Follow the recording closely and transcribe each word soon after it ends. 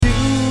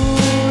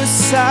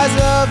sides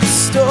of the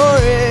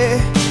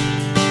story.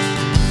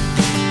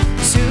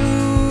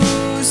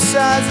 Two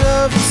sides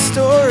of the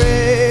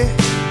story.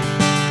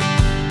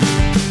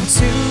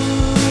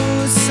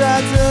 Two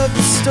sides of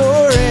the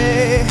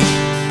story.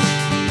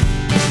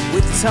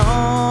 With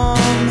Tom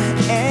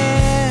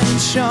and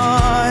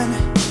Sean.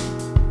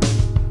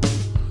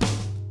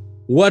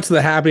 What's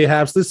the happy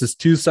haps? This is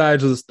Two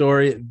Sides of the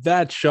Story.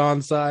 That's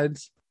Sean's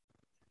sides.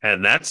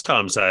 And that's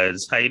Tom's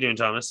sides. How you doing,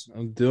 Thomas?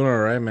 I'm doing all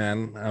right,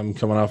 man. I'm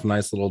coming off a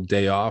nice little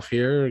day off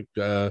here.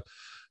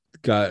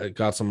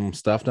 Got some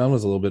stuff done.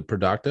 Was a little bit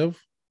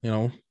productive. You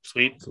know,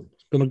 Sweet. It's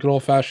been a good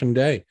old fashioned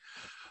day.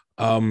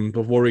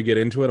 Before we get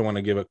into it, I want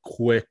to give a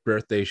quick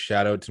birthday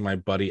shout out to my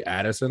buddy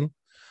Addison.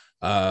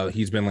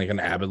 He's been like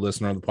an avid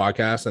listener of the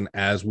podcast, and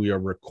as we are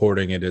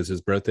recording, it is his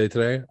birthday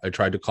today. I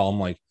tried to call him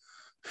like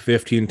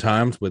 15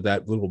 times, but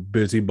that little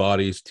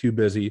busybody's too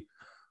busy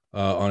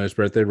on his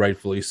birthday,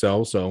 rightfully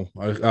so. So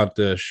I got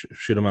to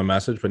shoot him a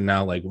message, but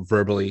now like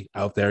verbally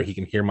out there, he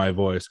can hear my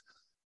voice.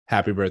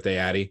 Happy birthday,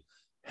 Addy.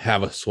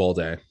 Have a swell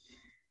day.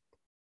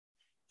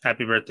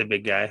 Happy birthday,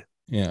 big guy.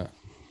 Yeah.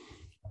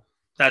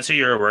 That's who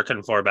you were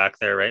working for back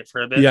there, right?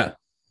 For a bit? Yeah.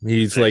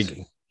 He's Nice. like,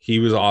 he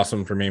was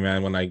awesome for me,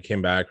 man. When I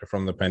came back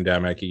from the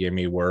pandemic, he gave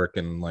me work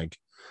and like,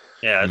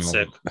 Yeah, that's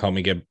sick. helped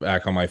me get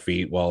back on my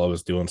feet while I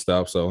was doing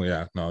stuff. So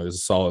yeah, no, he's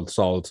a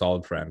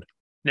solid friend.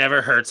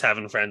 Never hurts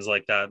having friends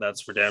like that.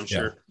 That's for damn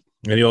sure.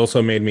 And he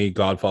also made me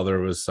godfather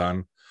of his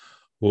son.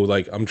 Who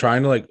like I'm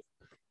trying to like,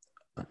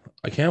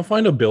 I can't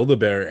find a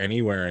Build-A-Bear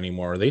anywhere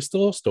anymore. Are they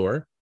still a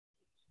store?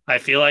 I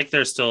feel like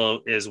there still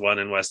is one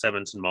in West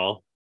Edmonton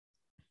Mall.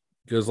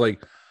 Because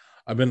like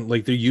I've been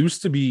like there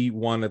used to be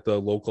one at the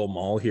local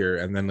mall here,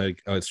 and then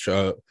like when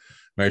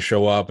I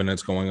show up and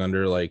it's going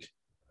under like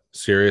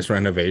serious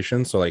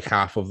renovation, so like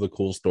half of the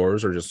cool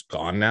stores are just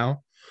gone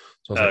now.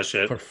 So I was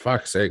like, Shit. for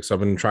fuck's sake. So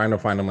I've been trying to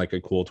find him like a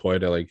cool toy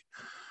to like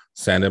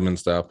send him and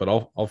stuff, but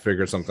I'll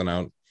figure something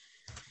out.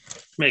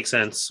 Makes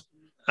sense.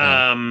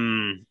 Yeah.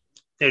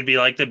 It would be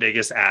like the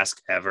biggest ask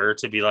ever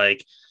to be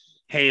like,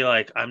 hey,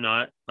 like I'm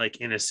not like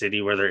in a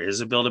city where there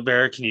is a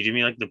Build-A-Bear. Can you do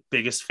me like the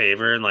biggest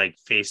favor and like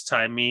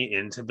FaceTime me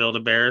into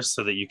Build-A-Bear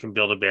so that you can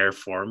build a bear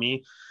for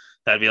me?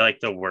 That'd be like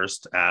the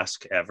worst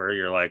ask ever.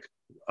 You're like,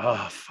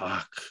 oh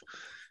fuck.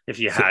 If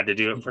you had to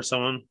do it for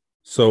someone.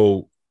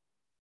 So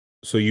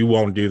you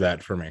won't do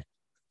that for me,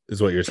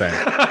 is what you're saying.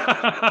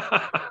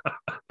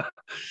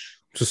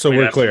 Just so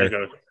we're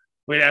clear.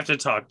 We'd have to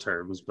talk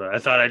terms, but I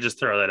thought I'd just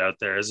throw that out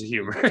there as a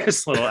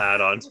humorous little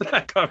add-on to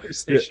that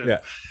conversation. Yeah.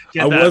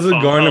 Get I that wasn't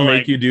phone going to call,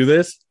 make like, you do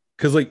this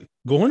because like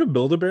going to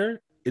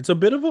Build-A-Bear, it's a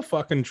bit of a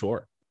fucking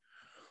chore.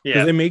 Because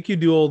yeah, they make you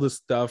do all this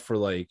stuff for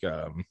like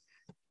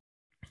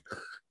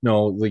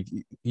no, like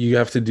you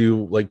have to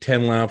do like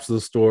 10 laps of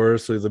the store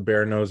so the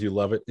bear knows you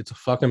love it. It's a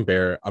fucking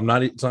bear.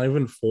 It's not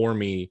even for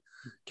me.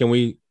 Can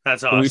we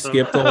awesome.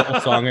 skip the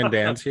whole song and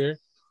dance here?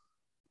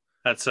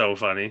 That's so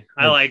funny.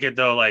 I like it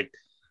though, like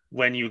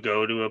when you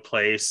go to a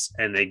place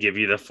and they give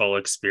you the full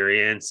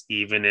experience,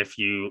 even if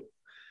you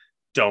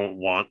don't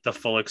want the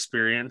full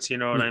experience, you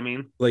know what I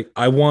mean? Like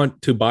I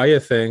want to buy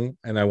a thing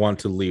and I want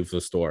to leave the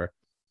store.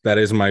 That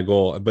is my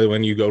goal. But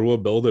when you go to a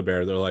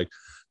Build-A-Bear, they're like,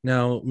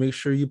 now make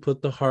sure you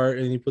put the heart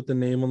and you put the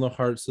name on the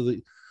heart so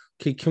that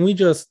can we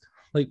just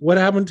like what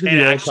happened to It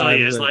the old actually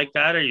times is that, like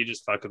that, or are you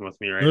just fucking with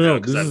me right No, now?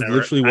 this I've is never,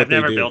 literally what I've they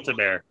never do. built a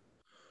bear.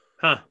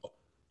 Huh.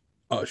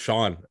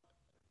 Sean,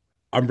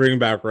 I'm bringing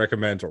back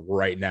recommends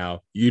right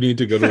now. You need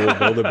to go to a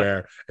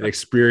Build-A-Bear and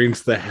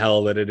experience the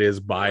hell that it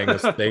is buying a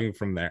thing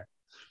from there.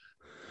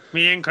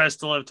 Me and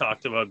Crystal have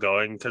talked about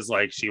going because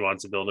like she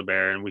wants to build a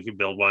bear and we could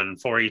build one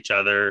for each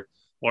other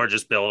or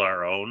just build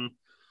our own.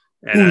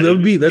 And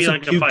Ooh, that's a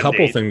like cute fun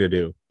couple date. thing to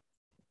do.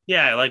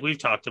 Yeah, like we've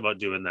talked about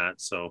doing that.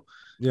 So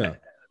Yeah.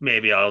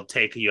 maybe I'll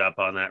take you up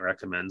on that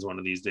recommends one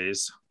of these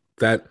days.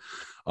 That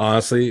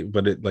honestly,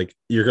 but it like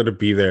you're gonna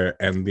be there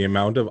and the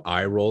amount of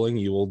eye rolling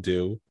you will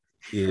do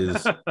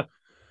is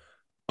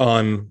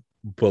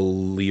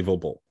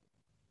unbelievable.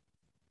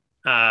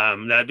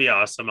 That'd be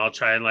awesome. I'll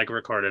try and like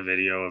record a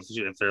video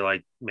if they're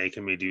like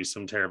making me do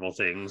some terrible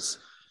things.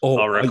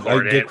 I'll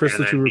record I get it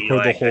Crystal and to then be record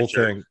the like a whole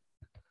jerk. thing.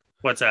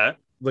 What's that?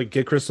 Like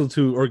get Crystal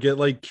to or get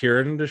like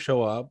Kieran to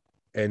show up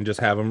and just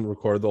have him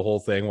record the whole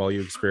thing while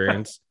you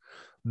experience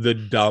the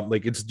dumb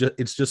like it's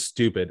just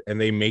stupid and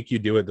they make you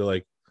do it. They're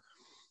like,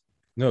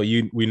 no,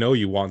 we know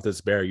you want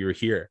this bear, you're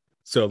here,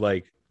 so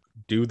like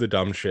do the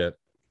dumb shit.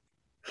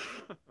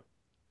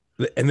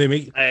 And they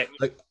make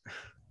like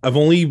I've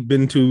only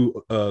been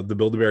to the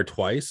Build-A-Bear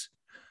twice.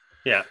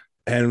 Yeah.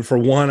 And for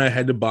one, I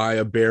had to buy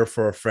a bear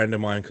for a friend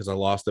of mine because I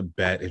lost a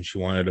bet and she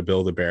wanted to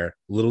build a bear.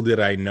 Little did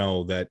I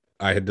know that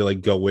I had to like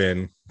go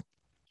in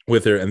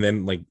with her and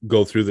then like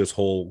go through this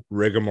whole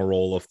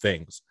rigmarole of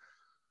things.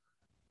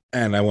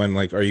 And I went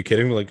like, are you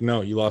kidding me? Like,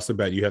 no, you lost a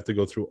bet. You have to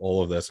go through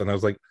all of this. And I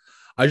was like,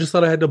 I just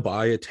thought I had to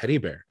buy a teddy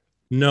bear.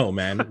 No,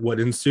 man. What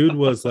ensued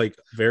was like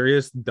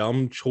various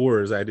dumb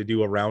chores I had to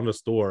do around a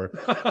store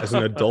as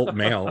an adult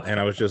male. And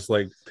I was just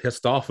like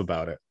pissed off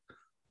about it.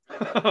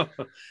 Okay.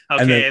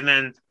 And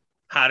then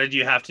How did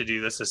you have to do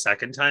this a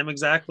second time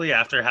exactly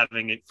after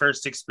having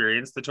first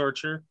experienced the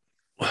torture?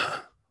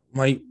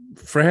 My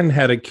friend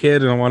had a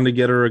kid and I wanted to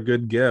get her a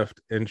good gift,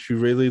 and she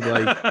really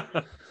liked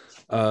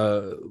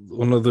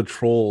one of the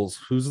trolls.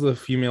 Who's the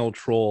female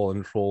troll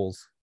in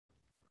Trolls?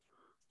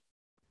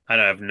 I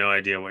have no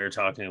idea what you're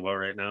talking about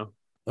right now.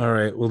 All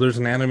right. Well, there's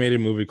an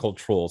animated movie called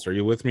Trolls. Are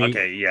you with me?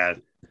 Okay, yeah.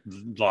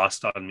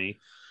 Lost on me.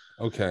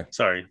 Okay.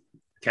 Sorry.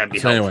 Can't be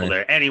So helpful anyway.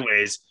 there.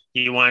 Anyways,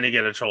 you wanted to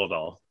get a troll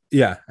doll.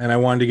 Yeah, and I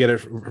wanted to get it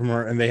from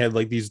her, and they had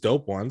like these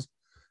dope ones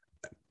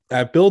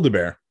at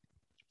Build-A-Bear.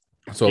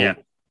 So Yeah.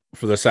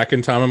 for the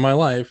second time in my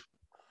life,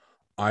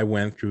 I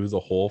went through the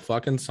whole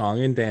fucking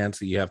song and dance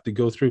that you have to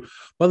go through.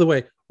 By the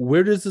way,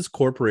 where does this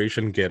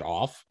corporation get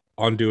off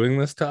on doing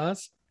this to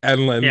us?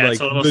 And then Yeah, like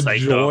it's a little the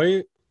psycho.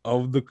 joy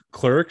of the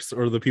clerks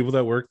or the people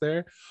that work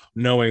there,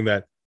 knowing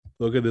that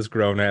look at this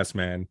grown ass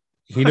man.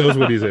 He knows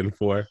what he's in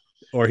for,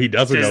 or he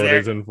doesn't know what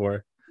he's in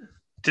for.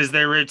 Does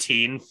their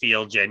routine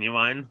feel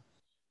genuine?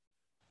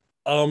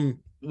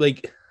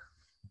 Like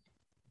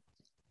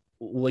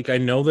I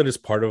know that it's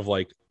part of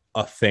like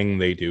a thing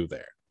they do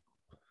there.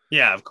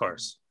 Yeah, of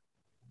course.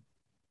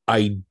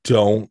 I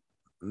don't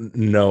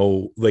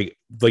know, like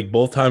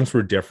both times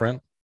were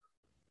different.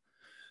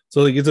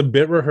 So like it's a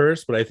bit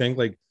rehearsed, but I think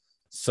like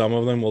some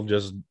of them will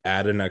just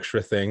add an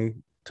extra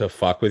thing to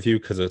fuck with you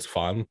because it's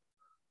fun.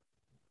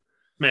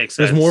 Makes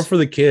sense. There's more for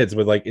the kids,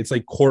 but like it's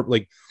like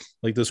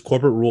like this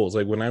corporate rules.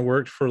 Like when I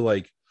worked for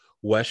like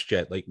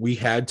WestJet, like we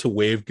had to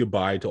wave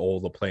goodbye to all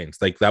the planes.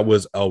 Like that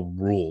was a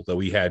rule that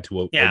we had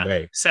to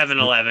obey.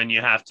 7-Eleven,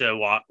 you have to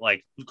walk,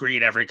 like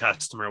greet every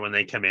customer when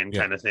they come in,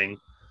 kind of thing.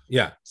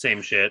 Yeah,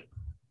 same shit.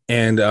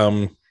 And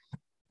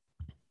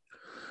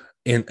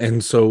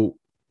so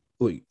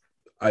like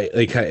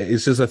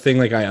it's just a thing.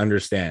 Like I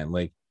understand.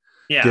 Like,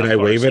 yeah, did I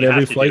wave at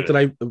every flight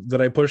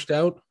that I pushed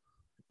out?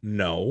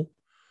 No.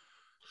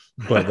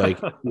 But like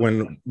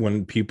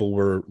when people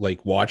were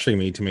like watching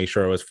me to make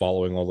sure I was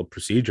following all the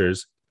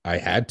procedures, I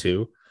had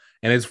to.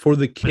 And it's for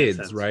the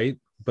kids, right?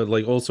 But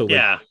like also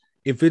like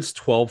if it's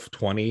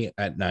 12:20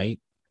 at night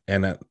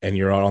and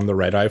you're on the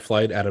red eye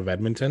flight out of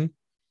Edmonton,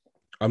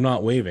 I'm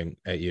not waving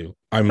at you.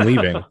 I'm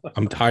leaving.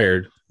 I'm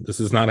tired. This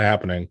is not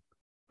happening.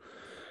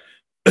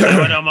 I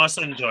would almost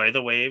enjoy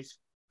the wave.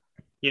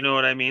 You know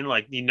what I mean?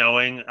 Like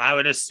knowing, I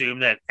would assume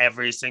that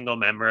every single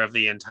member of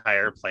the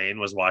entire plane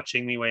was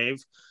watching me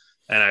wave.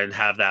 And I'd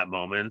have that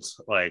moment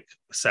like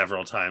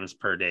several times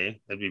per day.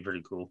 That'd be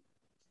pretty cool.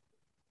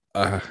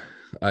 You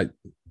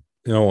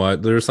know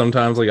what? There's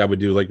sometimes like I would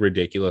do like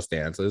ridiculous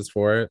dances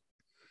for it.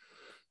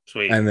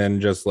 Sweet. And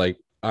then just like,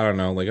 I don't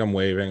know, like I'm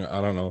waving.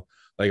 I don't know.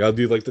 Like I'll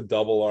do like the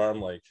double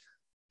arm, like,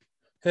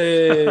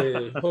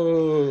 hey,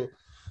 oh.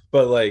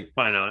 But like,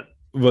 why not?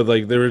 But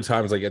like there were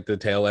times like at the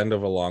tail end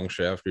of a long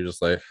shift, you're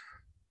just like,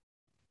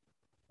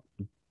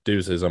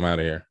 deuces, I'm out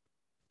of here.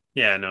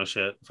 Yeah, no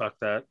shit. Fuck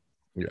that.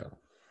 Yeah.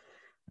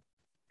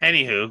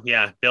 Anywho,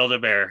 yeah,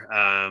 Build-A-Bear.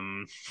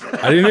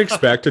 I didn't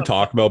expect to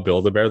talk about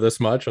Build-A-Bear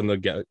this much on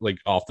the like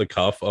off the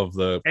cuff of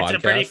the podcast. It's a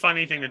pretty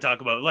funny thing to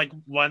talk about. Like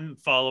one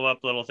follow-up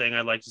little thing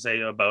I'd like to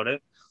say about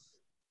it.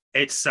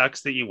 It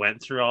sucks that you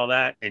went through all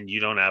that and you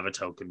don't have a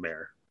token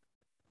bear.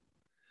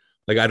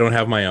 Like I don't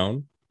have my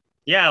own.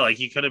 Yeah, like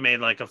you could have made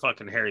like a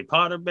fucking Harry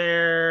Potter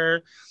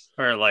bear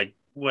or like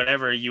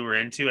whatever you were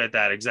into at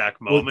that exact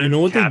moment. Well, you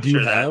know what they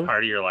do that have?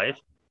 Part of your life.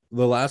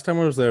 The last time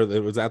I was there,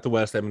 it was at the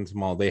West Edmonton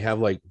Mall. They have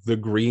like the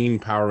green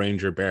Power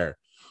Ranger bear,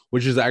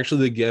 which is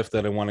actually the gift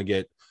that I want to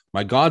get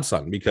my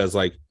godson because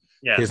like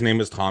his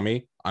name is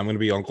Tommy. I'm going to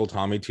be Uncle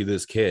Tommy to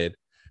this kid.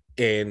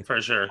 And for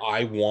sure,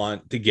 I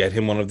want to get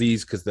him one of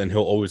these because then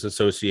he'll always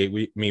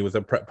associate me with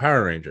a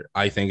Power Ranger.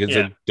 I think it's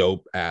a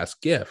dope ass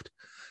gift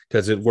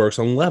because it works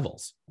on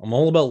levels. I'm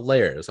all about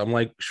layers. I'm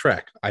like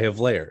Shrek. I have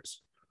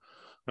layers.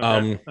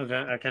 Okay,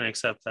 I can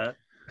accept that.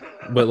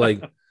 But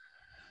like,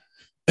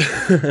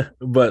 but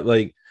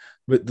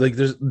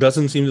there's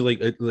doesn't seem to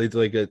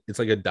it's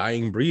like a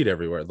dying breed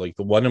everywhere. Like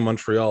the one in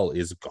Montreal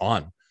is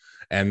gone,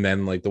 and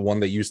then like the one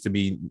that used to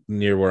be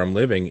near where I'm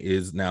living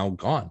is now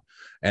gone.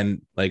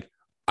 And like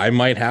I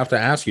might have to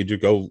ask you to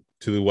go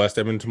to the West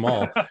Edmonton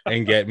Mall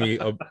and get me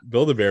a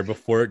Build-A-Bear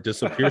before it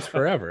disappears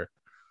forever.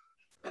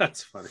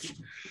 That's funny.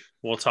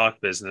 We'll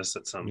talk business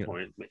at some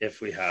point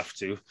if we have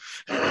to.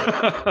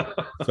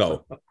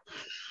 So,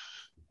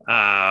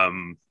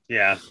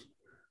 yeah,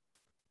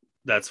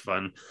 that's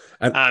fun.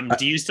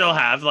 Do you still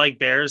have like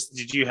bears?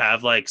 Did you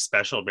have like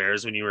special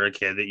bears when you were a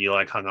kid that you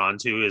like hung on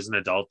to as an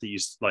adult that you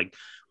like,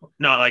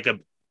 not like a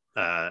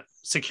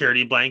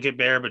security blanket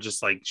bear, but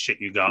just like shit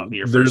you got for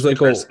your first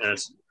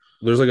Christmas?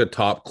 There's like a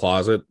top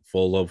closet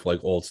full of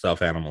like old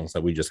stuffed animals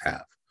that we just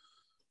have.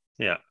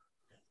 Yeah.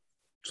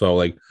 So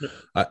like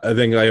I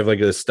think I have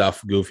like a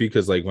stuffed Goofy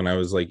because like when I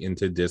was like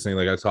into Disney,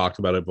 like I talked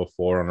about it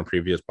before on a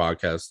previous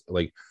podcast,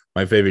 like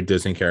my favorite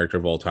Disney character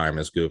of all time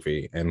is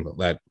Goofy, and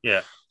that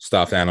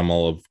stuffed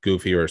animal of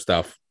Goofy or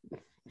stuff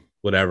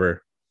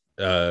whatever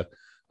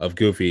of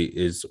Goofy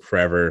is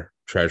forever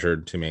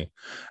treasured to me.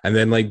 And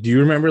then like, do you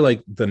remember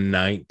like the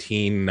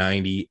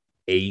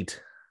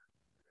 1998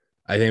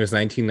 I think it was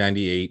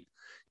 1998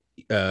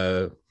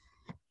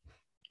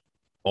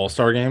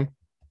 All-Star game.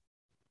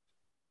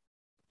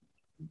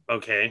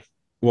 Okay.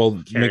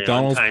 Well, Carry on,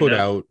 McDonald's put kinda.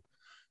 out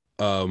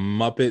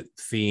Muppet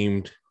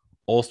themed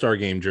All-Star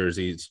game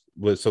jerseys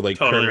with, so like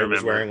Totally Kermit was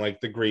remember. wearing like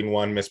the green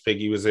one, Miss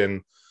Piggy was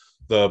in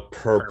the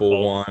purple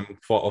Purple. one,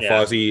 Yeah.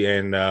 Fozzie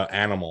and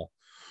Animal.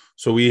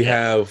 So we Yeah.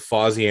 have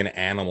Fozzie and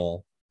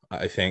Animal,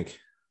 I think.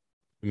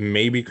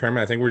 Maybe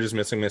Kermit. I think we're just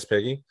missing Miss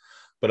Piggy,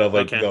 but of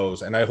like Okay.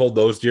 those. And I hold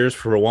those dears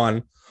for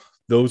one.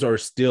 Those are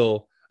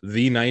still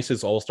the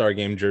nicest All-Star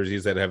game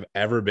jerseys that have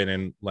ever been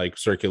in like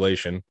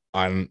circulation.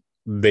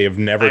 They have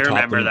never I topped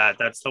remember them. that.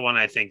 That's the one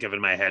I think of in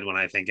my head when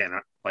I think in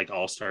like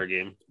All-Star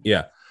game.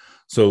 Yeah.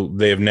 So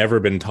they have never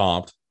been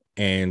topped.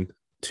 And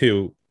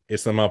two,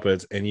 it's the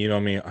Muppets. And you know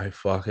me, I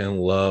fucking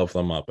love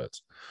the Muppets.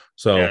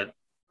 So Yeah,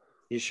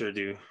 you sure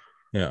do.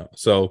 yeah.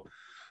 So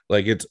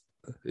like it's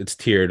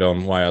tiered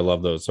on why I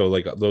love those. So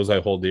like those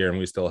I hold dear and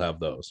we still have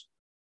those.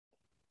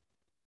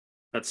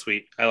 That's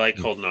sweet. I like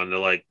holding on to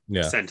like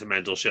Yeah.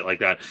 sentimental shit like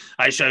that.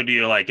 I showed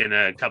you like in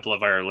a couple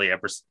of our early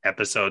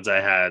episodes,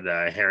 I had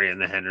Harry and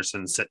the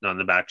Hendersons sitting on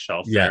the back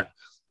shelf there.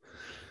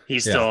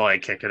 He's still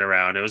like kicking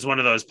around. It was one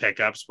of those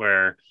pickups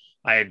where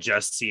I had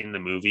just seen the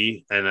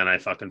movie and then I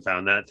fucking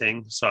found that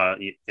thing. So,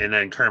 and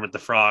then Kermit the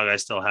Frog, I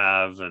still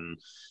have. And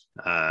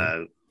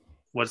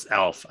what's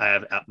Elf? I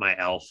have my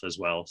Elf as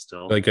well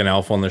still. Like an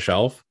Elf on the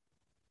Shelf?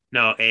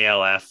 No,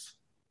 ALF.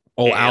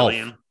 Oh, Alf.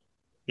 Alien.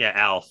 Yeah,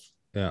 Alf.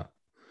 Yeah.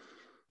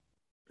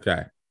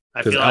 Okay. I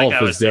Because feel like Elf I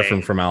is was different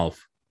saying, from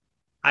Alf.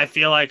 I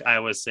feel like I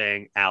was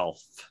saying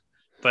Alf,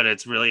 but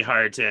it's really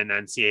hard to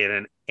enunciate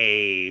an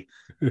A.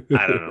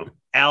 I don't know.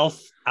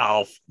 Alf.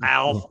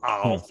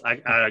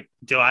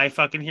 Do I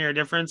fucking hear a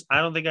difference? I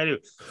don't think I do.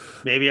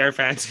 Maybe our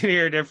fans can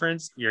hear a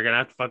difference. You're gonna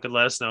have to fucking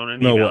let us know in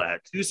an email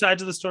at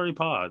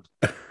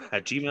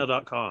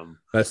 2sidesofthestorypod@gmail.com.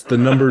 That's the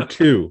number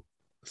 2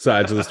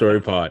 sides of the story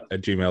pod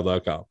at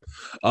gmail.com.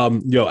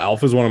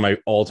 Alf is one of my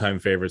all-time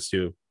favorites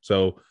too.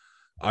 So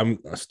I'm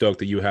stoked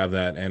that you have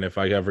that. And if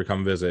I ever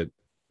come visit,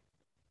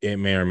 it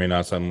may or may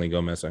not suddenly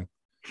go missing.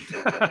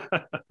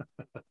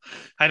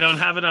 I don't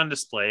have it on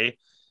display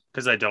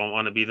because I don't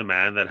want to be the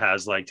man that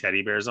has like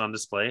teddy bears on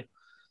display.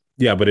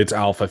 Yeah, but it's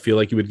Alf. I feel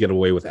like you would get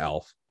away with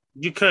Alf.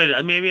 You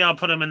could. Maybe I'll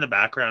put him in the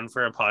background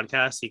for a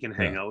podcast. He can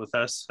hang out with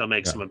us. He'll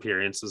make some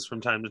appearances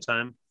from time to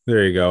time.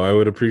 There you go. I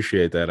would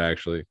appreciate that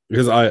actually,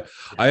 because I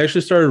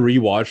actually started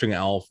rewatching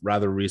Alf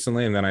rather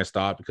recently, and then I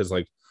stopped because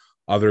like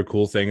other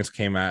cool things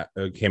came out.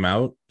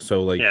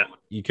 So like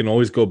you can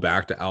always go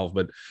back to Alf,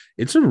 but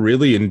it's a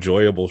really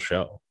enjoyable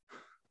show.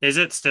 Is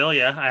it still?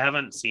 Yeah, I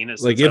haven't seen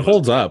it. Like it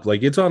holds up.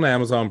 Like it's on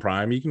Amazon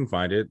Prime. You can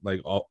find it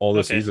like all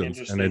the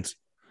seasons, and it's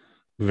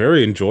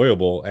very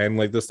enjoyable. And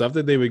like the stuff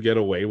that they would get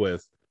away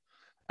with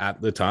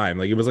at the time,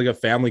 like it was like a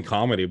family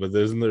comedy, but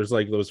there's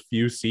like those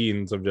few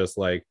scenes of just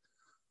like,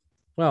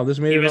 wow, this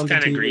made it. He was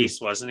kind of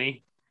greasy, wasn't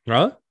he?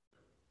 Huh?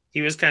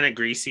 He was kind of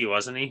greasy,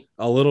 wasn't he?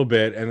 A little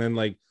bit, and then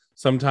like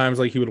sometimes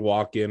like he would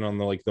walk in on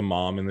the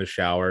mom in the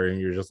shower,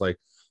 and you're just like,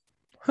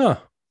 huh?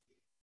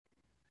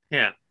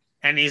 Yeah.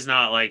 And he's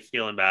not like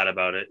feeling bad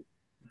about it.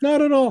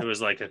 Not at all. It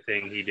was like a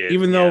thing he did.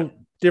 Even though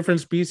different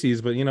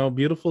species, but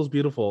beautiful is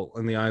beautiful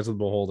in the eyes of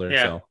the beholder.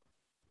 Yeah. So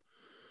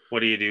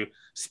what do you do?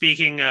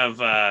 Speaking of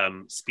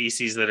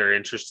species that are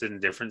interested in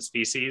different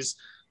species,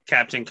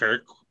 Captain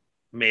Kirk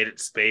made it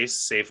space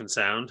safe and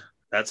sound.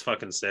 That's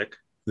fucking sick.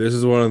 This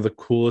is one of the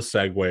coolest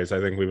segues I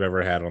think we've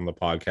ever had on the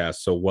podcast.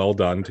 So well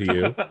done to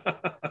you.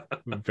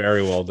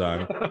 Very well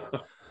done.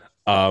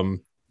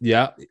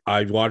 Yeah,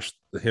 I watched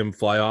him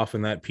fly off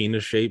in that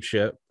penis-shaped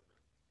ship.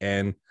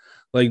 And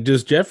like,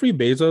 does Jeffrey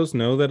Bezos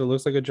know that it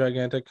looks like a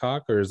gigantic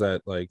cock, or is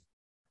that like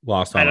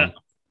lost on him?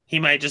 He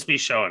might just be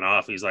showing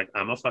off. He's like,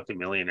 I'm a fucking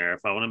millionaire.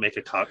 If I want to make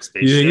a cock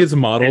spaceship. You think it's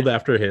modeled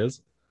after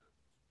his?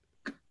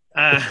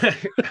 I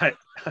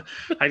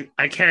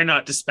care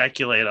not to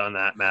speculate on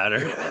that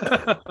matter.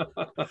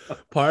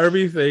 Part of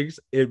me thinks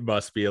it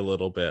must be a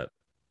little bit.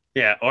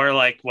 Yeah, or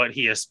like what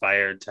he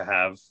aspired to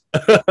have.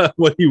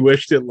 What he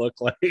wished it looked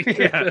like.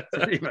 Yeah,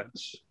 pretty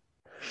much.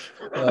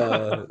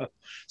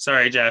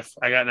 Sorry, Jeff.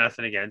 I got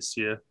nothing against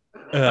you.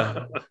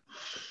 There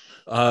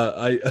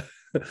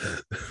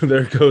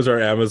goes our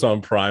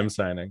Amazon Prime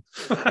signing.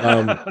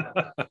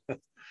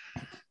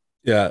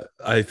 Yeah,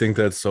 I think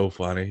that's so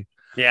funny.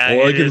 Yeah,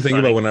 all I can think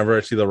about whenever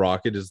I see the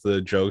rocket is the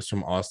jokes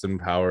from Austin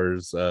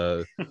Powers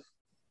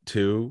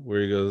 2,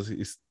 where he goes,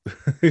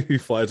 he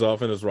flies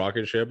off in his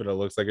rocket ship and it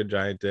looks like a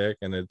giant dick,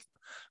 and it's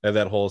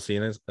that whole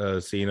scene is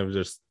scene of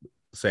just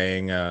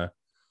saying it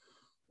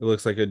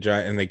looks like a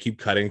giant, and they keep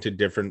cutting to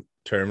different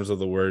terms of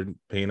the word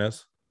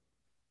penis.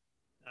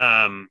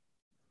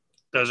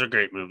 Those are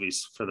great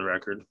movies, for the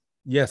record.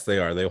 Yes, they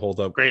are. They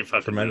hold up great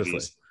fucking tremendously.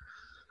 Movies.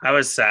 I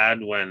was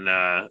sad when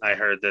I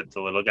heard that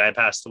the little guy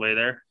passed away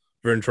there.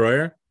 Vern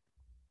Troyer?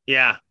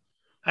 Yeah.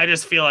 I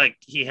just feel like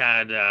he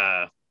had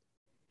a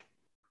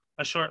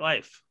short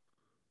life.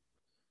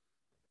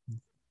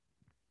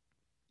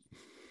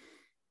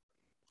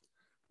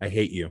 I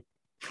hate you.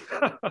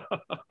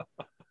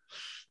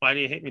 Why do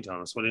you hate me,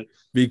 Thomas? What do you...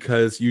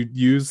 Because you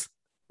use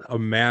a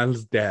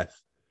man's death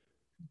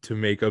to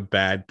make a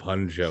bad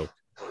pun joke.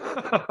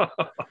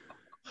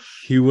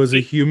 He was a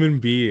human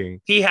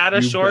being. He had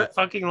a short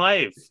fucking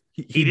life.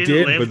 He didn't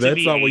did, live but to that's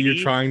be not what 80.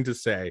 you're trying to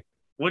say.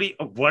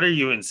 What are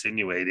you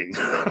insinuating?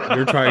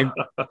 You're trying.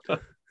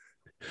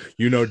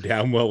 You know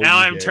damn well what now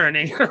you I'm did.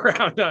 turning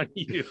around on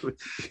you.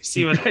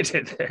 See what I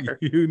did there?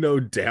 You know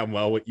damn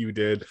well what you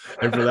did.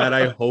 And for that,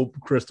 I hope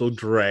Crystal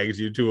drags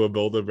you to a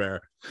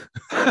Build-A-Bear.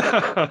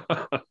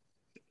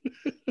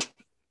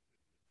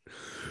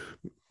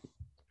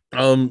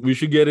 We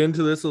should get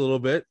into this a little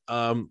bit.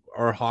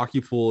 Our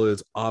hockey pool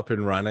is up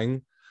and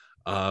running.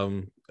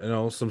 Some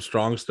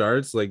strong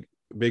starts, like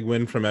big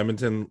win from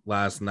Edmonton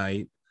last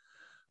night.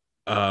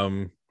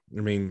 Shootouts,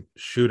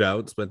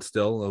 but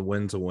still a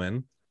win's a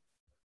win.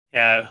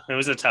 Yeah, it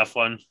was a tough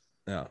one.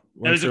 Yeah,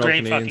 it was a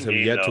great Canadians fucking have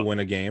game, yet though. to win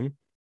a game.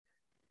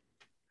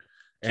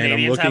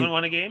 Canadians haven't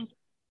won a game?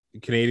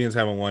 Canadians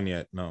haven't won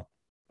yet, no.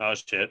 Oh,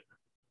 shit.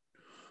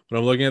 But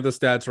I'm looking at the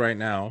stats right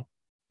now.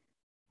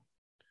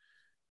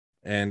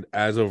 And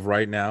as of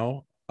right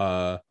now,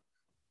 Paul,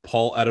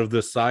 out of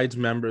the Sides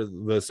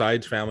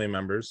family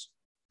members,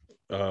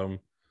 we'll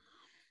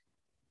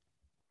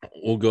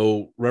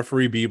go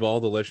referee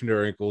B-Ball, the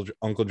legendary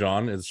Uncle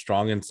John, is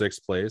strong in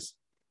 6th place.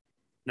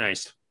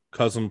 Nice.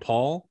 Cousin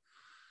Paul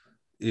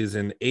is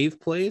in 8th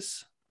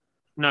place.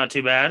 Not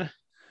too bad.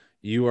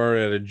 You are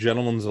at a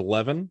gentleman's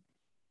 11.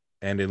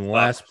 And in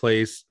last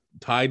place,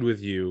 tied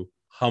with you,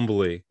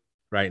 humbly,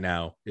 right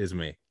now, is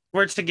me.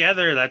 We're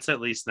together. That's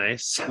at least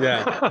nice.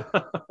 Yeah.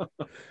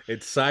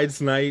 It's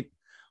Sides night,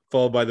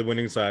 followed by the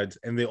winning Sides.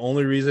 And the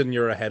only reason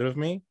you're ahead of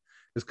me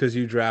is because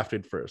you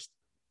drafted first.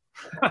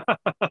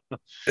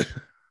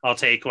 I'll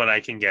take what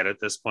I can get at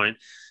this point.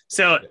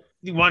 So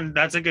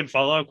that's a good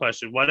follow-up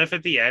question. What if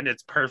at the end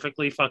it's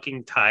perfectly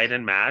fucking tied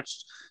and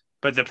matched,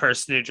 but the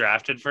person who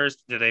drafted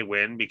first, did they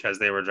win because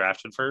they were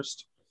drafted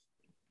first?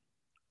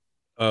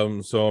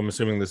 So I'm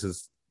assuming this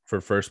is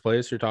for first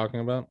place you're talking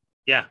about?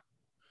 Yeah.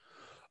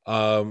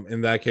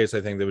 In that case,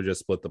 I think they would just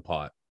split the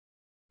pot.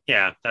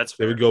 Yeah, that's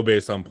fair. They would go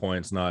based on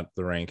points, not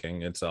the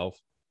ranking itself.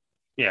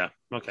 Yeah.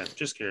 Okay.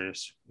 Just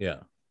curious.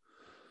 Yeah.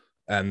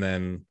 And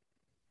then,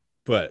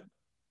 but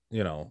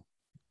I'm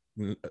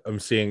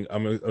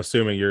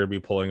assuming you're gonna be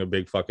pulling a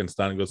big fucking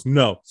stunt and goes,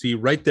 no, see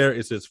right there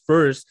is his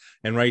first,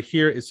 and right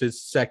here is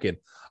his second.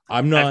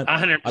 I'm not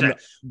 100%.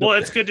 Well,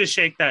 it's good to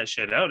shake that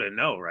shit out and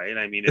know, right?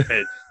 I mean, if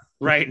it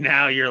right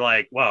now you're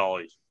like, well,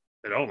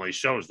 it only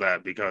shows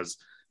that because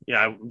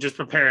I'm just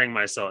preparing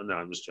myself. No,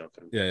 I'm just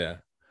joking. Yeah.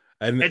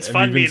 And it's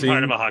fun being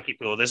part of a hockey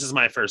pool. This is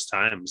my first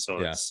time, so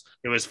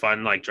it was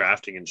fun, like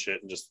drafting and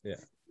shit, and just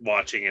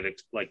watching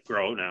it like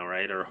grow now,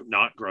 right, or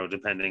not grow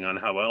depending on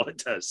how well it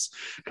does.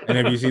 And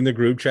have you seen the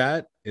group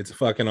chat? It's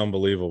fucking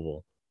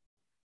unbelievable.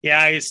 Yeah,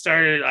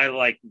 I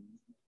like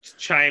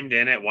chimed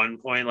in at one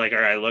point, like,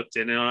 or I looked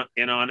in on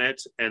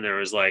it, and there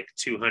was like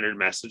 200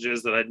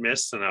 messages that I'd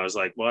missed, and I was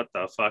like, what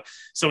the fuck?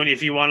 So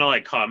if you want to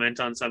like comment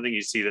on something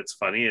you see that's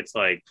funny, it's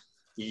like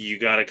you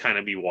got to kind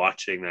of be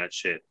watching that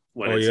shit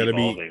when it's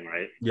evolving,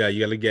 right? Yeah,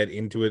 you got to get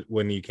into it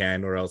when you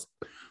can, or else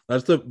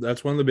that's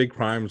one of the big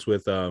crimes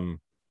with a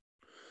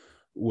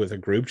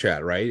group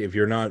chat, right? If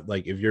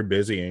you're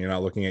busy and you're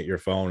not looking at your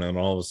phone, and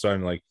all of a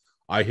sudden, like,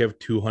 I have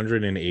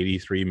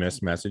 283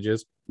 missed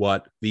messages.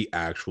 What the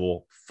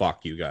actual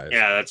fuck, you guys?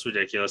 Yeah, that's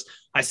ridiculous.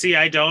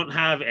 I don't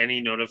have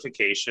any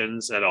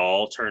notifications at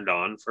all turned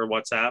on for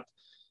WhatsApp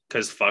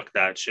because fuck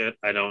that shit.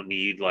 I don't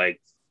need, like,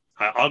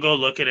 I'll go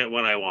look at it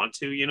when I want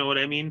to, you know what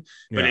I mean?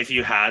 But if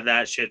you had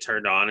that shit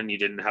turned on and you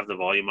didn't have the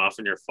volume off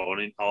on your phone,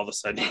 and all of a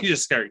sudden you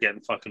just start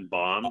getting fucking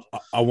bombed.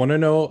 I want to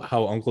know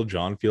how Uncle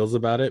John feels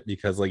about it,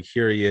 because like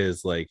here he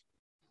is, like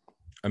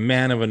a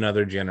man of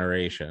another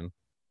generation,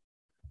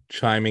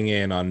 chiming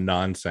in on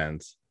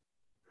nonsense.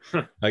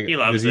 Like he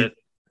loves it.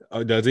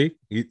 Oh, does he?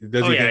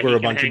 Does he think we're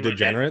a bunch of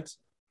degenerates?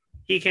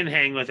 He can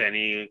hang with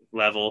any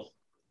level.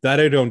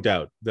 That I don't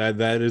doubt.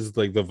 That is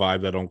like the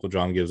vibe that Uncle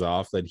John gives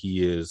off, that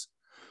he is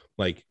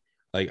like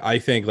I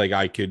think like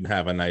I could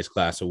have a nice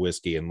glass of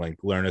whiskey and like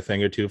learn a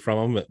thing or two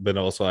from him, but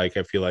also like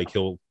I feel like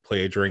he'll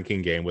play a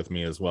drinking game with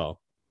me as well.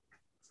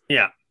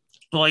 Yeah.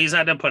 Well, he's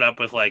had to put up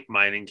with like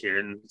mine and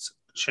Kieran's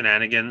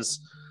shenanigans,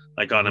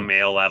 like on a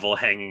male level,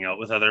 hanging out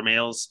with other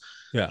males.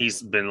 Yeah.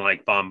 He's been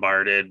like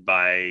bombarded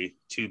by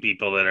two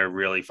people that are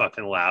really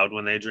fucking loud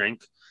when they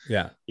drink.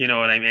 Yeah. You know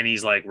what I mean?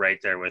 He's like right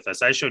there with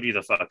us. I showed you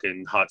the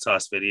fucking hot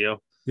sauce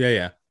video.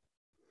 Yeah.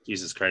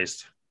 Jesus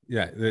Christ.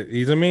 Yeah,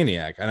 he's a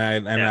maniac, and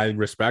I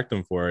respect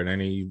him for it.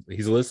 And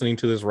he's listening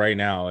to this right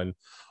now, and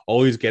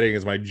all he's getting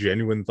is my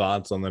genuine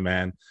thoughts on the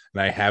man,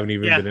 and I haven't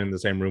even been in the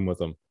same room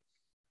with him.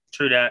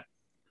 True that.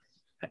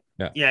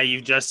 Yeah,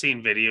 you've just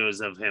seen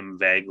videos of him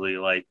vaguely,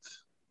 like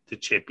the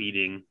chip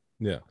eating.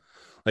 Yeah,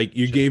 like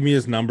you gave me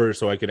his number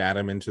so I could add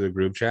him into the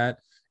group chat,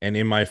 and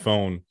in my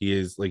phone he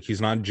is like, he's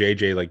not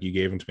JJ like you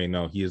gave him to me.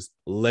 No, he is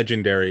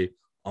legendary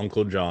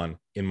Uncle John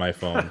in my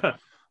phone,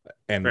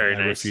 and I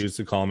refuse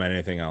to call him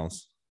anything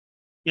else.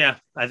 Yeah,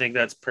 I think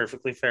that's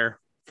perfectly fair.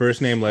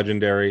 First name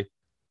legendary,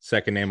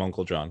 Second name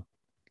Uncle John.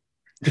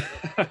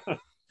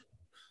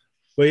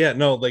 But yeah,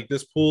 no, like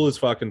this pool is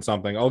fucking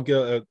something. I'll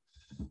get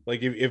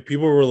like if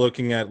people were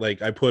looking at,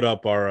 like, I put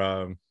up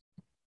our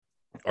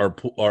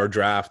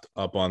draft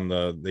up on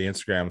the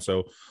Instagram,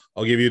 so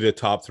I'll give you the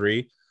top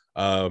three.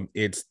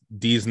 It's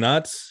D's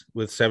Nuts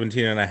with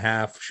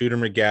 17.5, Shooter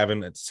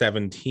McGavin at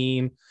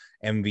 17,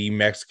 and the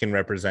Mexican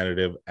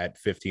representative at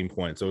 15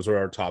 points. Those are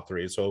our top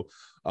three. So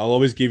I'll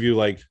always give you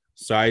like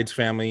Sides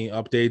family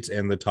updates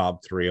and the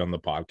top three on the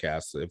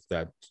podcast, if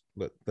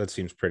that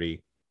seems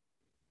pretty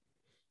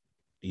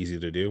easy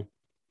to do.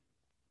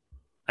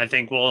 I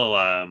think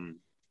we'll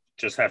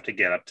just have to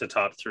get up to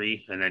top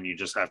three, and then you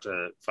just have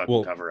to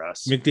fucking cover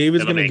us.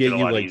 McDavid's going to get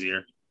you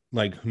easier.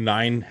 like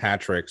 9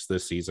 hat tricks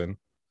this season,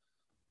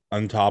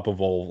 on top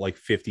of all like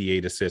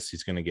 58 assists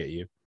he's going to get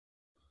you.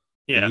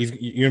 Yeah,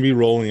 you're going to be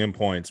rolling in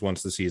points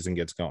once the season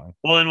gets going.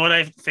 Well, and what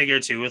I figure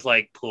too with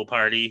like Pool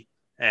Party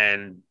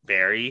and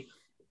Barry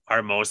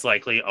are most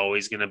likely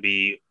always going to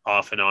be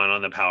off and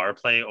on the power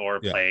play or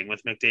playing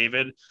with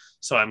McDavid.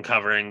 So I'm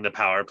covering the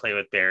power play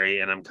with Barry,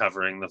 and I'm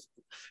covering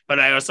but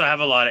I also have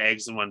a lot of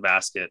eggs in one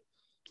basket.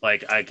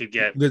 Like I could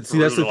get, see,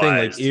 that's the thing.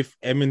 Like if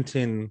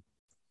Edmonton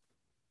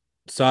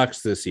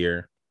sucks this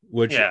year,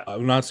 which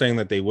I'm not saying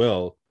that they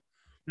will,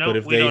 but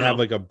if they have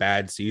like a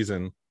bad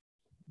season,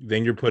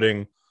 then you're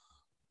putting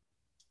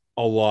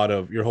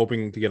you're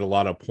hoping to get a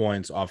lot of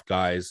points off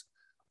guys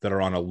that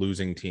are on a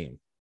losing team.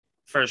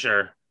 For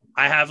sure.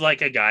 I have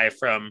like a guy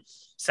from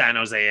San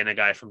Jose and a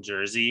guy from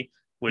Jersey,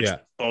 which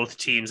both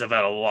teams have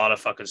had a lot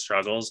of fucking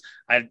struggles.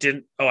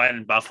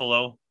 And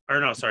Buffalo, or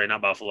no, sorry,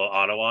 not Buffalo,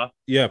 Ottawa.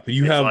 Yeah, but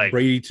you have like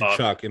Brady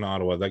Tkachuk in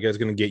Ottawa. That guy's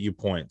going to get you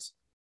points.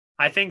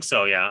 I think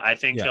so, yeah. I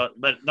think,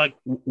 but like,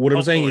 what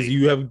I'm saying is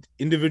you have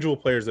individual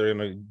players that are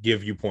going to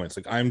give you points.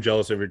 Like, I'm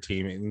jealous of your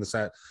team in the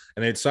set,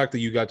 and it sucked that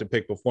you got to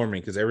pick before me,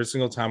 because every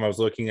single time I was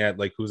looking at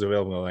like who's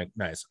available, I'm like,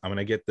 nice, I'm going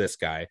to get this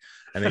guy,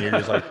 and then you're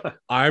just like,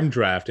 I'm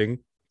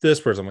drafting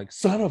this person. I'm like,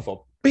 son of a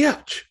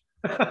bitch.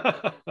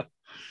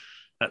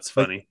 That's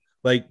funny.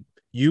 Like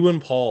you and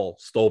Paul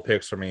stole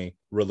picks from me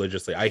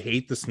religiously. I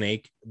hate the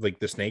snake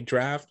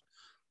draft.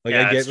 Like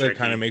I get that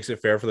kind of makes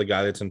it fair for the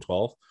guy that's in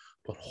 12th,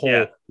 but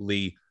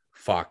holy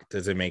fuck,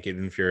 does it make it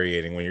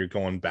infuriating when you're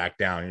going back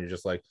down and you're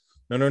just like,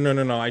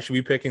 no, I should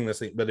be picking this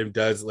thing, but it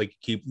does like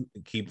keep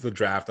the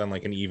draft on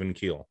like an even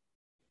keel.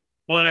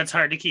 Well, and it's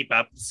hard to keep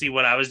up. See,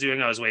 what I was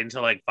doing, I was waiting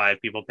until like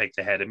 5 people picked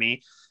ahead of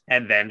me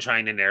and then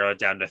trying to narrow it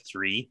down to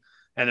 3.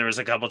 And there was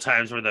a couple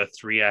times where the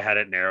 3 I had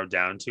it narrowed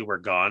down to were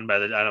gone by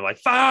the time. I'm like,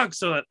 fuck.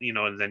 So that,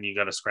 and then you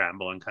got to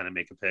scramble and kind of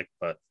make a pick.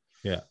 But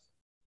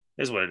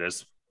is what it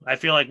is. I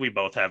feel like we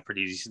both have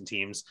pretty decent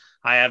teams.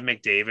 I have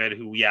McDavid,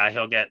 who,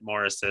 he'll get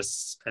more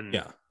assists and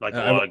like a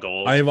lot of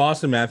goals. I have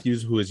Austin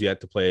Matthews, who is yet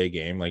to play a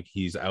game. Like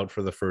he's out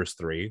for the first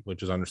 3,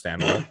 which is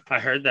understandable. I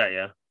heard that,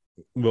 yeah.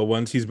 Well,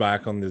 once he's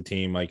back on the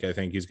team, like I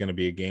think he's going to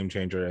be a game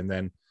changer. And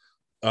then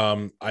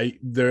I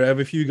have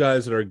a few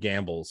guys that are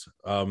gambles.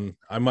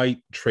 I might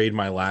trade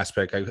my last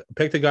pick. I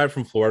picked a guy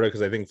from Florida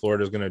because I think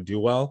Florida is going to do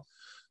well,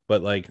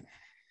 but like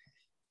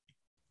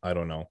I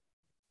don't know.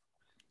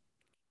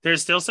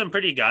 There's still some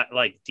pretty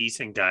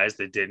decent guys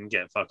that didn't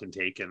get fucking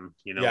taken.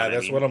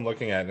 That's what I'm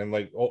looking at. And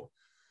like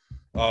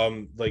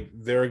like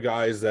there are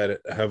guys that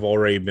have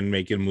already been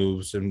making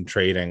moves and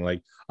trading.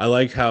 Like I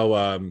like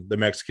how the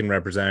Mexican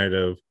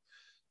representative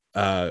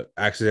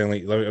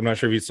accidentally, I'm not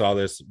sure if you saw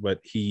this, but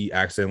he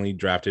accidentally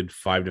drafted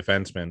 5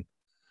 defensemen,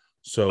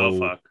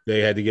 so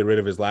they had to get rid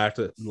of his last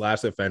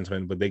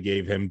defenseman, but they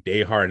gave him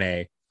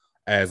Desharnais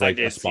as like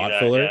a spot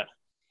filler.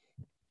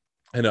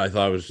 And I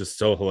thought it was just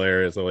so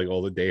hilarious, like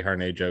all the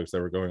Desharnais jokes that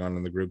were going on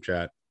in the group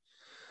chat,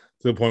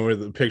 to the point where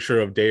the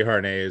picture of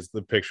Desharnais is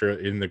the picture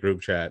in the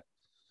group chat.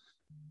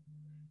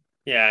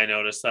 Yeah, I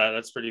noticed that.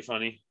 That's pretty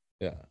funny.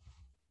 Yeah.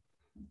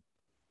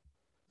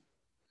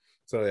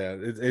 So yeah,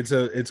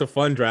 it's a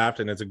fun draft,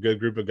 and it's a good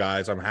group of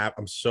guys.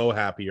 I'm so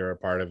happy you're a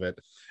part of it,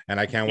 and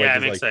I can't wait.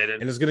 I'm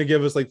excited, and it's gonna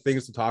give us like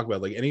things to talk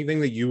about. Like anything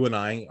that you and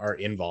I are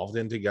involved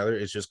in together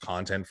is just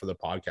content for the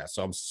podcast.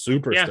 So I'm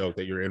super stoked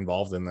that you're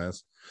involved in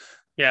this.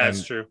 Yeah,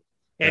 that's true.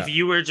 If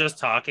you were just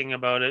talking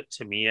about it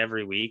to me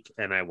every week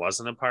and I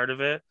wasn't a part of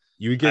it,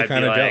 you would get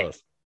kind of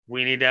jealous.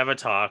 We need to have a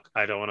talk.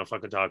 I don't want to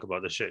fucking talk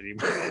about this shit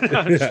anymore.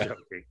 I'm just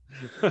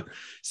joking.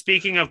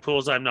 Speaking of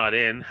pools I'm not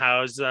in,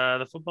 how's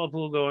the football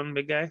pool going,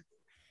 big guy?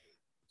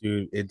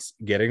 Dude, it's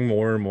getting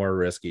more and more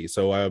risky.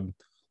 So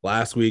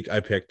last week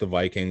I picked the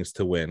Vikings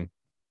to win,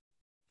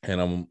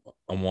 and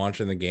I'm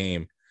watching the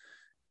game,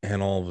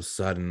 and all of a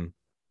sudden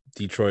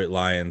Detroit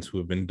Lions, who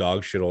have been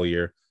dog shit all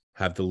year,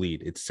 have the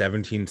lead. It's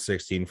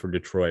 17-16 for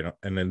Detroit.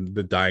 And then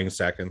the dying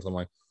seconds, I'm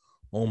like,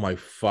 oh my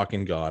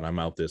fucking God, I'm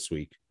out this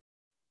week.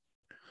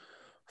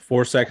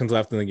 4 seconds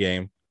left in the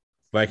game.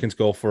 Vikings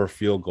go for a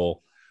field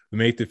goal. We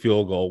make the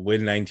field goal,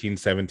 win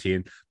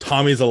 19-17.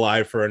 Tommy's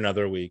alive for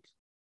another week.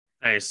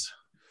 Nice.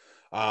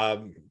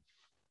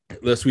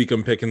 This week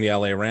I'm picking the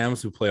LA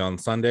Rams, who play on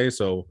Sunday.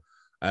 So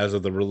as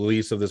of the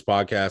release of this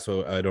podcast,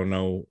 so I don't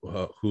know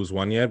who's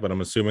won yet, but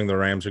I'm assuming the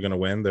Rams are going to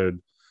win. They're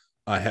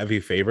a heavy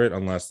favorite,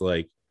 unless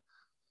like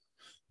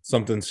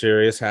something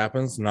serious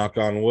happens, knock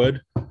on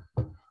wood.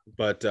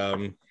 But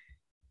no,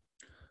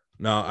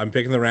 I'm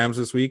picking the Rams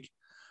this week.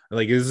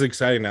 Like, this is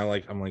exciting now.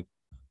 Like, I'm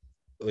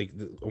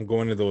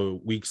going to the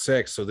week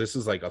 6, so this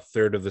is like a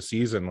third of the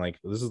season. Like,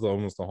 this is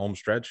almost the home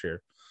stretch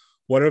here.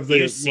 What if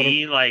you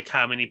see like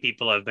how many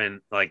people have been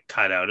like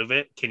cut out of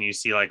it? Can you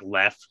see like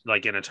left,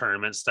 like in a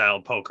tournament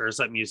style poker or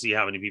something? You see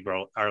how many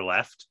people are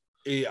left?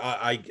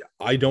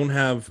 I don't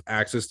have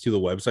access to the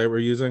website we're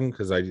using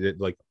because I did,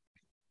 like,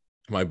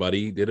 my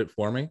buddy did it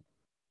for me.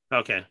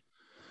 Okay.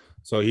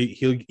 So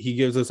he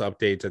gives us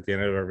updates at the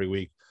end of every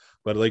week,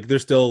 but like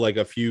there's still like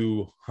a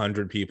few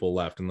hundred people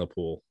left in the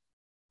pool.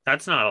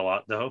 That's not a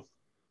lot though.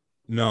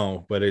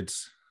 No, but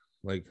it's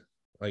like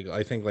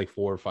I think like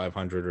 400 or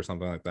 500 or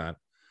something like that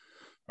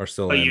are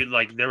still. But you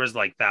like there was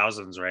like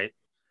thousands, right?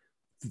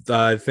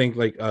 I think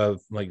like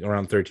around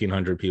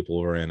 1,300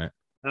 people were in it.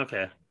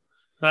 Okay.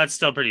 That's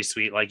still pretty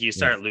sweet. Like you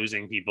start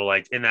losing people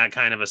like in that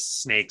kind of a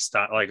snake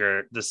style, like,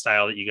 or the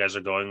style that you guys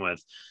are going with.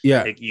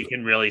 Yeah. Like, you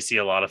can really see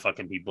a lot of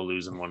fucking people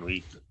lose in 1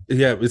 week.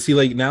 Yeah. But see,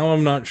 like now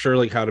I'm not sure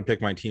like how to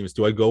pick my teams.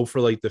 Do I go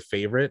for like the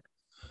favorite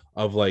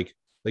of like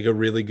a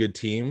really good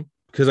team?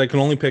 Because I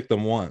can only pick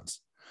them once.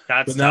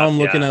 But now I'm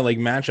looking at like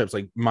matchups.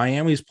 Like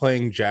Miami's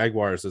playing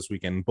Jaguars this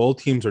weekend.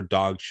 Both teams are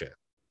dog shit.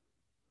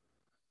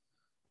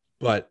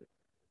 But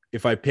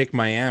if I pick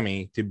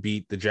Miami to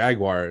beat the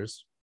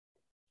Jaguars,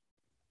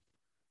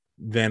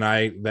 then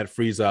that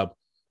frees up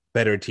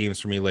better teams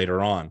for me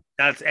later on.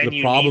 The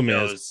problem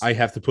is I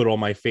have to put all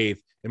my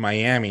faith in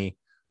Miami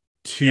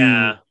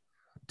to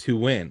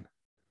win.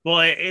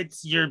 Well,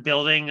 you're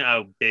building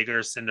a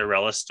bigger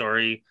Cinderella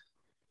story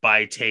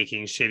by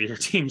taking shittier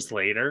teams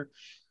later.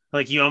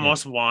 Like you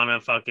almost want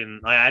to fucking,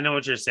 like, I know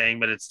what you're saying,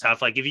 but it's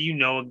tough. Like if you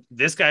know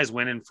this guy's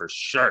winning for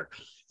sure,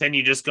 then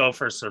you just go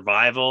for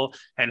survival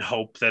and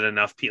hope that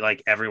enough people,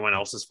 like everyone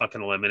else is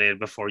fucking eliminated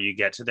before you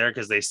get to there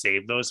because they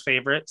save those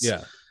favorites.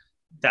 Yeah.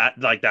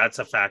 That's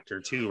a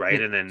factor too,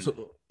 right? And then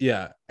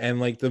and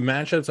like the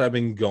matchups I've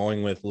been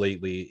going with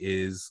lately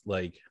is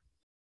like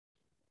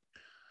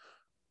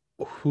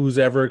who's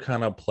ever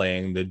kind of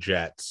playing the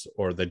Jets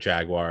or the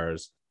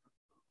Jaguars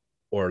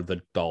or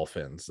the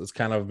Dolphins. It's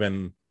kind of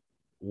been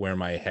where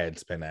my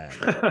head's been at.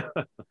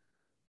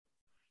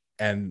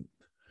 and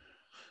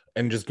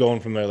just going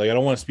from there, like I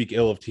don't want to speak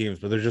ill of teams,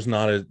 but they're just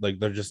not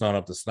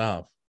up to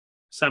snuff.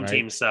 Some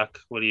teams suck.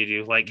 What do you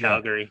do? Like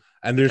Calgary.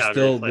 And there's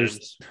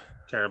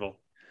terrible.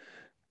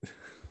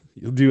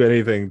 You'll do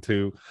anything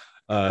to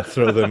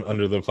throw them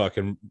under the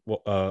fucking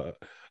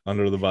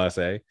under the bus,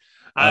 eh?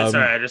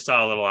 Sorry, I just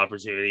saw a little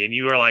opportunity, and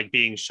you were like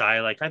being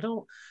shy, like I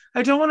don't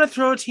want to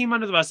throw a team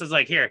under the bus. It's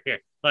like here,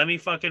 let me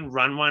fucking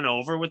run one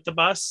over with the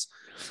bus,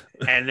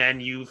 and then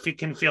you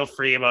can feel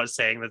free about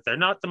saying that they're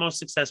not the most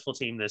successful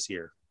team this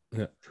year.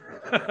 Yeah.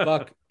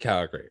 Fuck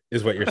Calgary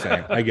is what you're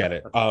saying. I get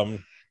it.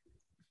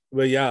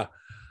 But yeah,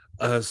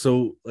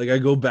 so like I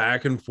go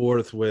back and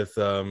forth with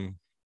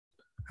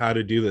how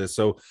to do this.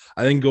 So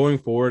I think going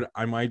forward,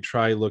 I might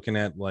try looking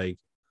at like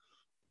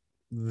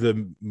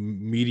the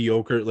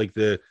mediocre, like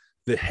the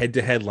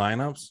head-to-head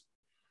lineups,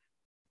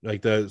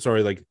 like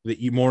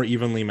the more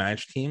evenly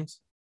matched teams.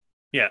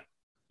 Yeah.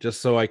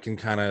 Just so I can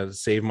kind of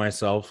save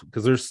myself,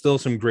 because there's still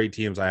some great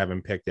teams I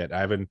haven't picked yet. I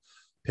haven't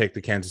picked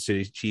the Kansas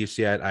City Chiefs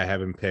yet. I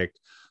haven't picked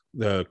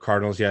the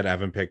Cardinals yet. I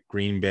haven't picked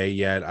Green Bay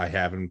yet. I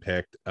haven't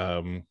picked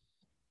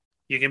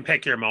you can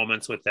pick your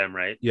moments with them,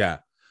 right? Yeah.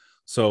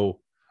 So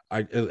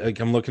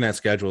I'm looking at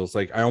schedules.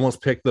 Like I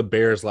almost picked the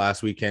Bears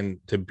last weekend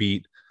to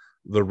beat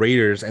the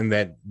Raiders, and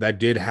that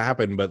did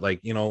happen, but like,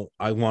 you know,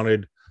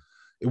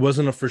 it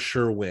wasn't a for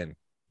sure win.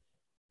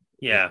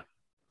 Yeah.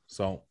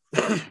 So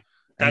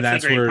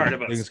that's the great part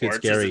about things sports,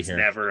 get scary it's here.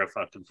 Never a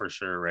fucking for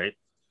sure, right?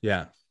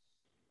 Yeah.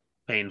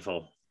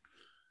 Painful.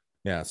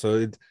 Yeah.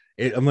 So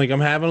I'm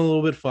having a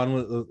little bit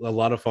a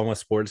lot of fun with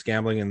sports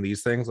gambling and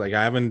these things. Like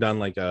I haven't done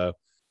like a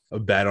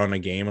bet on a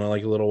game in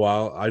like a little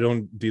while. I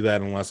don't do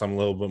that unless I'm a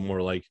little bit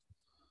more like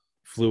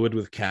fluid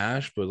with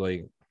cash, but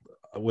like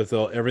with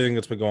everything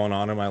that's been going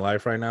on in my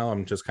life right now,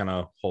 I'm just kind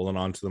of holding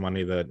on to the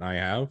money that I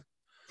have.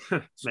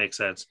 Makes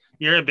sense.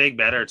 You're a big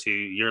bettor too.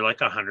 You're like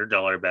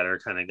 $100 bettor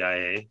kind of guy,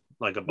 eh?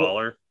 Like a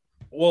baller.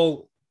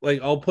 Well,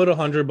 like I'll put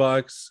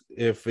 $100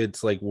 if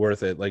it's like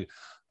worth it. Like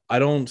I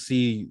don't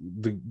see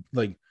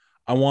if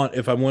I want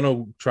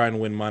to try and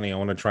win money, I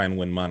want to try and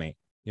win money.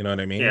 You know what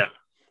I mean? Yeah.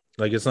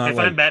 Like it's not if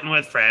like I'm betting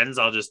with friends,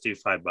 I'll just do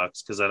 $5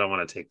 because I don't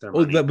want to take their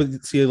money.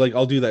 But see, like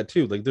I'll do that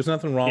too. Like there's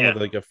nothing wrong with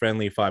like a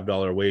friendly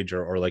 $5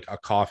 wager or like a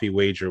coffee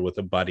wager with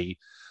a buddy.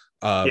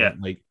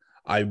 Like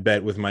I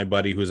bet with my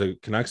buddy who's a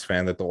Canucks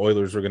fan that the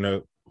Oilers were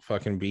gonna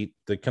fucking beat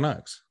the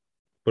Canucks,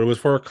 but it was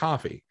for a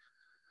coffee,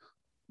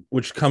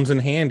 which comes in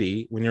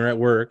handy when you're at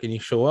work and you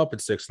show up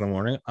at 6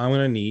 a.m.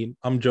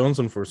 I'm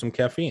jonesing for some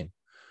caffeine.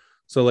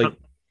 So like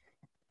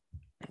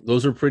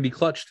those are pretty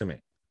clutch to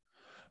me.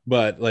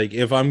 But like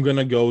if I'm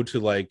gonna go to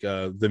like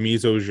the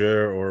Mise au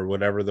Jeu or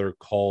whatever they're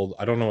called,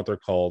 I don't know what they're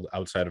called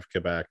outside of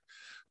Quebec,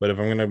 but if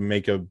I'm gonna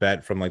make a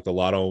bet from like the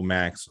Lotto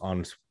Max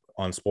on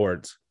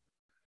sports,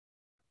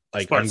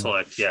 like Sports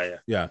Select,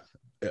 yeah,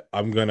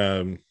 I'm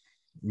gonna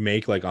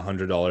make like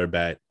 $100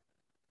 bet,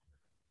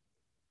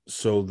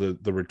 so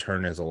the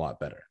return is a lot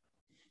better.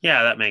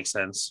 Yeah, that makes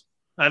sense.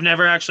 I've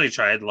never actually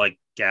tried like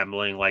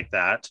gambling like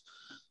that.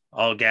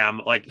 I'll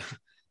gamble like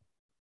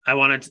I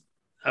wanted to,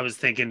 I was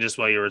thinking just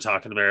while you were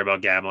talking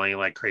about gambling,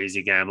 like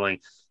crazy gambling.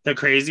 The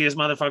craziest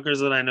motherfuckers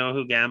that I know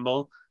who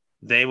gamble,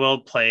 they will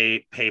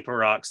play paper,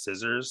 rock,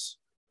 scissors,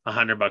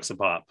 $100 a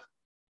pop.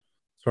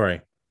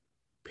 Sorry,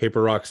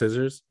 paper, rock,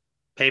 scissors.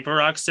 Paper,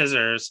 rock,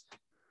 scissors,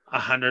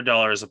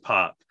 $100 a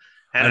pop.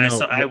 And I know.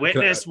 I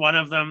witnessed one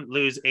of them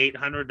lose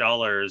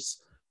 $800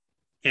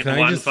 in Can I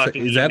one just say,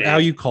 fucking is that evening. how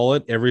you call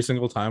it every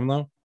single time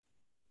though?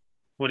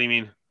 What do you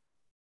mean?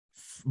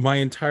 My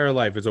entire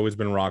life has always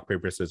been rock,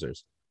 paper,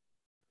 scissors.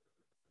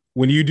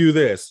 When you do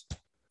this,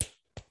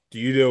 do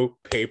you do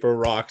paper,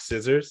 rock,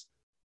 scissors?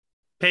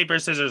 Paper,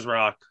 scissors,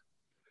 rock.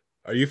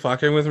 Are you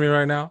fucking with me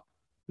right now?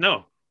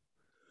 No.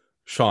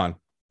 Sean,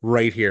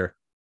 right here.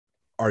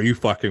 Are you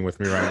fucking with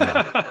me right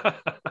now?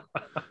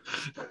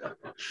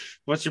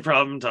 What's your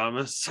problem,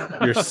 Thomas?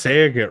 You're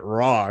saying it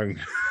wrong.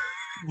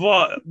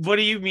 What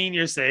do you mean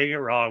you're saying it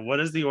wrong? What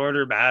does the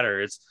order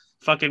matter? It's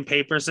fucking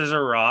paper,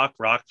 scissor, rock,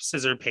 rock,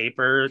 scissor,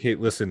 paper. Okay,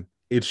 listen.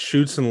 It's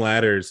shoots and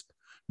ladders,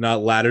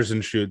 not ladders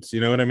and shoots.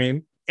 You know what I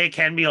mean? It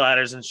can be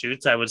ladders and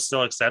shoots. I would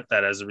still accept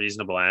that as a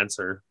reasonable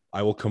answer.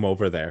 I will come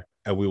over there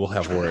and we will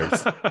have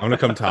words. I'm going to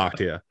come talk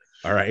to you.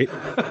 All right.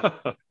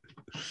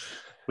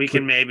 We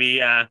can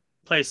maybe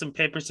play some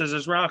paper,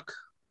 scissors, rock.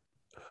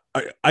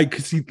 I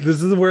could see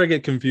this is where I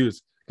get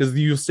confused because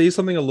you say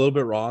something a little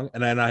bit wrong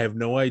and then I have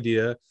no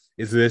idea.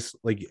 Is this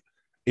like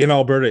in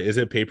Alberta? Is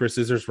it paper,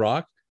 scissors,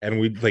 rock?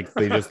 And we like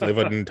they just live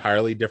an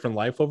entirely different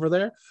life over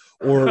there?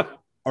 Or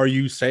are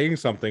you saying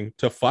something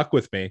to fuck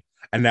with me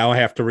and now I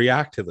have to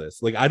react to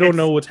this? Like I don't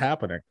know what's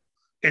happening.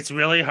 It's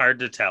really hard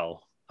to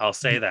tell. I'll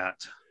say that.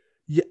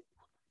 Yeah.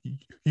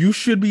 You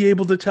should be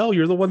able to tell.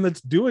 You're the one that's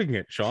doing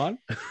it, Sean.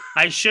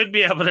 I should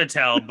be able to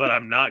tell, but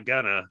I'm not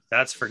gonna.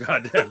 That's for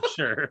goddamn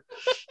sure.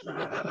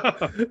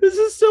 This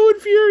is so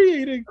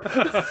infuriating.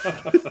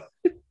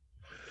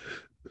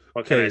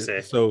 What can I say?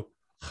 So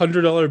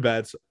 $100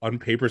 bets on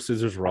paper,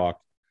 scissors,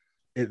 rock.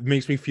 It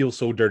makes me feel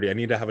so dirty. I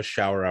need to have a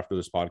shower after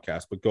this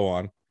podcast, but go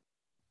on.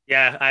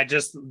 Yeah,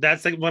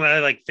 that's like when I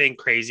like think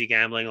crazy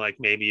gambling, like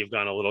maybe you've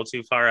gone a little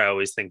too far. I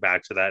always think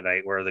back to that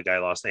night where the guy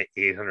lost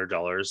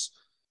 $800.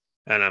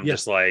 And I'm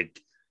just like,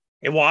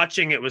 and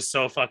watching it was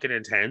so fucking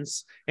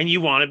intense. And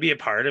you want to be a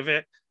part of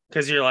it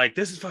because you're like,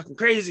 this is fucking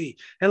crazy.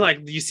 And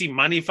like, you see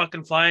money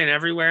fucking flying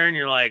everywhere. And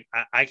you're like,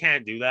 I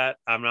can't do that.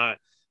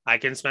 I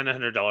can spend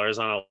 $100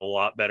 on a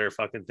lot better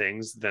fucking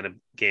things than a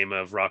game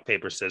of rock,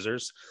 paper,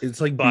 scissors. It's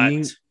like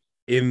being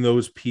in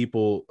those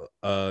people.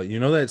 You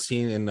know that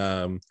scene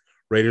in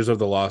Raiders of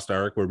the Lost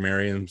Ark where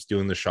Miriam's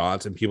doing the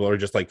shots and people are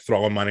just like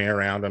throwing money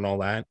around and all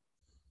that.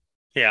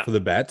 Yeah. For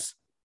the bets.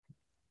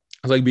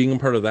 It's like being a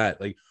part of that.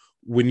 Like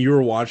when you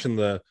were watching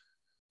the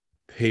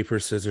paper,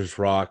 scissors,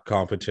 rock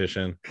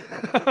competition,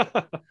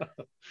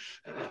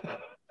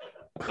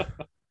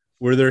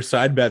 were there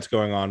side bets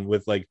going on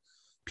with like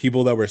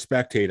people that were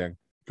spectating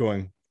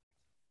going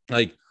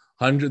like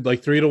 100,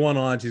 like 3-1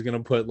 odds? He's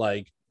going to put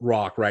like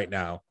rock right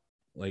now.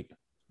 Like,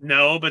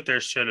 no, but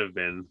there should have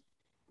been.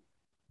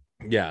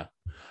 Yeah.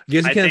 I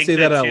guess you can't say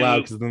that out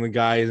loud because then the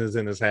guy is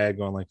in his head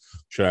going like,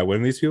 should I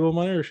win these people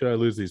money or should I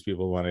lose these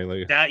people money?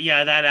 Like that,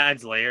 yeah, that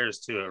adds layers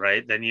to it,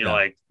 right? Then you're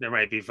like, there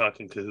might be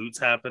fucking cahoots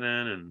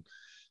happening and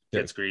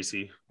gets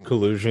greasy.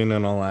 Collusion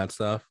and all that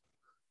stuff.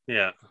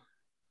 Yeah.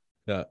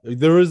 Yeah.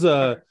 There was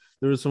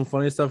some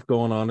funny stuff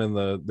going on in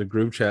the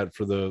group chat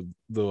for the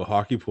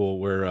hockey pool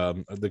where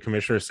the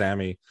commissioner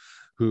Sammy,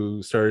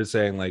 who started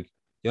saying like,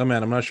 yeah,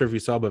 man, I'm not sure if you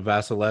saw, but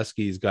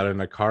Vasilevsky's got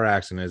in a car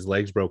accident, his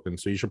leg's broken.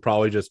 So you should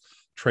probably just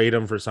trade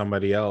him for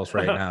somebody else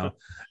right now.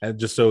 And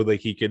just so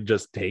like he could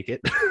just take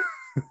it.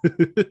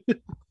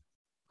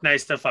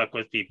 Nice to fuck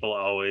with people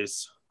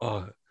always.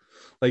 Oh,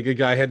 like a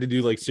guy had to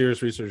do like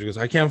serious research. He goes,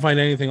 I can't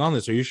find anything on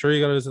this. Are you sure you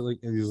got to like?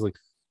 And he's like,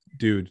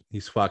 dude,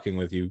 he's fucking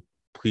with you.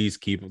 Please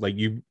keep like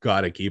you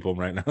gotta keep him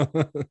right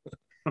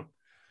now.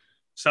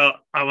 So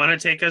I want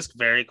to take us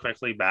very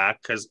quickly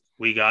back because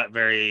we got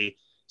very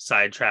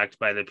sidetracked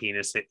by the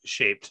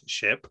penis-shaped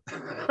ship.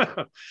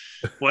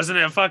 Wasn't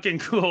it fucking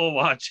cool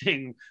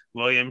watching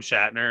William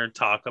Shatner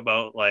talk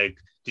about like?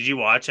 Did you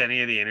watch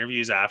any of the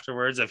interviews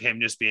afterwards of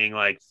him just being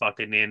like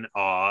fucking in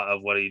awe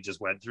of what he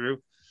just went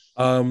through?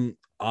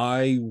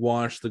 I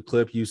watched the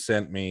clip you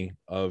sent me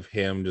of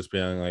him just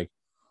being like,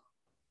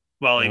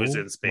 while he was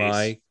in space.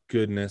 My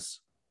goodness,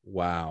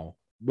 wow!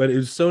 But it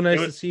was so nice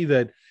to see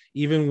that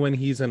even when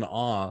he's in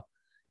awe,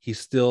 he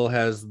still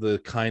has the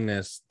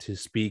kindness to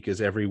speak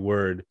as every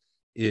word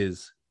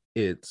is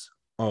its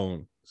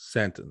own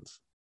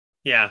sentence.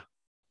 Yeah,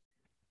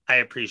 I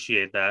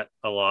appreciate that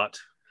a lot.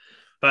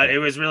 But it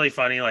was really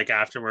funny. Like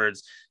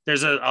afterwards,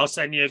 I'll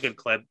send you a good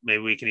clip.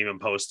 Maybe we can even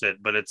post it,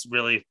 but it's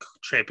really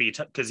trippy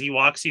because he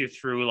walks you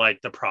through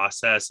like the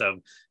process of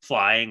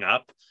flying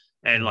up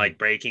and like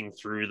breaking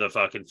through the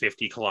fucking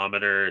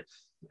 50-kilometer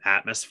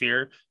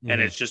atmosphere.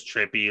 And it's just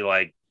trippy,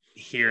 like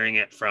hearing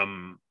it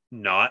from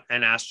not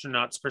an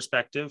astronaut's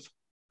perspective.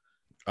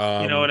 You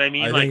know what I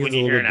mean? I Like think when it's a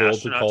you hear little an bold to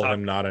astronaut call talk,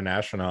 him not an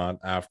astronaut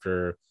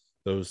after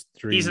those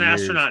 3 he's years. an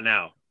astronaut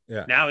now.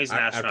 Yeah. Now he's an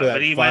After astronaut, that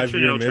but he went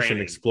through 5-year no mission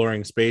training.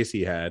 exploring space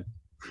he had.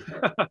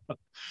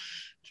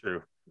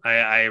 True.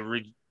 I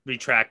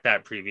retract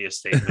that previous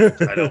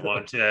statement. I don't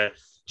want to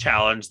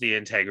challenge the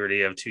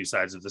integrity of Two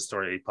Sides of the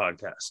Story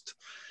podcast.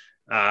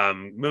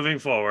 Moving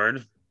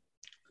forward,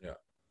 yeah,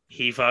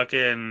 he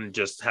fucking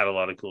just had a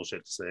lot of cool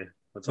shit to say.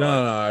 No,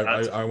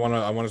 I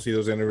want to see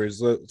those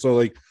interviews. So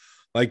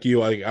like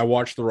you, I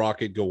watched the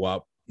rocket go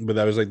up, but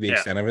that was like the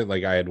extent of it.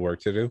 Like I had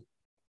work to do,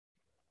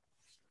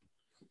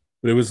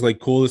 but it was like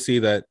cool to see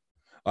that.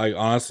 Like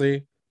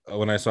honestly,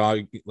 when I saw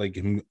like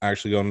him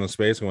actually going into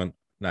space, I went,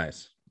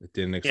 nice. It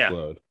didn't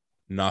explode.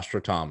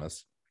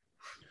 Nostradamus.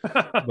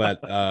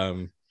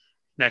 But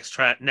next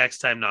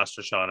time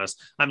Nostradamus.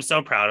 I'm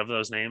so proud of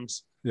those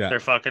names. Yeah,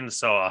 they're fucking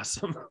so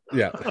awesome.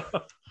 Yeah.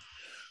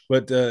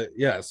 But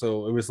yeah,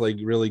 so it was like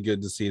really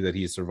good to see that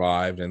he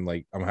survived, and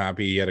like I'm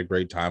happy he had a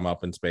great time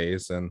up in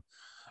space. And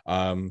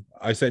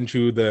I sent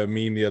you the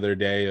meme the other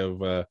day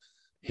of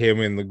him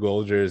in the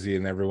gold jersey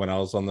and everyone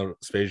else on the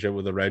spaceship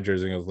with the red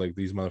jersey. And I was like,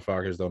 these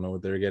motherfuckers don't know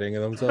what they're getting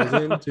themselves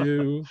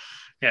into.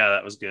 Yeah,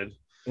 that was good.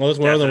 Unless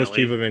one of them was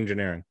chief of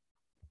engineering.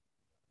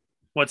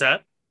 What's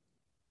that?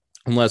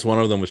 Unless one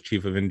of them was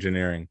chief of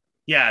engineering.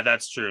 Yeah,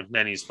 that's true.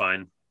 Then he's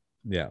fine.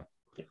 Yeah.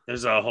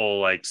 There's a whole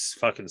like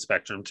fucking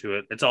spectrum to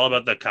it. It's all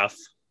about the cuff,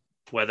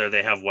 whether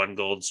they have 1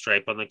 gold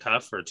stripe on the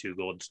cuff or 2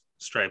 gold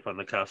stripe on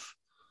the cuff.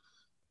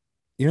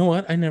 You know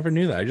what? I never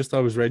knew that. I just thought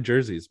it was red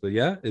jerseys, but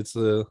yeah, it's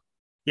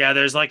yeah,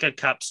 there's like a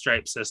cup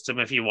stripe system.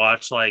 If you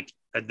watch like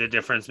the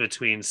difference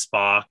between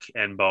Spock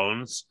and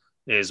Bones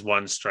is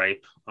 1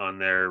 stripe on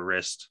their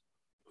wrist.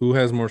 Who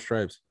has more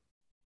stripes?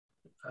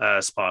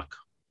 Spock.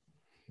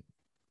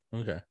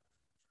 Okay.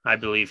 I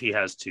believe he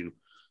has 2.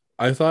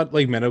 I thought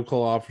like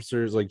medical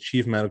officers, like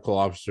chief medical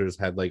officers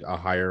had like a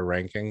higher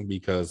ranking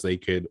because they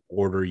could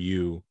order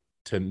you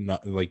to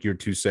not like you're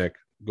too sick,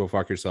 go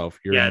fuck yourself.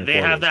 Yeah, they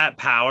have that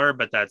power,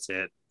 but that's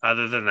it.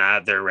 Other than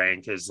that, their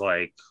rank is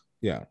like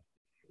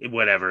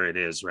whatever it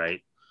is,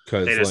 right?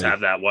 Because they just have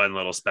that one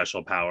little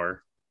special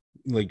power.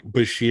 Like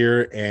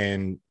Bashir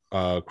and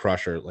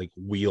Crusher like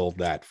wield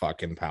that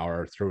fucking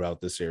power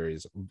throughout the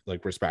series,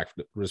 like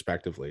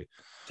respectively.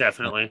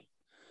 Definitely.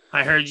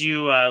 I heard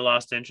you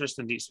lost interest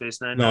in Deep Space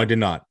Nine. No, I did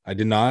not. I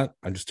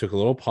just took a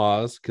little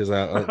pause because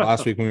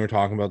last week when we were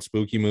talking about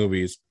spooky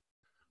movies,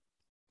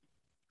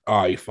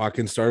 I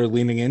fucking started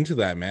leaning into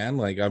that, man.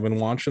 Like I've been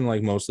watching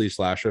like mostly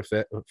slasher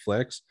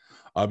flicks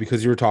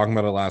because you were talking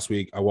about it last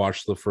week. I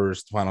watched the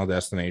first Final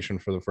Destination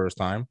for the first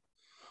time.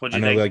 What'd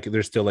you think? Like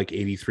there's still like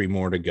 83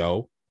 more to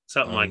go.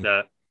 Something like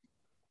that.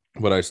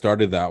 But I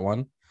started that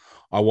one.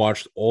 I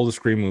watched all the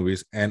Scream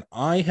movies, and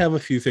I have a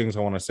few things I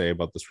want to say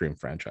about the Scream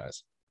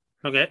franchise.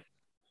 Okay.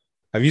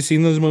 Have you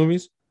seen those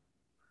movies?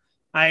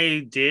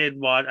 I did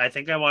watch. I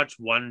think I watched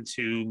 1,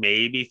 2,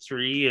 maybe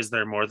 3. Is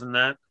there more than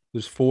that?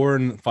 There's 4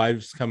 and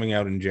 5 coming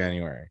out in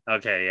January.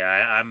 Okay, yeah,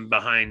 I'm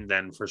behind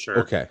then for sure.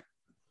 Okay.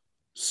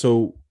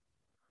 So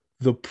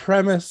the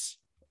premise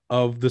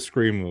of the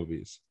Scream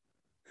movies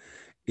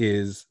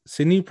is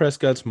Sidney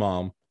Prescott's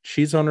mom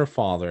cheats on her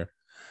father,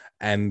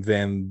 and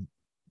then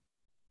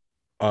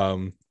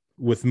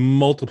with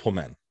multiple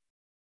men.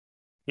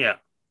 Yeah.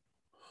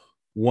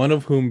 One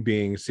of whom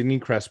being Sidney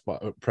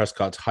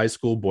Prescott's high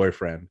school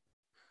boyfriend's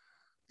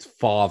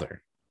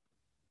father.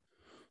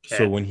 Okay.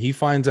 So when he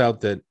finds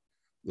out that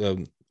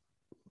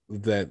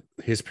that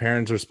his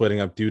parents are splitting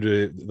up due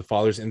to the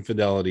father's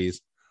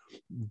infidelities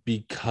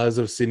because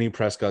of Sidney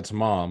Prescott's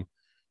mom,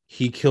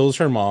 he kills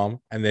her mom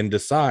and then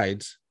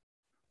decides,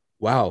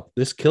 wow,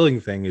 this killing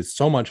thing is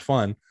so much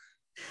fun.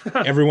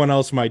 Everyone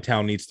else in my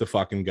town needs to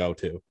fucking go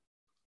to.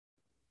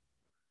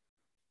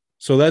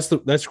 So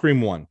that's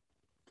Scream 1.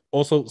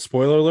 Also,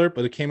 spoiler alert,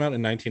 but it came out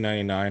in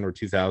 1999 or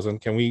 2000.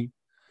 Can we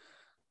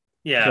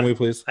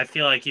please? I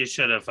feel like you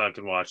should have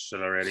fucking watched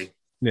it already.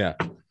 Yeah.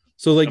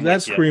 So like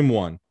that's Scream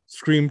 1.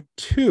 Scream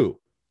 2.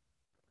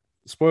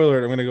 Spoiler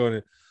alert, I'm gonna go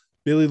into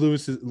Billy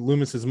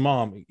Loomis's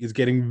mom is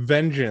getting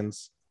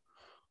vengeance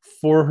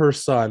for her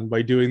son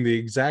by doing the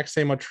exact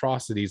same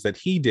atrocities that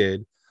he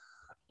did,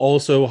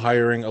 also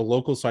hiring a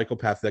local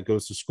psychopath that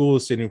goes to school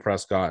with Sidney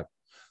Prescott.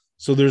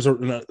 So there's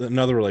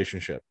another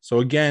relationship. So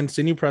again,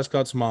 Sidney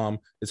Prescott's mom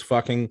is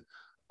fucking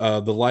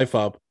the life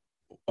up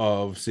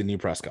of Sidney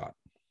Prescott.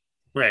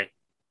 Right.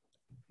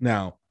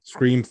 Now,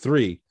 Scream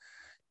 3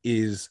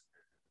 is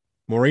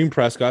Maureen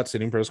Prescott,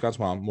 Sidney Prescott's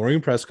mom, Maureen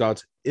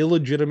Prescott's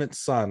illegitimate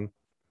son,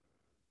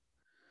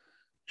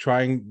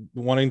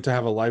 wanting to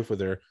have a life with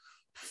her,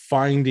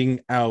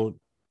 finding out,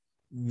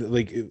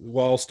 like,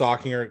 while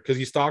stalking her, because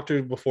he stalked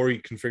her before he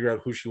can figure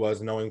out who she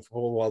was, knowing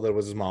full well that it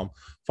was his mom,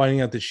 finding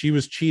out that she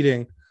was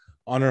cheating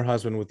on her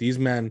husband with these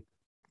men,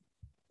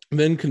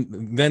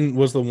 then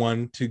was the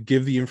one to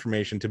give the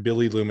information to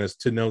Billy Loomis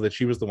to know that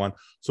she was the one.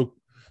 So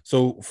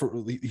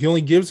he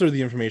only gives her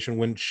the information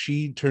when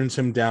she turns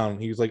him down.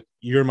 He's like,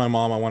 "You're my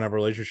mom. I want to have a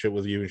relationship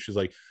with you." And she's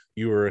like,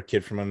 you were a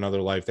kid from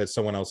another life. That's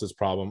someone else's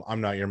problem.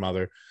 I'm not your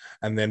mother.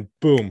 And then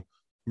boom,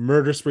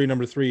 murder spree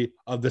number 3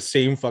 of the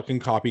same fucking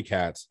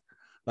copycats.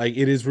 Like,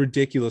 it is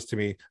ridiculous to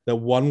me that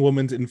one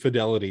woman's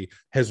infidelity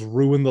has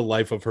ruined the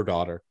life of her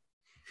daughter.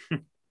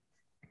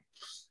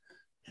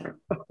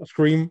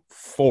 Scream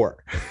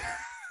 4.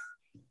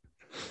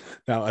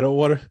 Now, I don't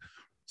want to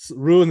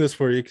ruin this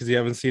for you because you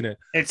haven't seen it.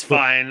 It's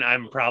fine.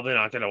 I'm probably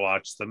not going to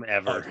watch them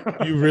ever.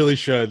 You really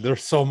should. They're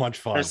so much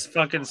fun. They're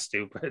fucking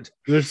stupid.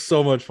 They're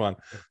so much fun.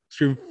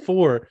 Scream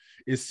 4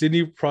 is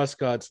Sidney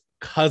Prescott's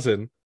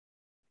cousin,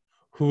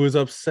 who is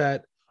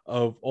upset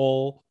of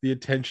all the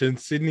attention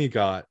Sidney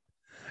got.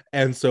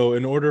 And so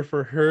in order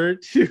for her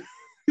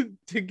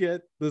to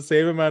get the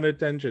same amount of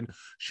attention,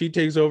 she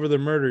takes over the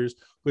murders,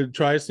 but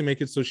tries to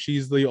make it so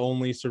she's the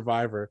only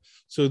survivor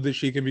so that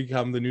she can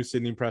become the new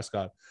Sidney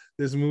Prescott.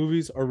 These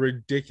movies are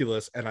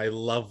ridiculous and I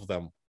love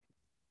them.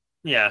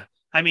 Yeah.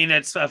 I mean,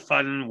 it's a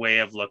fun way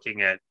of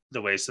looking at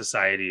the way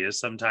society is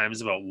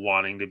sometimes, about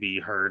wanting to be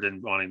heard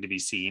and wanting to be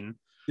seen.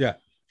 Yeah.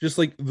 Just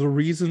like the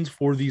reasons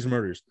for these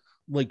murders.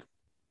 Like,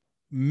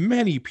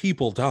 many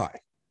people die.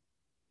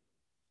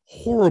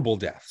 Horrible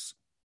deaths.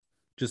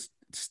 Just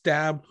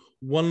stabbed.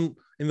 One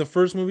in the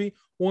first movie,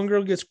 one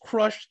girl gets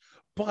crushed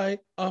by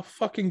a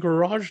fucking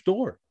garage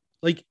door,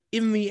 like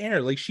in the air,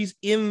 like she's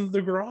in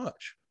the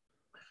garage.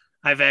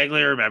 I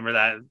vaguely remember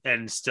that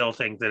and still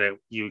think that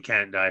you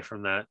can't die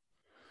from that.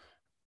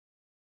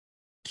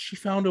 She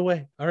found a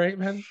way. All right,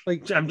 man.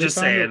 Like, I'm just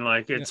saying,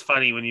 like, it's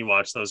funny when you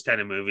watch those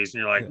kind of movies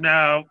and you're like,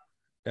 no.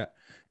 Yeah.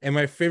 And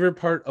my favorite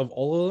part of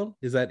all of them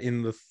is that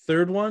in the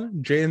third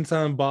one, Jay and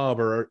Silent Bob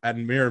are at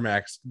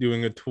Miramax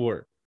doing a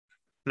tour.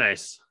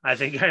 Nice. I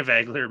think I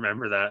vaguely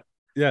remember that.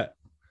 Yeah.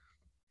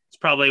 It's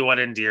probably what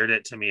endeared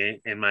it to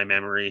me in my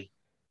memory.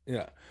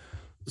 Yeah.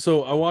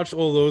 So I watched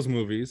all those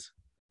movies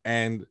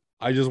and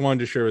I just wanted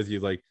to share with you,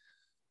 like,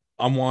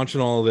 I'm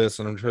watching all of this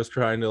and I'm just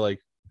trying to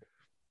like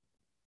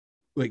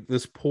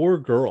this poor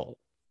girl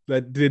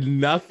that did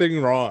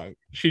nothing wrong.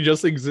 She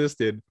just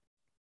existed.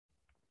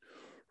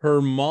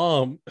 Her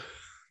mom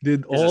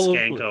did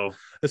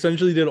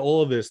essentially did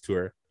all of this to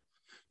her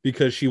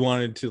because she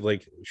wanted to,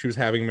 like, she was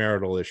having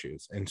marital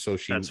issues. And so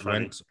she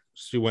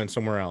went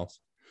somewhere else.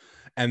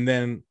 And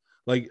then,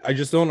 like, I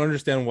just don't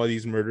understand why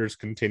these murders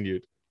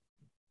continued.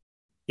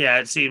 Yeah,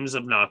 it seems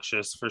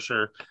obnoxious for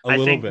sure. I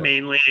think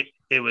mainly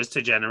it was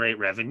to generate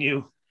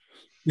revenue.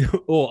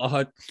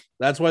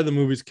 That's why the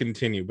movies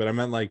continue. But I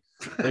meant like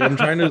I'm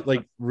trying to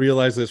like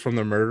realize this from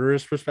the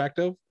murderer's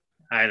perspective.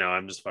 I know,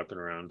 I'm just fucking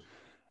around.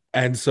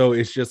 And so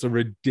it's just a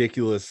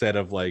ridiculous set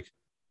of like,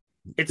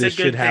 this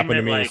shit happened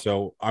to me, like,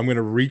 so I'm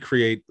gonna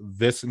recreate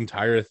this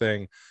entire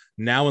thing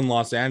now in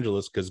Los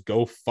Angeles because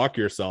go fuck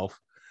yourself.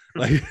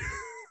 Like,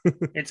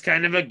 it's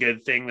kind of a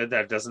good thing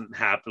that doesn't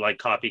happen. Like,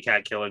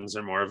 copycat killings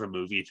are more of a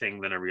movie thing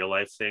than a real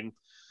life thing.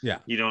 Yeah,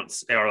 you don't,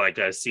 or like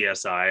a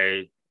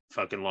CSI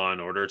fucking Law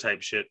and Order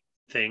type shit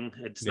thing.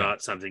 It's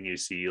not something you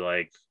see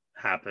like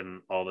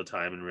happen all the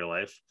time in real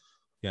life.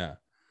 Yeah,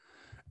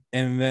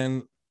 and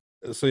then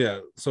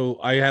so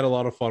I had a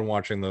lot of fun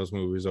watching those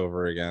movies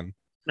over again.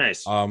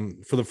 Nice.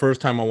 For the first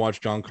time I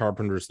watched John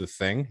Carpenter's The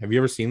Thing. Have you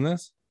ever seen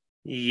this?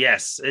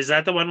 Yes. Is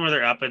that the one where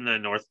they're up in the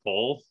North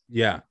Pole?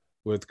 Yeah,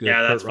 with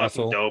that's Kurt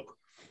Russell. Fucking dope.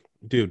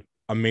 Dude,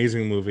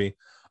 amazing movie.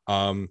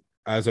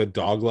 As a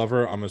dog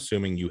lover, I'm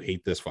assuming you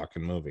hate this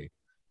fucking movie.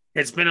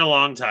 It's been a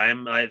long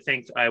time. I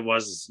think I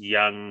was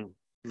young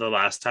the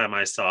last time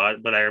I saw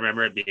it, but I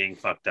remember it being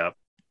fucked up.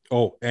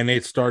 Oh, and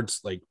it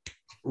starts like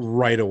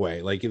right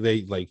away. Like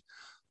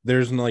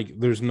there's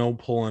no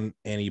pulling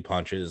any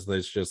punches.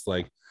 There's just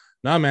like,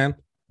 nah, man,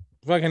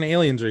 fucking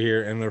aliens are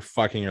here and they're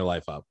fucking your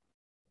life up.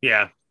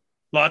 Yeah.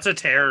 Lots of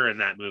terror in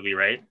that movie,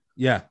 right?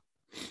 Yeah.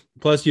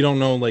 Plus, you don't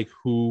know like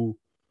who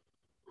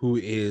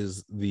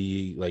is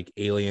the like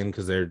alien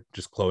because they're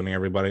just cloning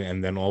everybody,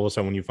 and then all of a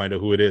sudden when you find out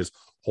who it is,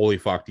 holy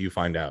fuck, do you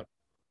find out?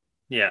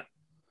 Yeah.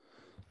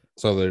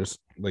 So there's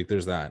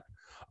that.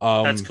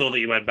 That's cool that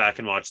you went back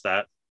and watched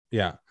that.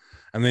 Yeah.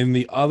 And then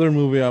the other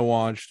movie I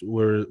watched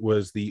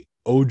was the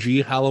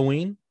OG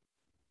Halloween.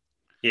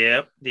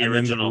 Yep, the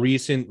original. Then the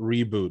recent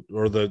reboot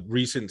or the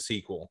recent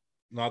sequel,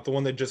 not the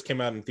one that just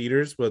came out in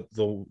theaters, but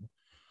the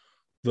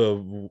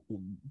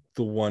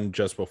one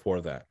just before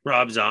that.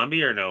 Rob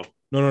Zombie or no?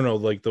 No,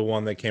 like the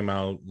one that came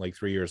out like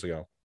 3 years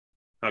ago.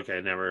 Okay,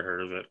 never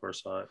heard of it or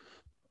saw it.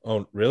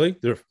 Oh, really?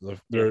 They're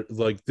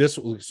like this.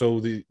 So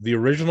the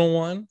original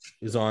one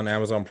is on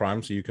Amazon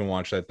Prime, so you can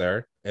watch that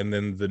there. And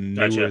then the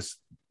newest,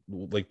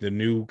 like the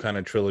new kind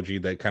of trilogy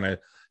that kind of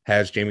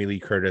has Jamie Lee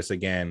Curtis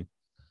again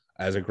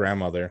as a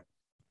grandmother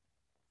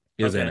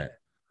is in it.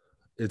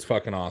 It's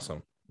fucking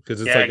awesome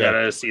because it's I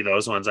gotta see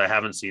those ones. I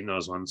haven't seen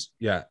those ones.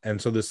 Yeah, and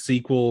so the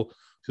sequel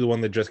to the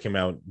one that just came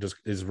out just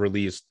is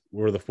released.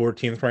 We're the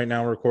 14th right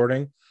now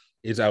recording.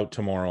 Is out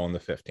tomorrow on the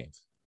 15th.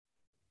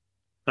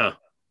 Huh.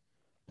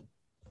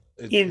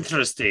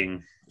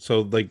 Interesting.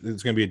 So like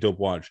it's gonna be a dope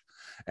watch.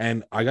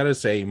 And I gotta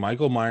say,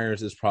 Michael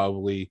Myers is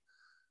probably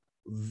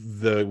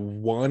the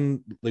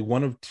one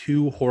of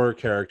two horror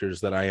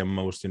characters that I am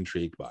most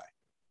intrigued by.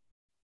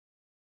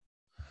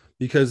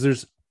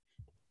 because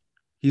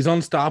he's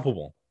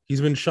unstoppable. He's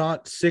been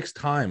shot 6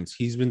 times.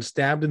 He's been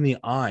stabbed in the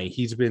eye.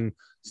 He's been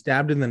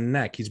stabbed in the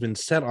neck. He's been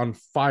set on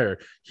fire.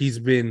 He's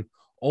been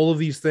all of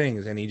these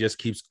things, and he just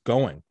keeps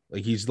going.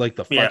 Like he's like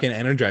the fucking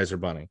Energizer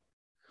Bunny.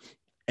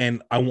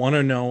 And I want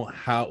to know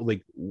how,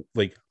 like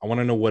I want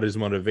to know what his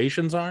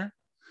motivations are,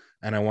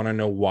 and I want to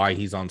know why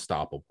he's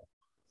unstoppable.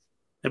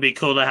 It'd be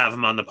cool to have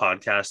him on the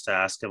podcast to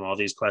ask him all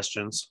these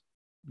questions.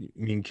 You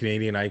mean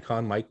Canadian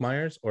icon Mike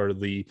Myers, or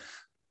the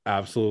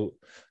absolute?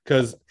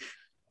 Because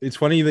it's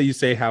funny that you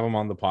say have him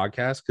on the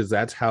podcast, because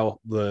that's how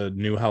the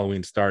new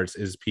Halloween starts,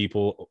 is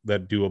people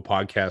that do a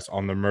podcast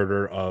on the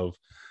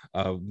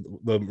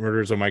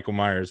murders of Michael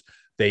Myers.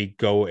 They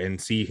go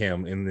and see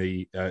him in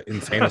the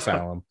insane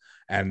asylum,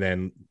 and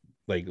then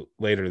like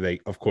later they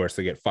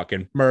get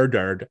fucking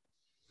murdered.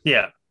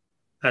 Yeah,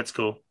 that's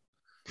cool.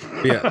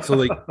 Yeah,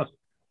 so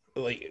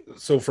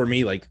so for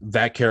me, like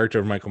that character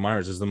of Michael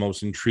Myers is the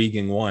most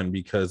intriguing one,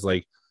 because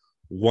like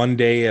one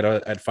day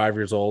at 5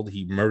 years old,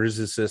 he murders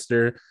his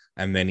sister,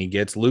 and then he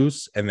gets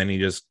loose, and then he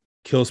just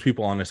kills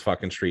people on his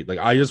fucking street. Like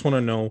I just want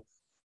to know,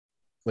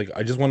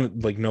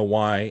 know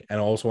why, and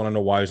I also want to know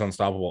why he's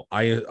unstoppable.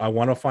 I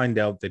want to find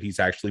out that he's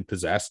actually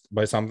possessed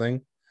by something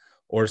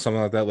or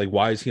something like that. Like,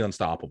 why is he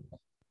unstoppable?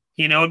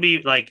 You know, it'd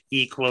be like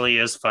equally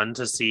as fun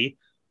to see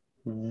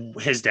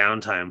his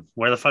downtime.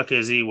 Where the fuck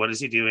is he? What is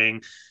he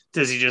doing?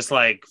 Does he just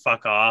like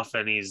fuck off?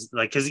 And he's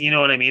like, because you know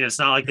what I mean? It's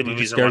not like the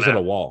movies stares at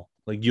a wall.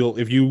 Like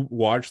if you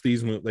watch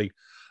these movies, like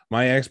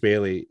my ex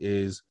Bailey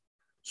is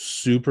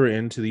super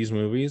into these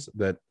movies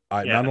that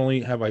not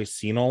only have I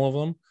seen all of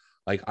them,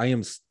 like I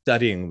am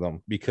studying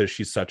them because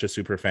she's such a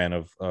super fan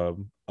of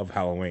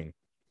Halloween.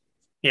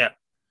 Yeah.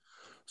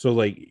 So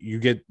like you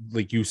get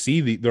like you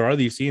see there are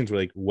these scenes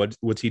where like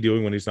what's he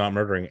doing when he's not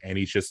murdering, and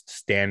he's just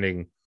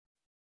standing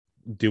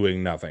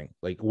doing nothing,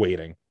 like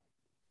waiting.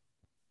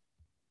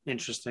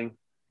 Interesting.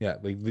 Yeah,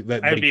 like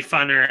that. It'd be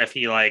funner if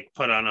he like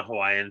put on a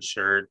Hawaiian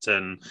shirt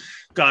and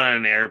got on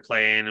an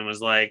airplane and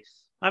was like,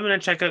 I'm going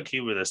to check out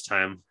Cuba this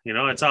time. You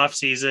know, it's off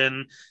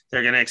season.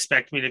 They're going to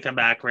expect me to come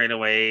back right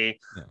away.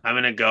 Yeah. I'm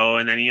going to go.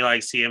 And then you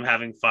like see him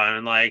having fun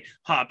and like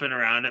hopping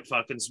around at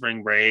fucking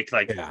spring break.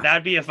 Like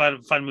that'd be a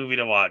fun movie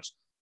to watch.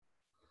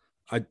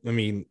 I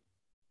mean,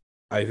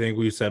 I think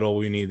we said all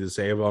we need to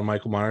say about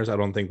Michael Myers. I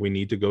don't think we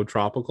need to go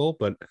tropical,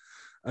 but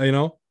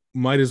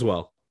might as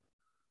well.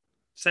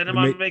 Send him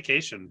on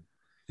vacation.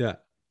 Yeah.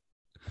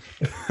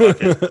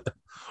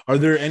 Are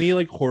there any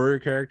like horror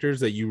characters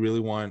that you really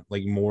want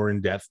like more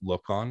in-depth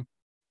look on?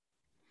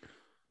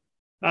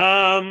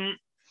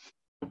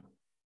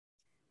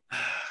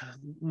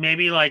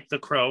 Maybe like the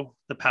Crow,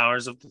 the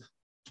powers of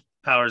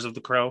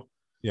the Crow.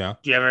 Yeah.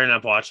 Do you ever end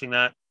up watching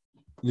that?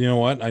 You know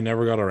what? I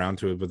never got around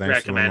to it, but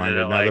thanks for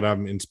reminding me. Now that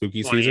I'm in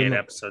spooky season.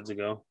 Episodes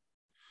ago.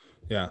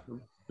 Yeah.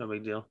 No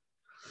big deal.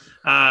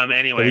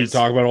 Anyways, we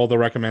talk about all the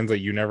recommends that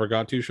you never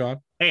got to, Sean.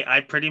 Hey,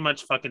 I pretty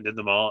much fucking did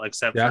them all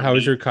except for how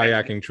was your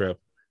kayaking trip?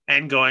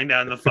 And going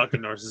down the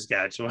fucking North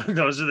Saskatchewan.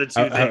 Those are the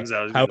two things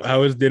I was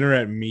how was dinner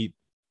at Meat?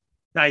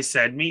 I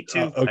said Meat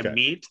too. Okay.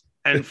 Meat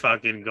and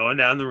fucking going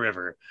down the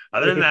river.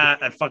 Other than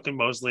that, I fucking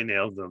mostly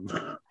nailed them.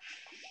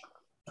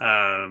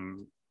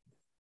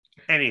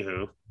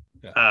 Anywho.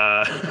 Yeah.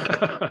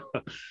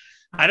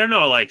 I don't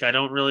know, like I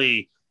don't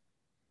really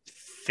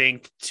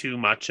think too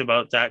much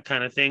about that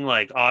kind of thing.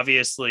 Like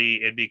obviously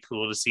it'd be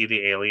cool to see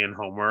the alien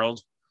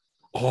homeworld.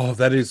 Oh,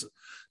 that is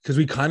because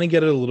we kind of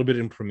get it a little bit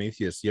in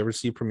Prometheus. You ever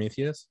see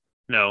Prometheus?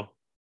 No.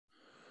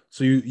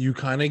 So you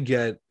kind of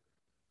get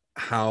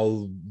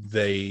how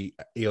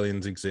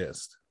aliens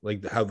exist,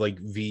 like how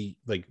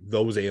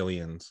those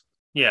aliens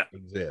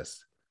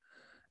exist,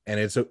 and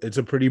it's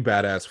a pretty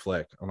badass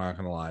flick. I'm not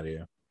gonna lie to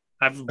you.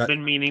 I've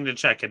been meaning to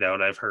check it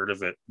out. I've heard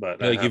of it,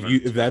 but like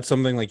if that's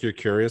something like you're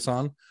curious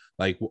on,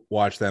 like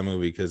watch that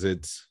movie because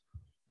it's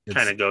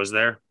kind of goes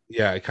there.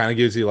 Yeah, it kind of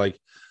gives you like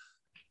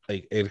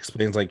it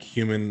explains like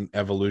human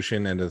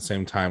evolution, and at the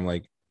same time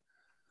like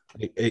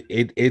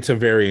it's a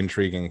very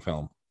intriguing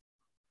film.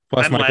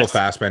 Plus Michael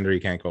Fassbender, you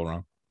can't go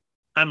wrong.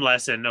 I'm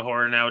less into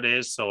horror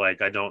nowadays, so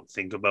like I don't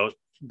think about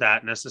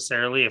that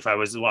necessarily. If I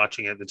was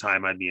watching at the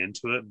time, I'd be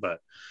into it, but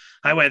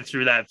I went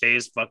through that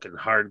phase fucking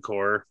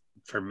hardcore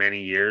for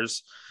many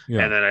years,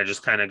 and then I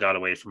just kind of got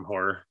away from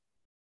horror.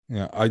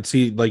 Yeah, I'd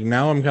see like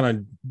now I'm kind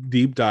of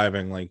deep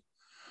diving like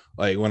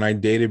when I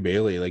dated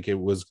Bailey, like it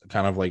was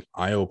kind of like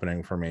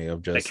eye-opening for me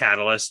of just the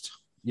catalyst.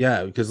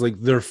 Yeah, because like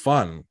they're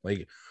fun.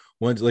 Like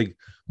once like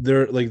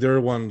there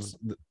are ones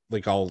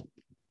like I'll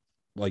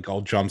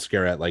jump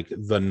scare at, like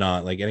The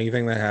Nun, like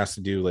anything that has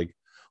to do like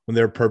when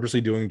they're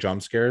purposely doing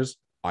jump scares,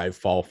 I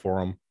fall for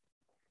them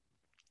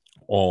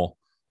all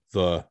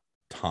the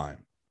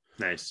time.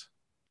 Nice.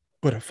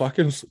 But a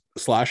fucking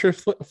slasher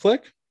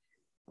flick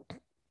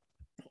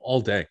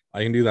all day.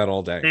 I can do that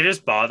all day. They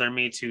just bother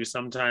me too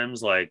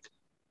sometimes. Like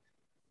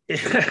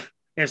if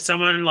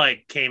someone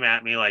like came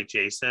at me like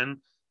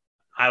Jason,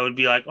 I would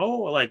be like,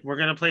 oh, like we're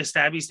gonna play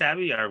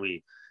stabby, are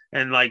we?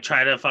 And like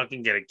try to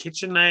fucking get a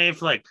kitchen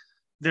knife. Like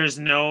there's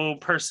no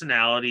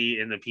personality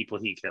in the people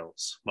he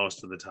kills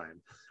most of the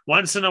time.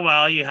 Once in a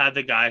while, you had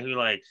the guy who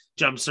like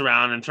jumps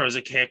around and throws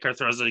a kick or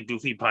throws a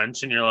goofy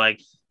punch, and you're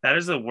like, that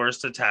is the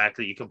worst attack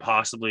that you could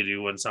possibly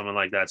do when someone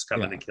like that's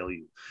coming to kill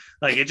you.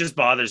 Like, it just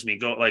bothers me.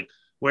 Go like,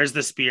 where's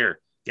the spear?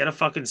 Get a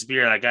fucking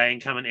spear. That guy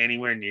ain't coming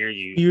anywhere near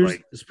you.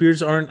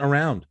 Spears aren't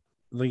around.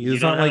 Like, you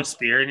don't have a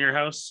spear in your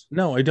house?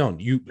 No, I don't.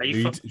 You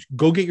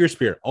go get your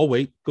spear. I'll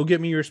wait. Go get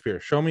me your spear.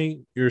 Show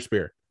me your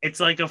spear. It's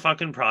like a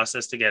fucking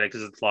process to get it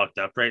because it's locked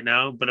up right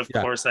now. But of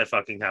course, I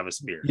fucking have a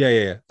spear.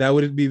 Yeah. That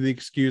would be the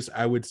excuse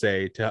I would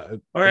say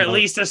to, or at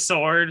least a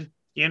sword.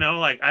 You know,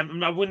 like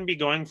I wouldn't be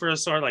going for a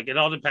sword. Like, it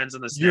all depends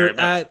on the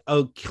scenario.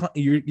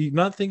 You're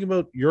not thinking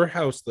about your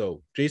house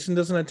though. Jason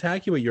doesn't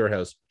attack you at your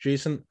house.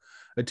 Jason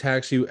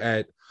attacks you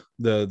at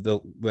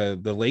the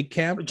lake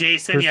camp.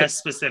 Jason, yes,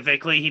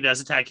 specifically, he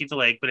does attack you at the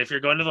lake. But if you're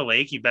going to the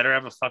lake, you better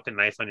have a fucking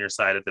knife on your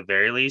side at the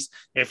very least.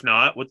 If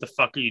not, what the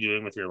fuck are you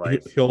doing with your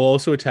life? He'll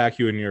also attack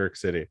you in New York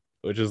City,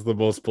 which is the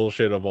most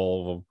bullshit of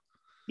all of them.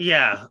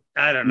 Yeah,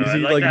 I don't know. I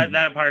like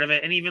that part of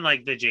it, and even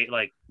like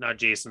not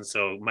Jason,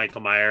 so Michael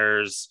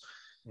Myers.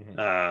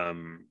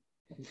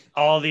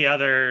 All the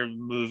other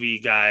movie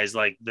guys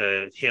like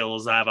The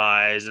Hills Have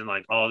Eyes and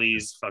like all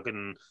these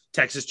fucking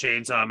Texas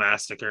Chainsaw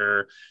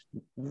Massacre,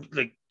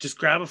 like just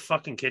grab a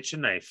fucking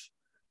kitchen knife,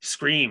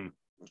 scream,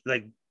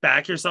 like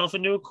back yourself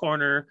into a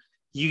corner.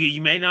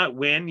 You may not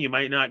win, you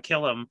might not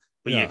kill him,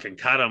 but you can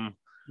cut him.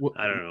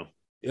 I don't know.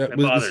 Yeah,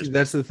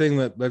 that's the thing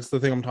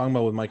I'm talking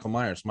about with Michael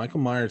Myers. Michael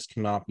Myers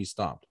cannot be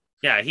stopped.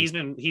 Yeah, he's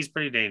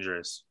pretty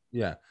dangerous.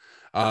 Yeah.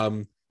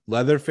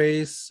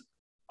 Leatherface.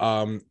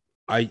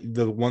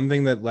 The one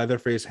thing that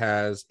Leatherface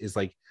has is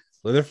like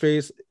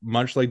Leatherface,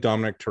 much like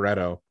Dominic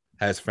Toretto,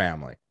 has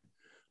family.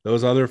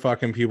 Those other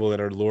fucking people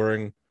that are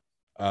luring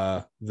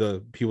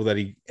the people that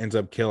he ends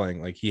up killing,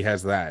 like he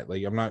has that.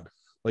 Like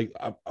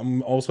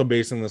I'm also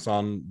basing this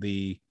on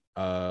the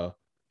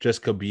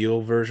Jessica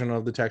Biel version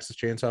of the Texas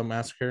Chainsaw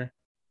Massacre,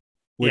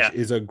 which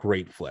is a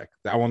great flick.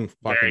 That one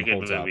fucking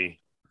holds movie.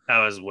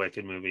 That was a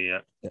wicked movie.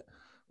 Yeah.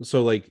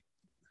 So like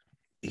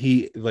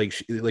he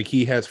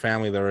has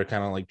family that are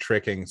kind of like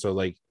tricking, so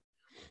like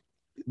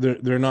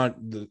they're not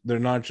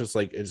just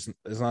like it's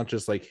not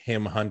just like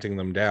him hunting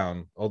them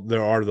down.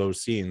 There are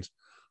those scenes,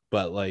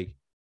 but like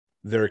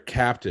they're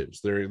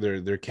captives,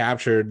 they're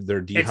captured,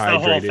 they're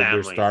dehydrated,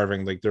 they're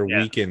starving, like they're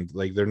weakened,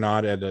 like they're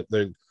not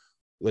they're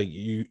like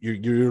you're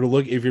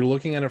if you're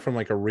looking at it from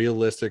like a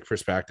realistic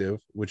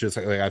perspective, which is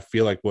like I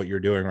feel like what you're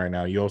doing right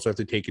now. You also have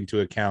to take into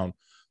account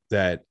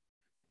that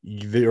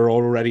they're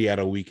already at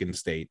a weakened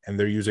state and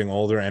they're using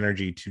all their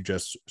energy to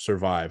just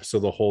survive. So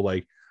the whole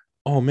like,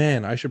 oh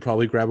man, I should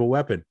probably grab a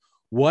weapon.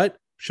 What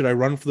should I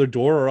run for the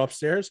door or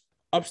upstairs?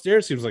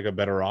 Upstairs seems like a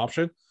better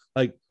option.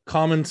 Like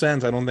common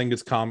sense, I don't think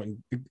it's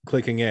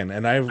clicking in.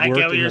 And I've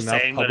worked in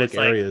enough public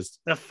areas.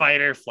 Like the fight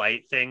or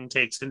flight thing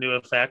takes into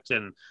effect.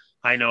 And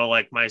I know,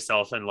 like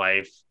myself in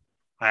life,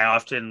 I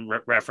often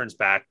reference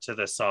back to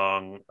the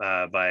song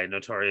by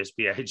Notorious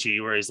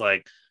B.I.G. where he's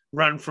like,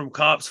 run from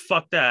cops,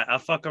 fuck that, I'll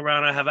fuck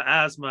around, I have an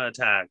asthma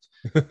attack,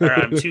 or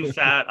I'm too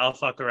fat, I'll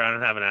fuck around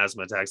and have an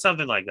asthma attack,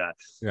 something like that.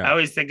 I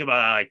always think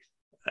about like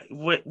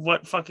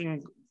what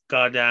fucking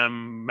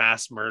goddamn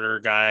mass murder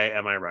guy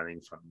am I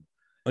running from?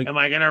 Like, am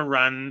I gonna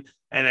run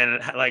and then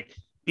like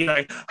be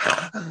like,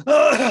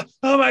 oh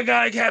my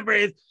god, I can't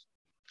breathe,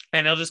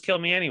 and he'll just kill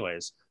me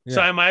anyways? So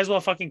I might as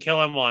well fucking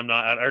kill him while I'm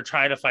not, or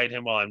try to fight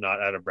him while I'm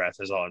not out of breath,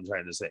 is all I'm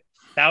trying to say.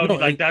 That would be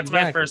like, that's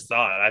my first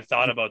thought. I've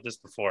thought about this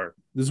before.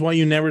 This is why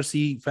you never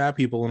see fat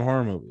people in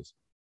horror movies.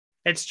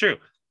 It's true.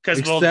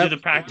 Because we'll do the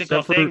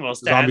practical thing. We'll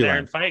stand there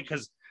and fight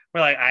because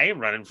we're like, I ain't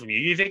running from you.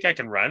 You think I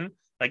can run?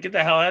 Like, get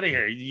the hell out of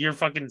here. You're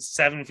fucking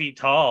 7 feet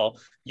tall.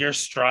 Your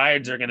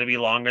strides are going to be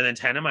longer than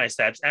 10 of my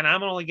steps. And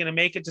I'm only going to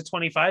make it to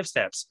 25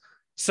 steps.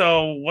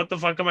 So what the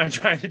fuck am I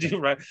trying to do?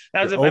 Right?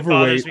 That's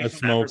overweight, a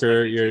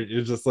smoker.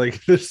 You're just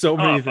like, there's so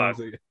many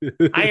things.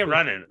 I ain't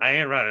running.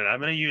 I'm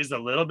going to use the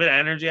little bit of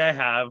energy I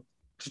have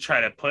to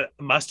try to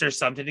muster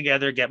something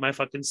together, get my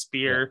fucking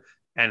spear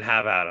and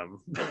have at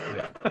him.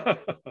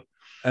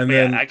 And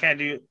then I can't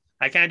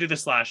do the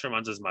slasher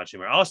ones as much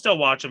anymore. I'll still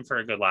watch them for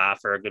a good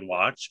laugh or a good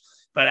watch.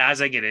 But as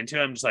I get into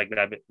it, I'm just like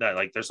that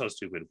like they're so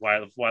stupid. Why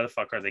the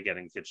fuck are they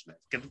getting kitchen?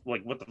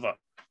 Like, what the fuck?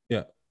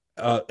 Yeah.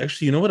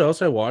 Actually, you know what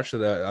else I watched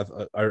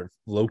that I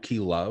low-key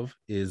love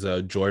is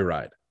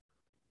Joyride.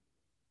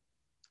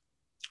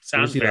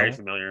 Sounds very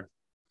familiar.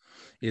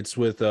 It's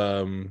with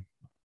I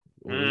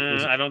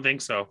don't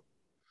think so.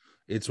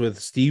 It's with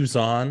Steve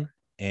Zahn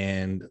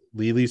and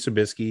Leelee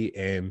Sobieski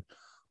and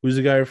who's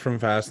the guy from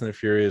Fast and the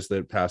Furious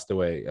that passed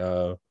away?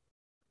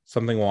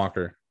 Something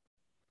Walker.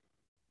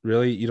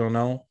 Really? You don't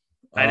know?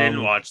 I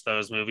didn't watch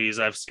those movies.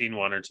 I've seen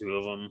one or two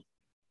of them.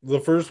 The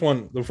first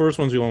one's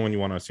the only one you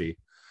want to see.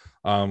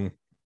 Yeah.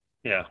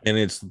 And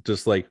it's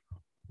just like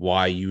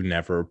why you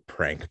never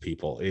prank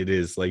people. It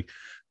is like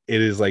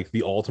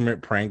the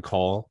ultimate prank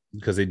call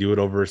because they do it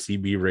over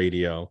CB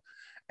radio.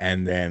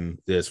 And then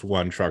this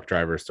one truck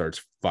driver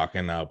starts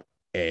fucking up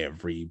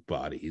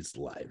everybody's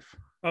life.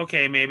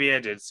 Okay, maybe I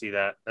did see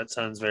that. That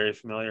sounds very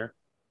familiar.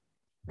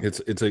 It's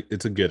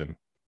a good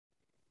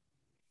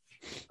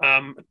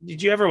one.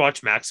 Did you ever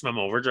watch Maximum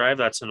Overdrive?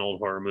 That's an old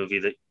horror movie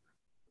that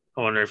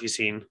I wonder if you've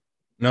seen.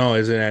 No,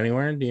 is it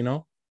anywhere? Do you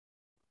know?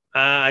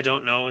 I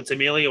don't know. It's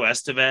Emilio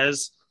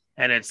Estevez,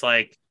 and it's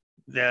like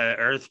the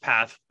Earth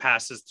path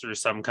passes through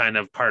some kind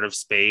of part of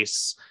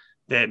space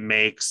that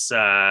makes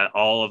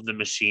all of the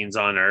machines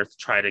on Earth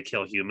try to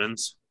kill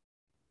humans.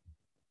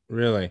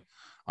 Really?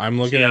 I'm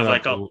So looking you it have up.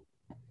 like a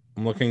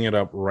I'm looking it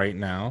up right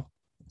now.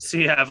 so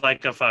you have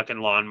like a fucking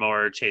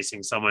lawnmower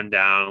chasing someone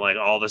down. Like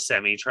all the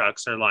semi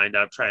trucks are lined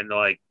up trying to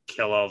like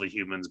kill all the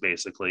humans.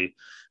 Basically,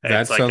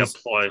 That it's like a sounds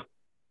ploy.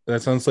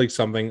 that sounds like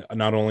something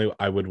not only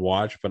I would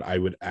watch, but I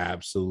would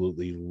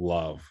absolutely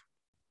love.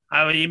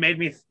 You made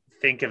me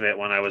think of it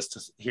when I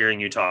was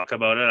hearing you talk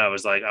about it. I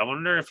was like, I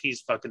wonder if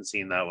he's fucking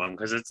seen that one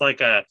because it's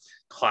like a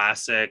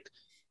classic,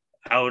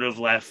 out of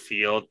left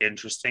field,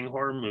 interesting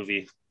horror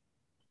movie.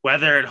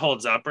 Whether it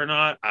holds up or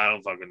not, I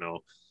don't fucking know.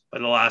 But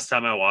the last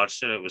time I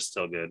watched it, it was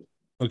still good.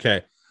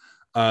 Okay.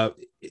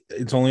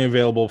 It's only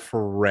available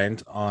for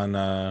rent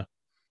on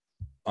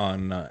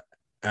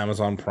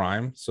Amazon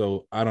Prime.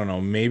 So I don't know.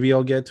 Maybe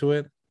I'll get to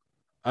it.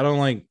 I don't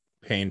like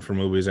paying for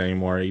movies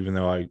anymore, even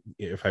though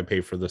if I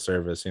pay for the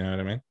service, you know what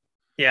I mean?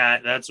 Yeah,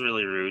 that's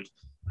really rude.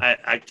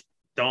 I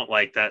don't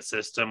like that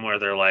system where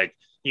they're like,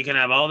 you can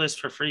have all this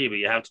for free, but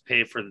you have to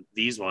pay for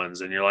these ones.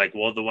 And you're like,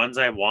 well, the ones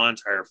I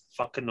want are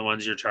fucking the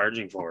ones you're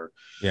charging for.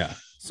 Yeah.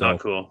 Not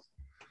cool.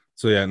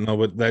 So yeah, no,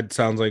 but that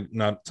sounds like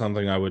not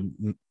something I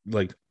would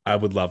like. I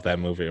would love that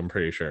movie. I'm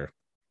pretty sure.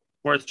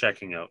 Worth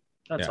checking out.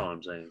 That's Yeah. all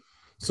I'm saying.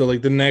 So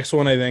like the next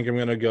one I think I'm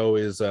gonna go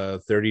is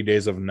 30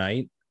 Days of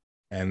Night,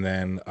 and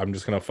then I'm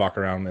just gonna fuck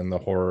around in the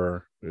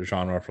horror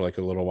genre for like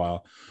a little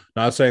while.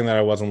 Not saying that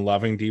I wasn't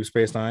loving Deep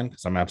Space Nine,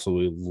 because I'm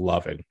absolutely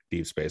loving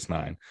Deep Space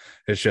Nine.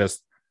 It's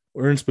just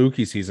we're in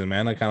spooky season,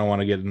 man. I kind of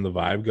want to get in the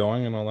vibe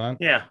going and all that.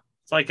 Yeah.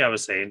 It's like I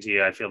was saying to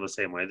you, I feel the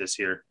same way this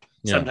year.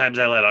 Yeah. Sometimes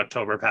I let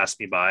October pass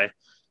me by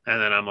and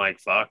then I'm like,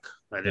 fuck,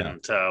 I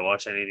didn't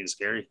watch anything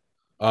scary.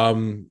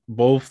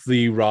 Both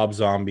the Rob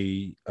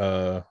Zombie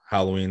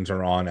Halloweens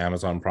are on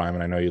Amazon Prime,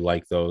 and I know you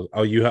like those.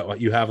 Oh, you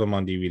have them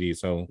on DVD,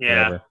 so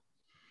Yeah. whatever.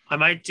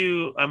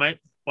 I might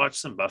watch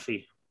some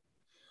Buffy.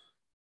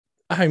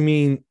 I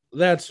mean,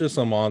 that's just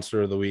a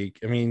monster of the week.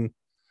 I mean,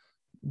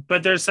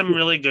 but there's some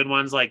really good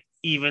ones, like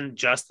even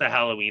just the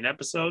Halloween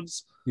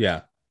episodes.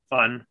 Yeah.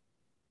 Fun.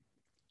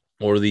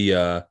 Or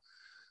the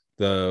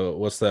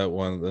what's that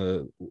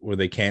one, where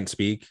they can't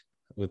speak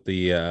with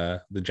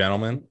the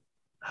gentleman?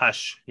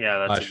 Hush. Yeah,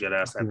 that's Hush. A good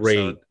ass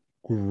episode.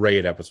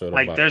 Great episode.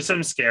 Like there's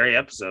some scary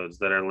episodes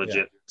that are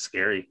legit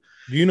scary.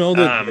 Do you know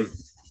that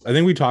I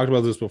think we talked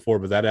about this before,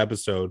 but that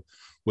episode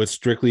was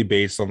strictly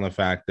based on the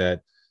fact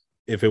that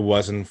if it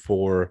wasn't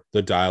for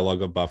the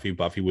dialogue of Buffy,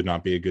 Buffy would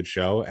not be a good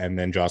show. And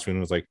then Joss Whedon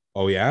was like,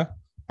 oh yeah,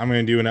 I'm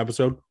going to do an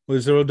episode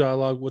with zero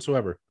dialogue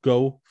whatsoever.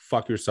 Go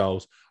fuck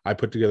yourselves. I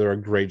put together a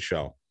great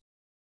show.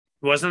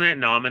 Wasn't it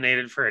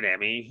nominated for an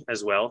Emmy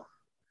as well?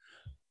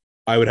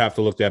 I would have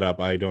to look that up.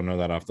 I don't know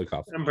that off the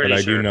cuff. I'm pretty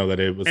sure. I do know that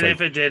it was. And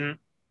if it didn't,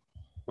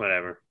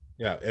 whatever.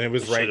 Yeah, and it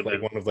was ranked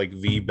like one of like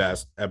the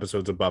best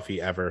episodes of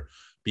Buffy ever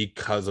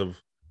because of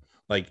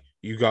like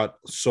you got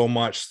so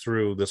much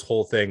through this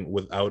whole thing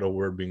without a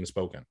word being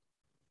spoken.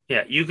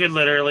 Yeah, you could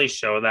literally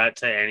show that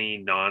to any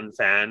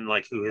non-fan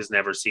like who has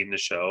never seen the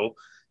show,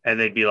 and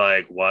they'd be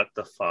like, "What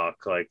the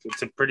fuck?" Like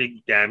it's a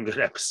pretty damn good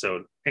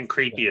episode and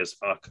creepy as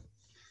fuck.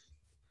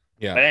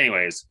 Yeah. But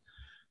anyways,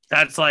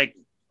 that's like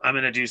I'm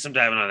gonna do some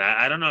diving on that.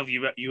 I don't know if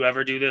you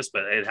ever do this,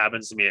 but it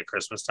happens to me at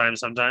Christmas time.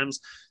 Sometimes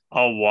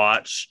I'll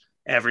watch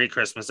every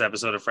Christmas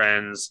episode of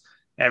Friends,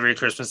 every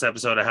Christmas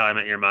episode of How I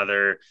Met Your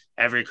Mother,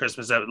 every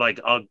Christmas like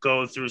I'll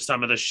go through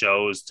some of the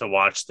shows to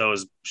watch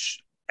those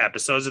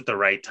episodes at the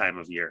right time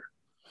of year.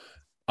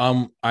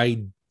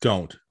 I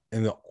don't,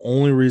 and the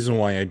only reason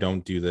why I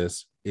don't do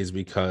this is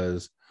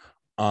because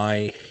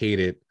I hate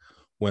it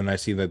when I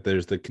see that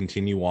there's the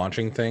continue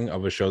watching thing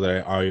of a show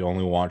that I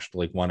only watched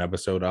like one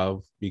episode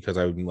of because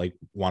I like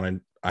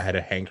I had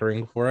a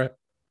hankering for it.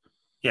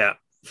 Yeah,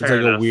 it's like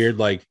enough. A weird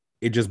like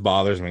it just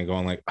bothers me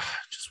going like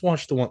just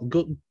watch the one.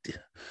 Go,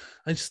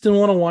 I just didn't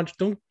want to watch.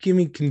 Don't give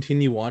me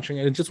continue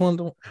watching. I just want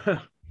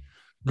to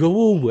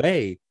go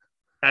away.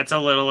 That's a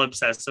little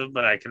obsessive,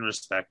 but I can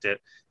respect it.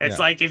 It's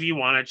like if you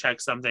want to check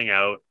something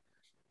out,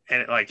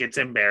 and like it's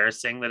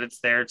embarrassing that it's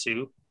there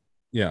too.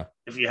 Yeah.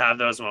 If you have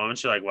those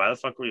moments, you're like, why the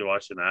fuck were you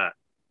watching that?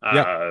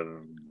 Yeah.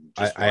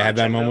 I had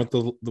that moment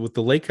with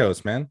the Lake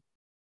House, man.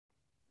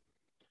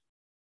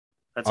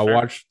 I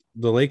watched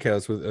the Lake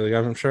House with.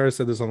 I'm sure I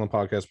said this on the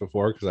podcast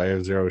before because I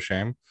have zero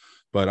shame,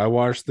 but I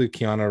watched the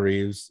Keanu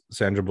Reeves,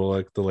 Sandra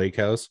Bullock, the Lake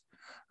House.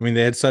 I mean,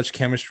 they had such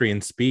chemistry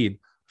and speed.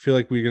 I feel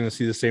like we're going to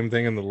see the same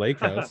thing in the Lake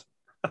House.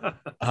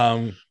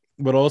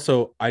 But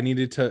also, I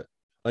needed to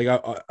like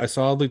I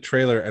saw the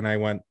trailer and I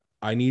went,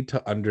 I need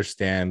to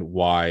understand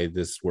why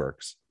this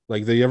works.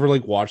 Like, do you ever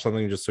like watch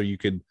something just so you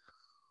could?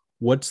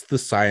 What's the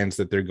science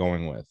that they're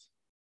going with?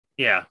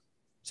 Yeah,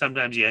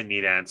 sometimes you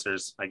need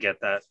answers. I get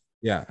that.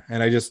 Yeah,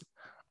 and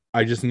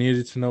I just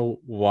needed to know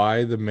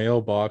why the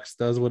mailbox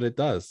does what it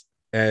does.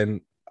 And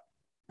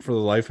for the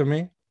life of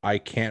me, I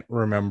can't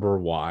remember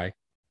why.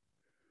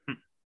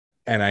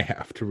 And I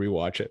have to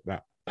rewatch it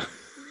now.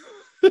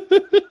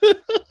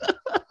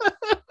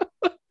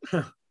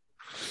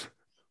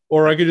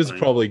 Or I could just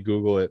probably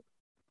Google it.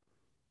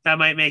 That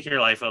might make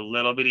your life a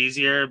little bit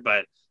easier,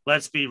 but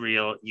let's be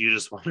real. You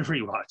just want to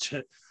rewatch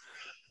it.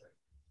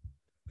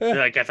 You're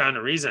like, I found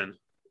a reason.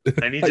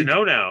 I need to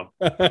know now.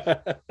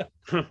 I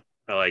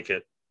like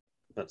it.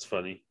 That's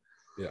funny.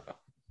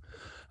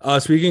 Yeah.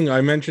 Speaking,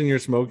 I mentioned you're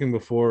smoking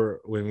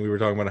before when we were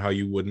talking about how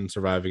you wouldn't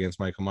survive against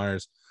Michael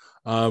Myers.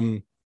 How's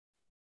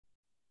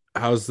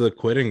the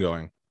quitting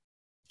going?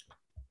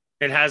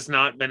 It has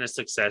not been a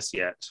success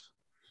yet.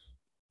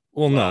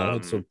 Well, no,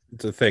 it's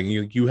a thing.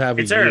 You have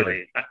it's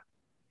early.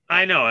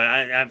 I know.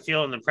 I'm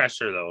feeling the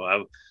pressure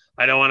though.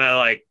 I don't want to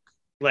like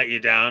let you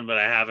down, but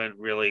I haven't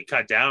really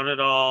cut down at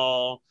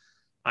all.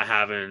 I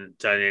haven't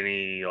done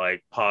any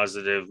like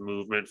positive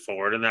movement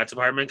forward in that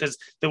department, because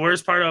the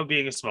worst part of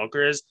being a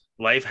smoker is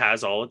life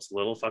has all its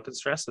little fucking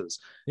stresses.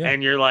 Yeah.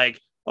 And you're like,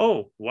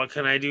 oh, what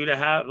can I do to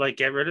have like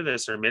get rid of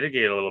this or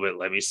mitigate a little bit?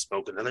 Let me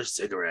smoke another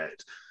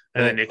cigarette.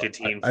 And the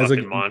nicotine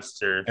fucking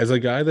monster. As a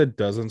guy that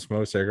doesn't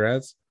smoke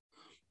cigarettes,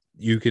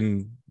 you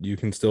can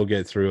still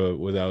get through it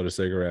without a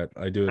cigarette.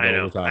 I do it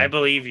all the time. I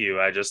believe you.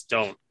 I just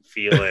don't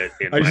feel it.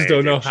 I just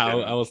don't know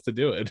how else to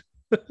do it.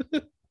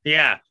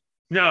 Yeah.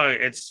 No,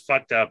 it's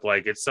fucked up.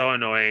 Like, it's so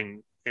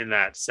annoying in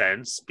that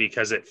sense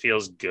because it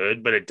feels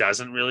good, but it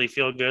doesn't really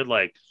feel good.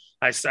 Like,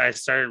 I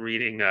started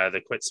reading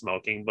the Quit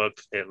Smoking book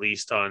at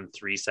least on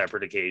 3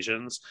 separate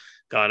occasions,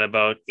 got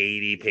about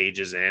 80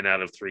 pages in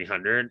out of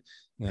 300.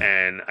 Yeah.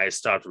 And I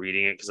stopped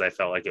reading it because I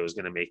felt like it was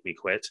going to make me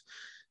quit.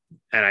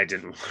 And I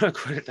didn't want to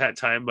quit at that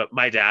time. But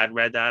my dad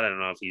read that. I don't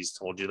know if he's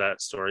told you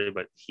that story,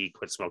 but he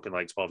quit smoking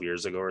like 12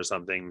 years ago or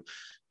something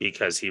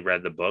because he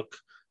read the book.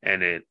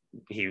 And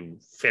he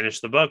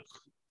finished the book,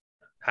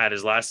 had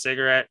his last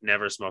cigarette,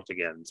 never smoked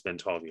again. It's been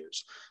 12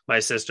 years. My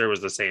sister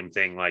was the same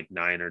thing like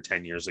 9 or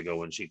 10 years ago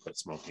when she quit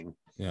smoking.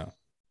 Yeah.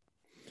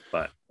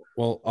 But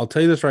well, I'll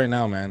tell you this right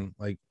now, man.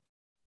 Like,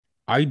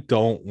 I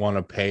don't want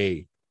to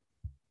pay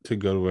to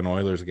go to an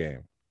Oilers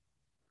game.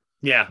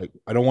 Yeah. Like,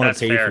 I don't want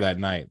to pay for that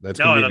night.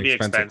 It'll be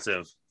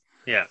expensive.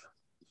 Yeah.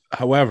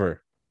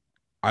 However,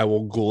 I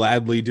will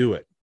gladly do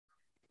it,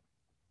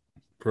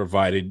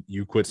 provided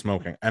you quit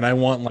smoking. And I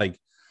want like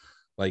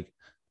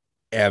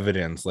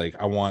evidence. Like,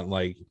 I want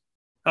like,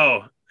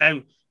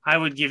 I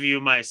would give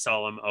you my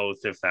solemn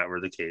oath if that were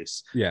the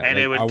case. Yeah, and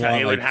like,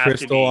 it would have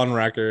Crystal to be on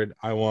record.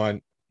 I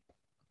want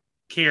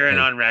Kieran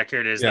on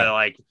record is that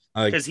like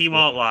because he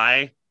won't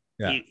lie.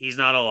 Yeah. He's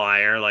not a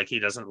liar. Like, he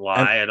doesn't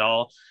lie at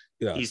all.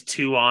 Yeah. He's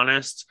too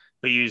honest.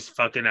 But you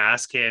fucking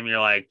ask him, you're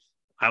like,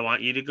 I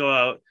want you to go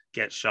out,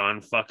 get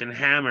Sean fucking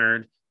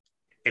hammered.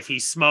 If he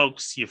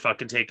smokes, you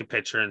fucking take a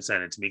picture and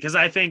send it to me. Because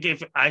I think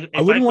if I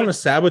wouldn't want to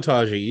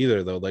sabotage you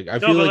either, though. Like, I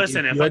feel like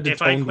listen, if you had to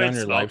tone down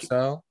your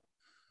lifestyle,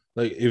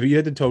 like if you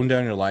had to tone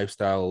down your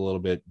lifestyle a little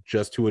bit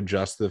just to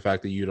adjust to the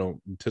fact that you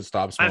don't to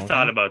stop smoking. I've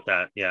thought about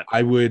that. Yeah,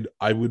 I would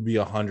be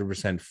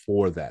 100%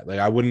 for that. Like,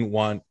 I wouldn't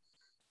want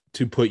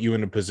to put you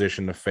in a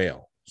position to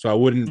fail. So I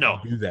wouldn't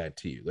do that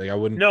to you. Like, I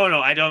wouldn't.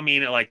 No, I don't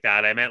mean it like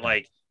that. I meant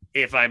like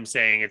if I'm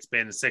saying it's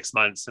been 6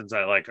 months since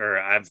or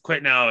I've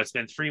quit now, it's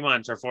been 3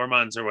 months or 4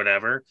 months or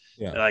whatever,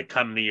 like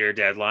come the year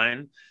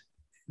deadline,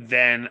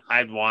 then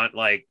I'd want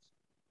like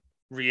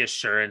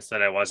reassurance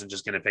that I wasn't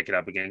just going to pick it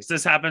up again. Because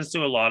this happens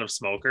to a lot of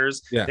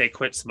smokers. Yeah. They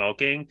quit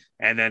smoking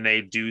and then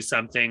they do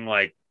something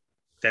like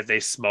that they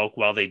smoke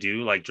while they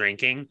do, like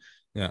drinking.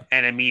 Yeah.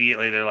 And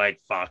immediately they're like,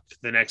 fuck.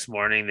 The next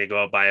morning they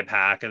go out, buy a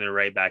pack, and they're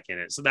right back in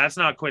it. So that's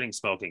not quitting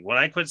smoking. When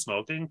I quit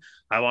smoking,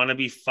 I want to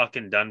be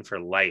fucking done for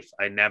life.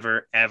 I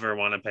never, ever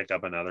want to pick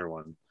up another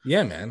one.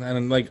 Yeah, man.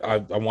 And like, I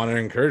want to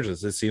encourage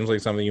this. It seems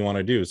like something you want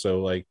to do. So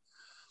like,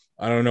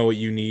 I don't know what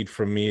you need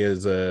from me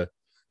as a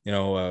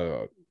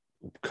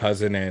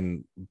cousin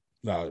and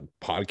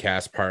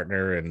podcast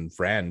partner and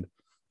friend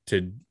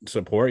to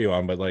support you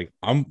on. But like,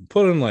 I'm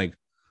putting like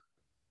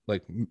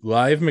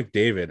live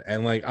McDavid,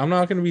 and like, I'm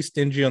not going to be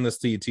stingy on the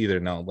seats either.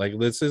 No, like,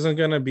 this isn't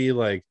going to be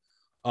like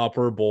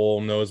upper bowl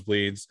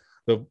nosebleeds.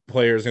 The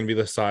player is going to be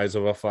the size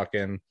of a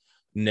fucking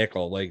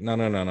nickel. Like, no.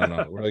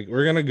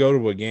 we're going to go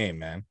to a game,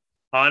 man.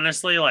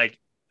 Honestly, like,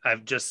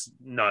 I've just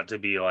not to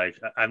be like,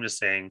 I'm just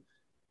saying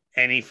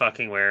any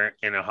fucking where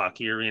in a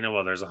hockey arena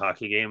while there's a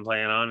hockey game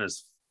playing on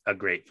is a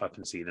great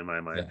fucking seat in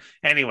my mind.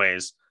 Yeah.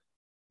 Anyways,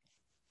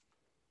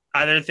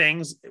 other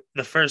things,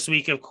 the first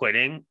week of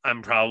quitting,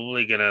 I'm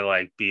probably gonna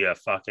like be a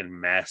fucking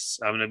mess.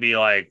 I'm gonna be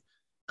like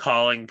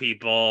calling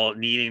people,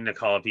 needing to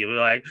call people,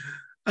 like,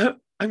 I'm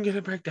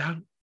gonna break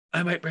down.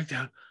 I might break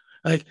down.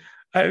 Like,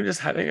 I'm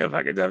just having a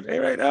fucking tough day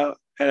right now,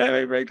 and I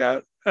might break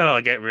down. And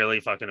I'll get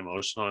really fucking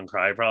emotional and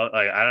cry. Probably,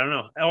 like, I don't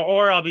know,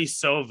 or I'll be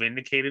so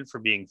vindicated for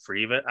being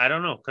free of it. I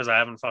don't know, because I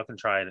haven't fucking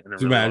tried it.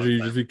 Imagine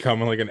you just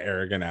becoming like an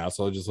arrogant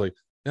asshole, just like,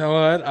 You know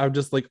what? I'm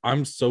just like,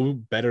 I'm so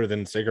better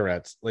than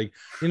cigarettes. Like,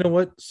 you know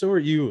what? So are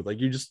you. Like,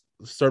 you just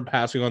start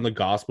passing on the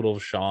gospel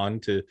of Sean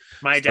to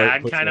My start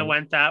dad quit kind of smoking.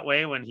 went that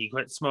way when he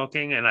quit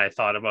smoking, and I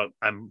thought about,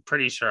 I'm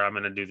pretty sure I'm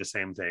going to do the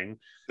same thing.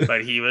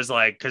 But he was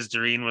like, because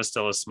Doreen was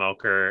still a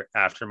smoker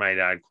after my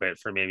dad quit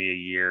for maybe a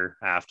year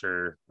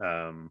after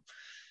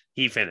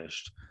he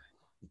finished.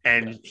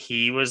 And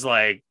he was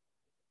like,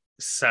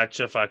 such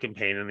a fucking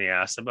pain in the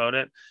ass about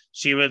it.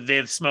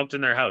 They've smoked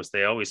in their house.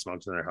 They always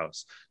smoked in their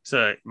house.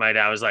 So my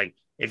dad was like,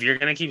 if you're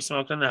gonna keep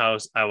smoking in the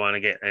house, I want to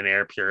get an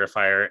air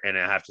purifier and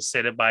I have to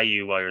sit it by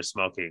you while you're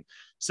smoking.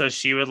 So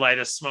she would light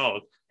a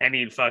smoke and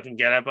he'd fucking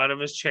get up out of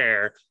his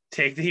chair,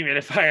 take the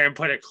humidifier and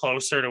put it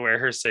closer to where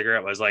her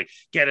cigarette was, like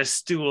get a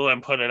stool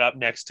and put it up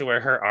next to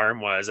where her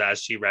arm was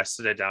as she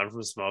rested it down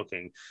from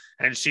smoking.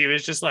 And she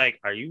was just like,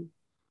 are you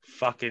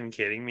fucking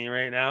kidding me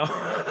right now?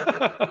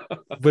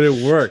 But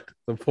it worked.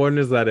 The point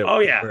is that it Oh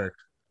yeah.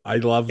 worked. I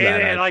love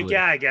that Like, actually.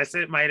 yeah, I guess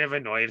it might have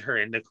annoyed her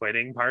into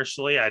quitting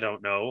partially. I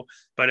don't know,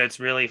 but it's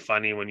really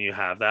funny when you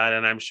have that.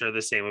 And I'm sure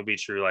the same would be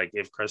true. Like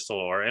if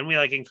Crystal and we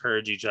like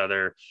encourage each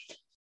other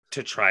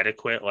to try to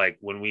quit. Like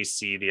when we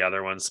see the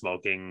other one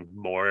smoking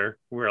more,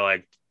 we're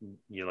like,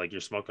 you're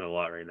smoking a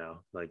lot right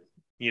now. Like,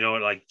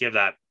 like give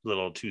that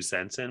little 2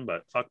 cents in,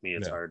 but fuck me,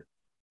 it's Yeah. hard.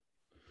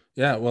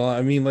 Yeah. Well,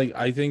 I mean, like,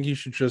 I think you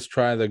should just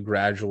try the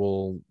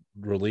gradual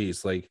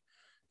release. Like,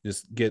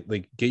 just get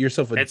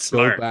yourself It's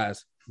smart.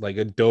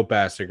 a dope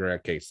ass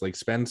cigarette case. Like,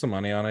 spend some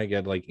money on it,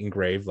 get like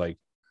engraved like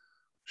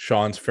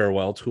Sean's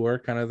farewell tour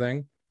kind of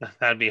thing.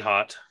 That'd be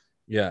hot.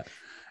 Yeah.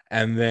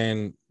 And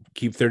then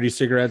keep 30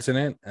 cigarettes in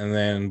it, and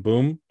then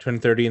boom, turn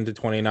 30 into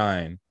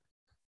 29.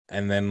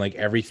 And then like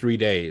every 3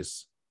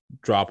 days,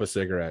 drop a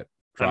cigarette.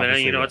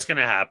 You know what's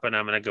gonna happen?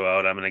 I'm gonna go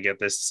out. I'm gonna get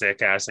this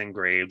sick ass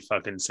engraved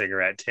fucking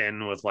cigarette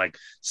tin with like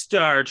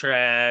Star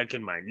Trek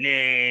and my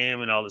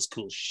name and all this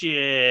cool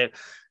shit.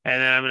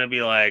 And then I'm gonna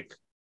be like,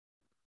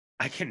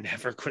 I can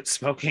never quit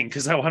smoking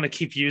because I want to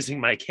keep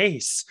using my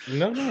case.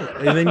 No.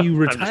 And then you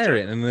retire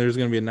it, and there's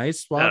gonna be a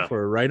nice spot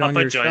for it right I'll on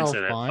put your joints shelf.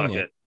 in it. Fine, Fuck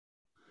yeah. it.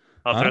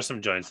 I'll throw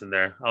some joints in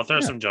there.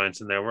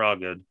 We're all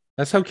good.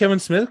 That's how Kevin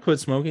Smith quit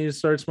smoking. He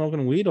started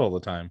smoking weed all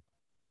the time.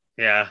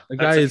 Yeah, The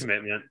that's guy a is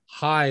commitment.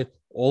 high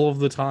all of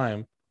the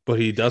time, but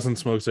he doesn't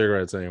smoke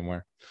cigarettes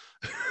anymore.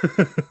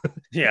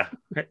 Yeah,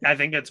 I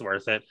think it's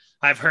worth it.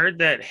 I've heard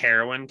that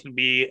heroin can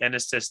be an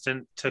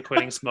assistant to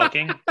quitting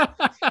smoking.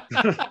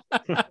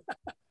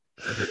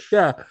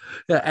 yeah,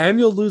 and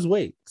you'll lose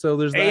weight. So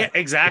there's that.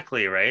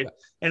 Exactly, right?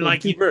 And So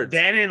like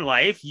then in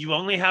life, you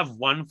only have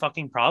one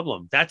fucking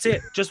problem. That's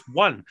it. Just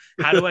one.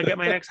 How do I get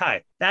my next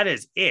high? That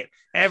is it.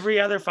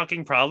 Every other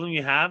fucking problem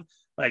you have,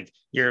 like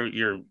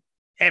you're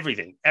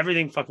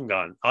everything fucking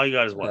gone. All you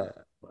got is one.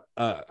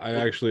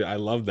 I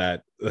love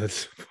that.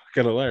 That's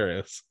fucking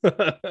hilarious.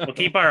 We'll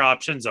keep our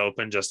options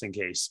open just in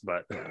case,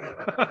 but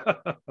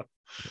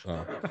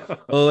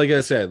well, like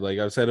I said, like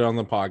I've said it on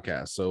the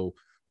podcast. So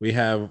we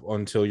have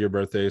until your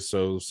birthday,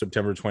 so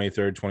September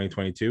 23rd,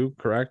 2022,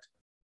 correct?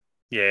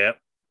 Yeah.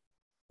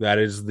 That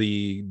is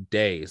the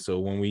day. So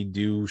when we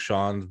do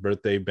Sean's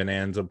birthday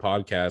bonanza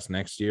podcast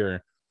next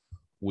year,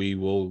 we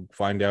will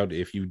find out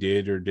if you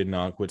did or did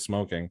not quit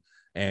smoking.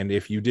 And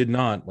if you did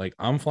not, like,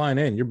 I'm flying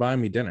in, you're buying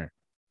me dinner.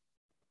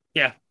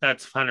 Yeah,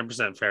 that's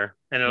 100% fair.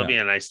 And it'll be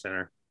a nice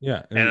dinner.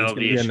 Yeah, and it'll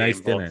be a nice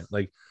dinner.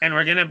 Like, and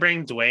we're gonna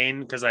bring Dwayne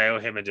because I owe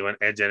him a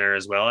dinner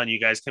as well. And you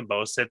guys can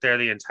both sit there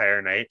the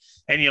entire night,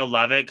 and you'll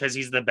love it because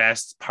he's the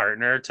best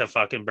partner to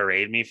fucking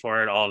berate me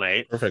for it all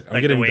night. Perfect. I'm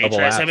like getting the waitress,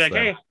 double apps, I'll be like,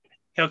 hey,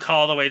 he'll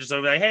call the waitress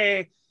and be like,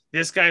 hey,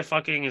 this guy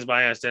fucking is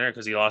buying us dinner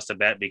because he lost a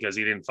bet because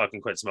he didn't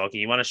fucking quit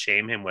smoking. You want to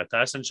shame him with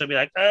us? And she'll be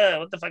like,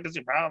 what the fuck is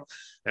your problem?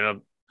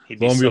 And he'd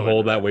be lo and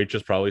behold, that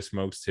waitress probably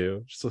smokes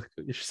too. Just like,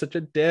 you're such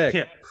a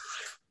dick.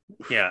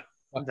 Yeah.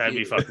 That'd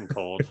be fucking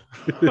cold.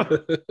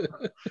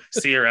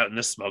 See her out in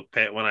the smoke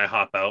pit when I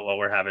hop out while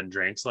we're having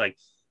drinks. Like,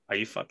 are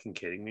you fucking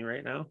kidding me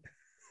right now?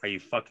 Are you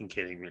fucking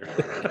kidding me?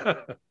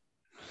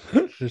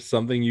 There's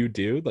something you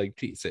do? Like,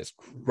 Jesus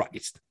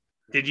Christ.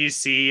 Did you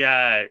see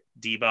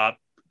Debop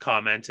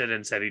commented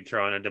and said he'd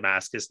throw in a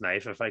Damascus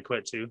knife if I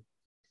quit too?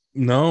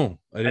 No,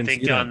 I didn't. I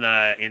think on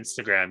the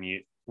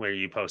Instagram where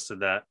you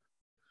posted that.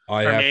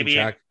 I have to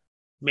check.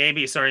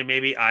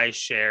 Maybe I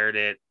shared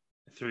it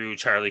through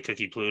Charlie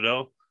Cookie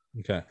Pluto.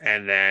 Okay.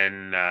 And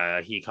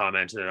then he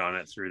commented on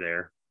it through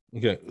there.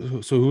 Okay.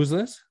 So who's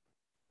this?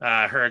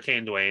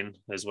 Hurricane Dwayne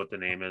is what the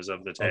name is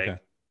of the tag. Okay.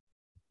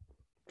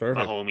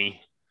 Perfect. My homie.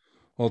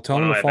 Well, tell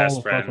him to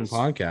follow the fucking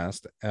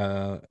podcast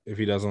if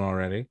he doesn't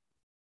already.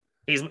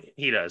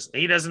 He does.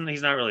 He doesn't.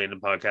 He's not really into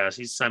podcasts.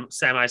 He's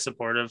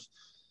semi-supportive.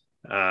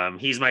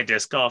 He's my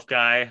disc golf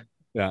guy.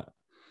 Yeah.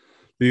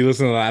 Do you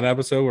listen to that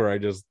episode where I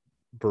just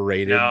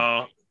berated?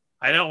 No,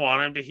 I don't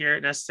want him to hear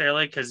it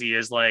necessarily because he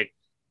is like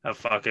a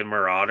fucking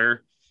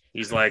marauder.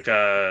 He's like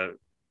a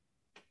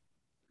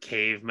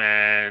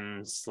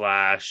caveman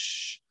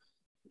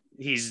 /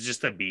 he's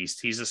just a beast.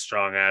 He's a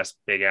strong ass,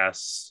 big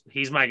ass.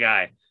 He's my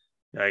guy.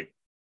 Like,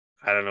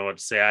 I don't know what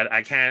to say.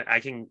 I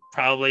can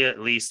probably at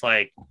least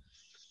like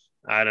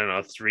I don't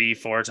know,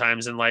 3-4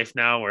 times in life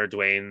now where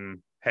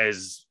Dwayne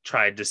has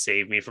tried to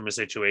save me from a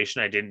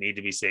situation I didn't need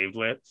to be saved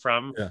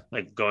from, Yeah.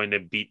 like going to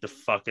beat the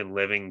fucking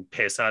living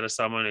piss out of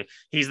someone.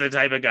 He's the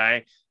type of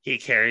guy, he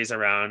carries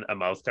around a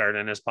mouth guard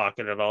in his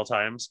pocket at all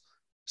times.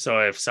 So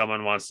if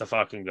someone wants to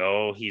fucking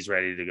go, he's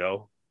ready to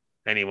go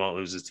and he won't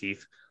lose his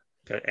teeth.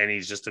 And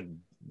he's just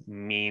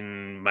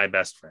my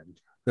best friend.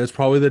 That's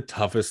probably the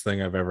toughest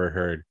thing I've ever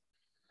heard.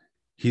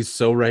 He's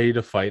so ready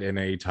to fight, and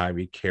anytime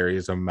he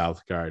carries a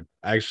mouth guard.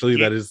 Actually,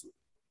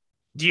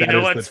 do you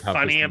know what's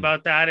funny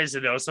about that is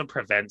it also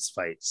prevents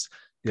fights,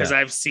 because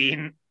I've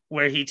seen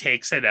where he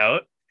takes it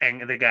out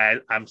and the guy,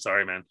 I'm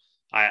sorry, man,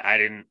 I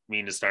didn't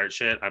mean to start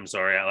shit. I'm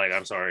sorry.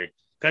 I'm sorry.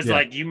 Because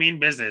like you mean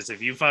business.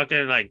 If you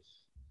fucking like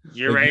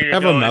you're ready to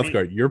have a mouth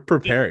guard, you're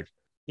prepared.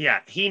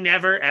 He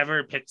never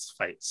ever picks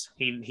fights.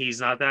 He's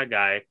not that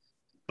guy.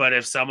 But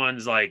if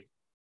someone's like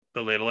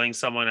belittling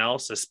someone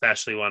else,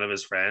 especially one of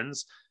his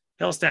friends,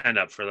 he'll stand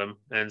up for them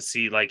and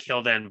see, like,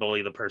 he'll then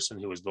bully the person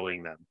who was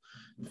bullying them.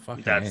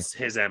 That's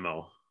his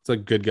MO. It's a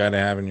good guy to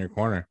have in your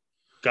corner.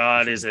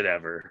 God, is it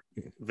ever?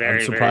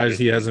 I'm surprised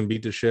he hasn't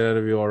beat the shit out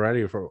of you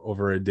already for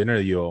over a dinner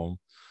you owe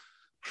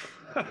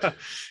him.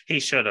 He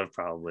should have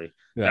probably.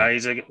 Yeah,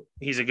 no,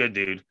 he's a good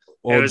dude.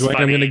 Well, Dwayne,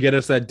 I'm going to get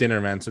us that dinner,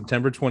 man.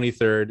 September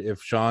 23rd.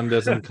 If Sean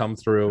doesn't come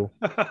through,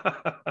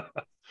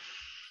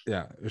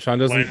 if Sean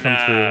doesn't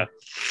come through.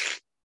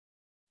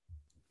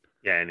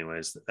 Yeah.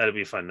 Anyways, that'll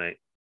be a fun night.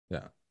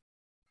 Yeah.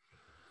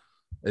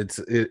 It's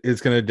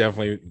going to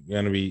definitely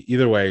going to be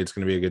either way. It's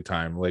going to be a good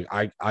time. Like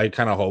I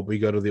kind of hope we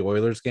go to the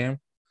Oilers game,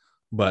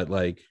 but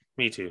like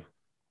me too.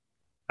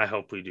 I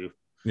hope we do.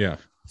 Yeah.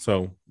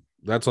 So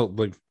that's all.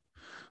 Like,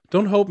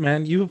 don't hope,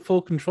 man. You have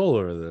full control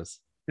over this.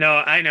 No,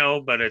 I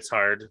know, but it's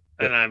hard,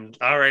 and I'm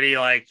already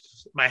like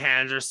my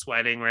hands are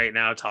sweating right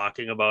now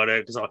talking about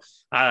it because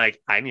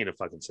I need a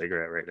fucking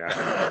cigarette right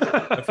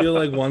now. I feel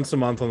like once a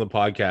month on the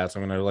podcast,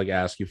 I'm gonna like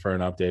ask you for an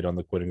update on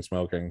the quitting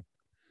smoking.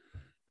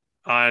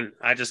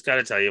 I just got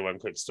to tell you one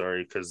quick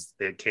story because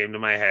it came to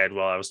my head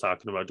while I was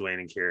talking about Dwayne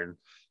and Kieran.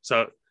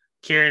 So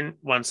Kieran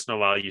once in a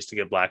while used to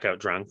get blackout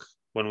drunk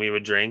when we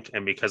would drink,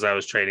 and because I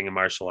was training in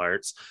martial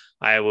arts,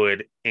 I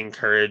would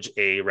encourage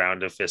a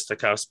round of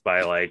fisticuffs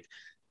by like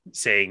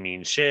saying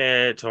mean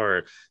shit,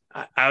 or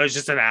I was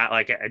just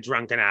a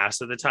drunken ass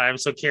at the time.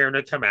 So Kieran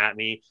would come at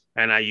me,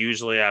 and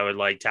I would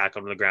like tack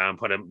him to the ground,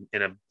 put him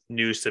in a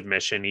new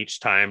submission each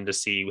time to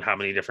see how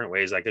many different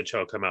ways I could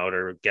choke him out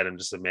or get him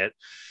to submit.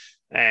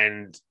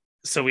 And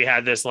so we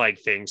had this like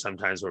thing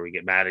sometimes where we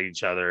get mad at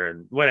each other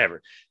and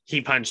whatever.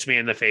 He punched me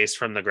in the face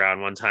from the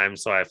ground one time,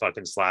 so I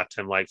fucking slapped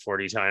him like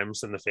 40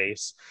 times in the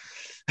face.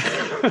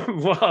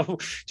 Well,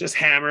 just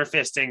hammer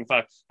fisting.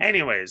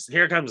 Anyways,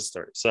 here comes the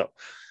story. So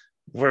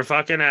we're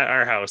fucking at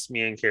our house.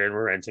 Me and Kieran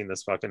were renting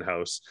this fucking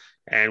house,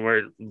 and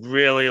we're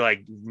really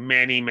like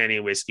many, many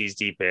whiskeys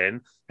deep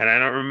in. And I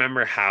don't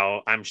remember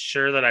how. I'm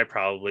sure that I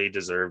probably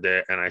deserved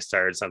it, and I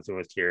started something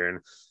with Kieran,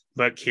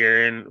 but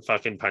Kieran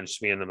fucking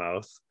punched me in the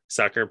mouth.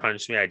 Sucker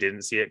punched me. I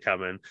didn't see it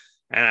coming,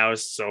 and I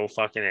was so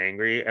fucking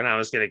angry, and I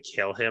was gonna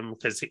kill him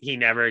because he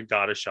never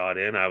got a shot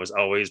in. I was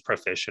always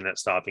proficient at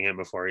stopping him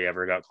before he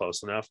ever got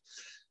close enough.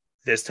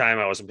 This time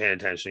I wasn't paying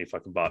attention. He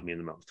fucking bought me in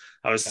the mouth.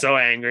 I was so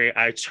angry.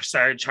 I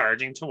started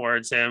charging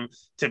towards him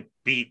to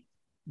beat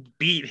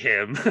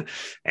him.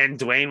 And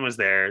Dwayne was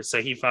there.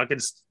 So he fucking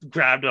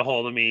grabbed a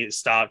hold of me,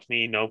 stopped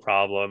me. No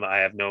problem.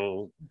 I have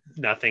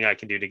nothing I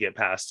can do to get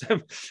past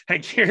him.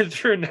 And Kieran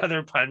threw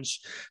another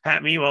punch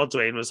at me while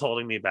Dwayne was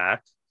holding me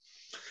back.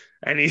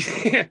 And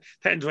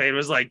then Dwayne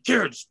was like,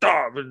 Kieran,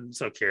 stop. And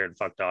so Kieran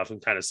fucked off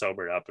and kind of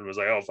sobered up and was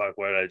like, oh, fuck,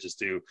 what did I just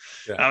do?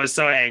 Yeah. I was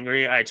so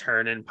angry. I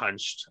turned and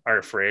punched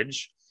our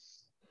fridge.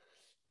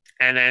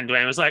 And then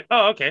Dwayne was like,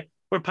 oh, okay,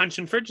 we're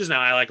punching fridges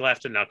now. I like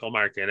left a knuckle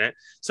mark in it.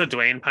 So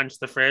Dwayne punched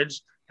the fridge,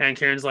 and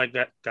Kieran's like,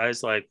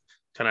 guys, like,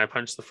 can I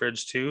punch the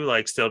fridge too?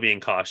 Like, still being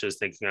cautious,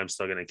 thinking I'm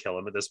still going to kill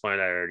him. At this point,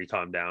 I already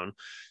calmed down.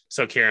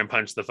 So Kieran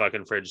punched the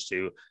fucking fridge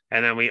too.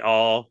 And then we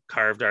all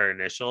carved our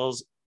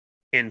initials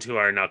into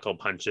our knuckle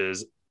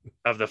punches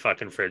of the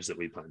fucking fridge that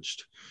we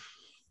punched.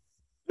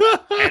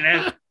 And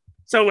then,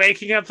 so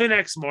waking up the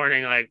next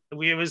morning, like,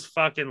 it was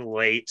fucking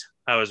late.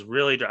 I was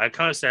really dry. I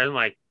kind of started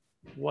like,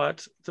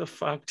 what the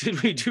fuck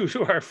did we do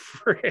to our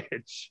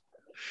fridge?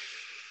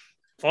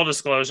 Full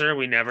disclosure,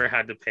 we never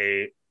had to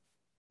pay,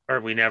 or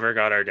we never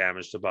got our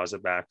damage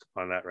deposit back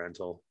on that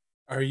rental.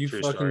 Are you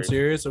fucking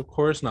serious? Of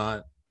course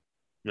not.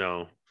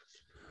 No.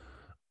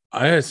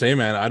 I gotta say,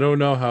 man, I don't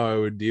know how I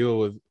would deal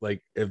with,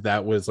 like, if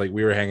that was like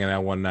we were hanging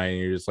out one night and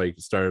you just like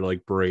started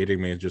like berating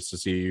me just to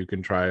see you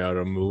can try out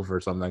a move or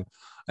something.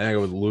 I think I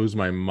would lose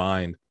my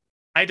mind.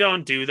 I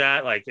don't do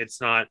that. Like,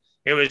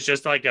 it was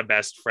just like a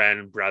best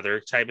friend brother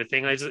type of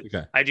thing. I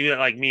do that,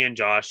 like me and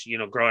Josh,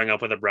 growing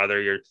up with a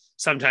brother,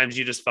 sometimes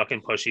you just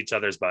fucking push each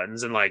other's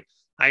buttons, and like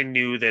I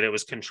knew that it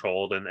was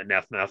controlled and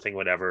that nothing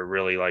would ever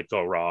really like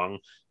go wrong.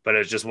 But it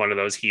was just one of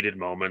those heated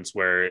moments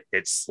where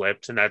it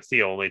slipped. And that's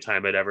the only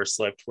time it ever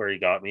slipped where he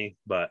got me.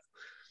 But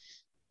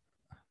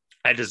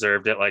I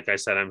deserved it. Like I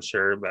said, I'm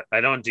sure, but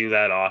I don't do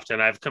that often.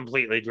 I've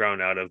completely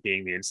grown out of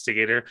being the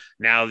instigator.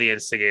 Now the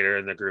instigator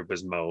in the group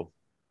is Mo.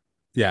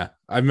 Yeah,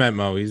 I've met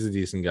Mo. He's a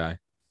decent guy.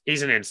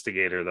 He's an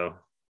instigator though.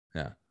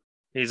 Yeah.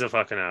 He's a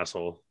fucking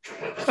asshole.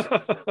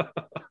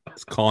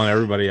 He's calling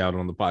everybody out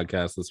on the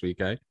podcast this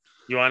week, eh?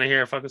 You want to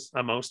hear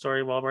a Mo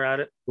story while we're at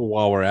it?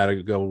 While we're at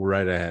it, go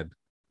right ahead.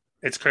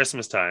 It's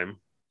Christmas time.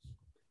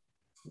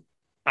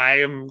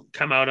 I am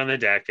come out on the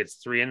deck. It's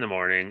 3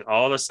 a.m.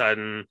 All of a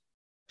sudden,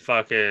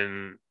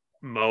 fucking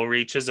Mo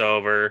reaches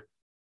over,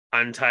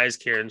 unties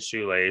Kieran's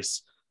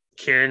shoelace.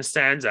 Kieran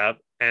stands up,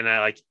 and I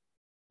like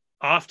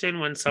often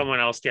when someone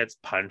else gets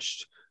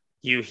punched,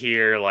 you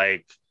hear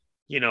like,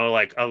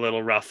 like a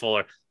little ruffle.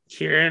 Or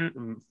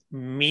Kieran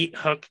meat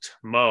hooked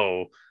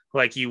Mo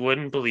like you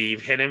wouldn't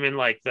believe, hit him in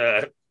like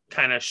the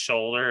kind of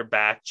shoulder,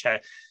 back,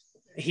 chest.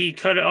 He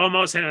could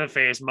almost hit him in the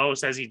face. Mo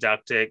says he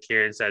ducked it.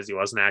 Kieran says he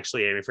wasn't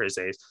actually aiming for his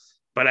face.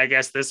 But I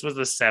guess this was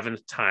the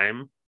 7th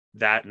time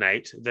that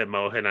night that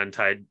Mo had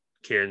untied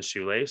Kieran's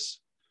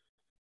shoelace.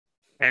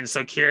 And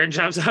so Kieran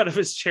jumps out of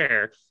his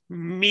chair,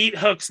 meat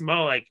hooks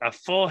Mo like a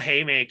full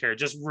haymaker,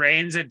 just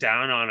rains it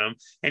down on him.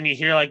 And you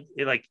hear like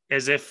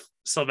as if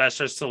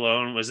Sylvester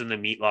Stallone was in the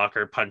meat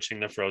locker punching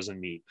the frozen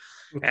meat.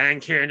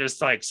 And Kieran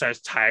just like starts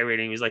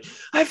tirading. He's like,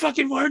 I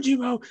fucking warned you,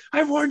 Mo.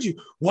 I warned you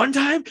 1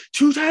 time,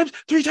 2 times,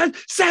 3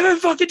 times, 7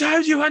 fucking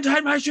times you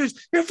untied my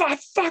shoes. You're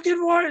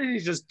fucking warned. And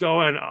he's just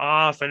going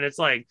off. And it's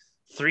like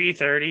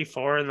 3:30,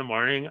 4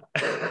 in.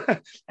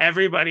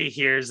 Everybody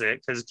hears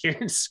it because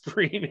Kieran's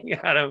screaming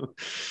at him.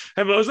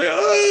 And Mo's like,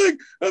 oh,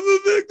 I'm a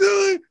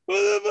victim. What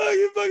the fuck?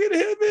 You fucking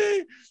hit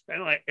me.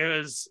 And like it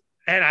was.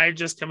 And I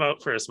just come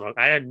out for a smoke.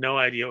 I had no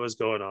idea what was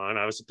going on.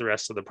 I was at the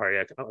rest of the party.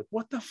 I'm like,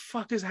 what the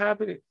fuck is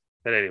happening?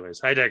 But anyways,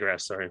 I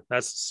digress. Sorry.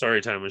 That's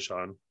story time with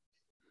Sean.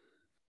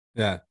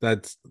 Yeah,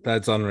 that's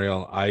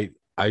unreal. I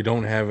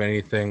don't have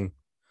anything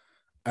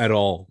at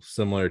all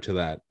similar to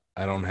that.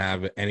 I don't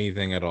have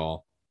anything at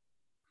all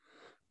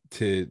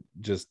to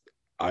just,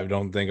 I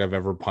don't think I've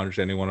ever punched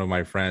any one of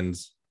my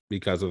friends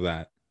because of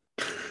that.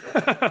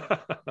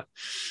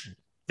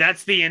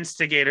 That's the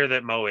instigator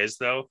that Mo is,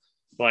 though.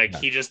 Like,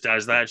 he just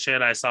does that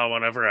shit. I saw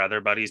one of our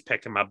other buddies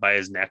pick him up by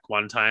his neck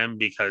one time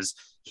because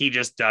he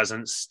just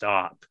doesn't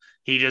stop.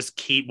 He just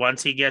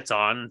once he gets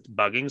on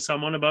bugging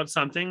someone about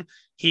something,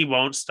 he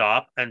won't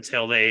stop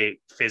until they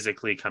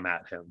physically come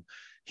at him.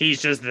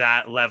 He's just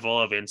that level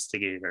of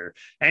instigator.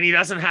 And he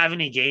doesn't have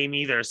any game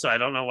either. So I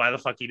don't know why the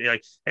fuck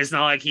it's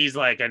not like he's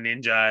like a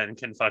ninja and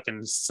can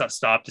fucking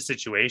stop the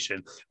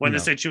situation. When the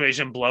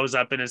situation blows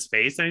up in his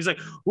face, and he's like,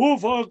 oh,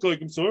 fuck,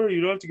 like, I'm sorry,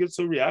 you don't have to get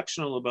so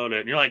reactional about it.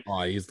 And you're like,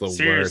 oh, he's the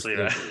seriously,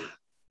 worst.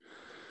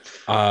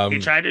 He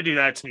tried to do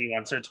that to me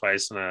once or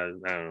twice. And I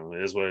don't know,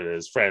 it is what it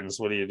is. Friends,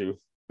 what do you do?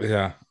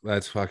 Yeah,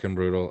 that's fucking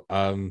brutal.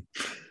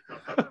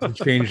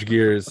 Change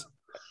gears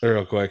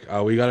real quick.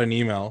 We got an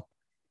email.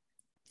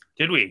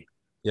 Did we?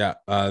 Yeah.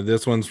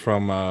 This one's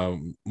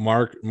from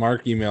Mark.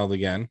 Mark emailed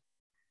again.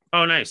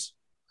 Oh, nice.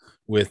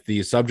 With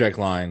the subject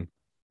line,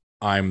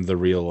 I'm the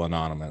real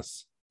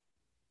anonymous.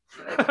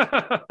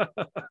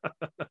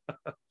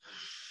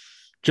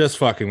 Just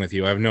fucking with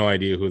you. I have no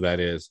idea who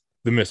that is.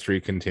 The mystery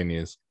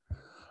continues.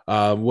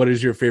 What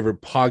is your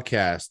favorite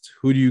podcast?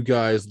 Who do you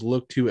guys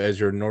look to as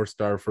your North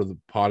Star for the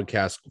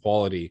podcast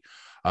quality?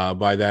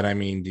 By that, I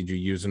mean, did you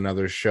use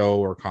another show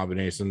or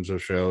combinations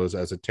of shows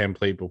as a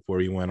template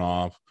before you went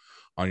off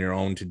on your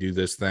own to do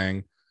this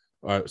thing?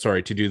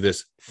 To do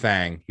this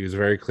thing. He was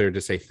very clear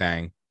to say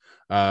thing.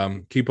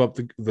 Keep up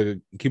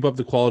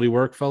the quality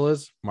work,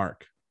 fellas.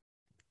 Mark.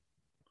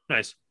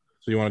 Nice.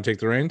 So you want to take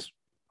the reins?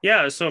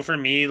 Yeah. So for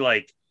me,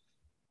 like,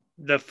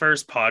 the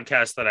first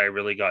podcast that I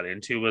really got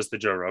into was the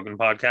Joe Rogan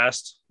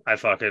podcast. I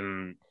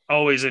fucking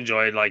always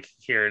enjoyed like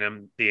hearing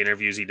him, the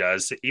interviews he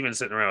does, even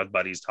sitting around with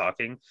buddies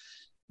talking.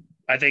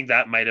 I think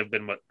that might have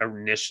been what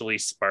initially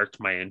sparked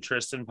my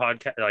interest in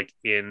podcast, like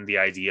in the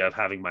idea of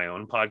having my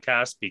own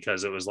podcast,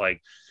 because it was like,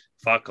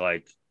 fuck,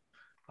 like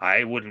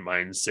I wouldn't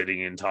mind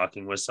sitting and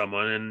talking with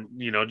someone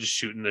and, just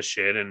shooting the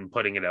shit and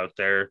putting it out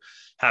there,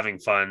 having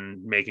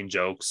fun, making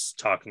jokes,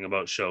 talking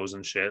about shows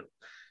and shit.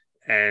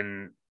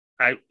 And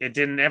it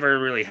didn't ever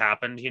really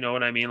happen. You know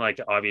what I mean? Like,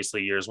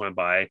 obviously years went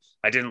by.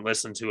 I didn't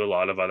listen to a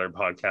lot of other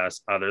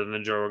podcasts other than the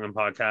Joe Rogan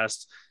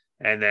podcast.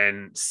 And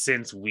then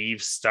since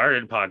we've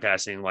started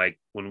podcasting, like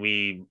when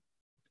we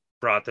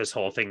brought this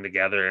whole thing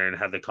together and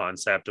had the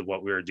concept of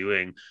what we were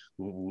doing,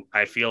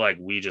 I feel like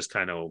we just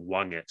kind of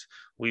wung it.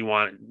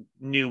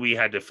 Knew we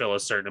had to fill a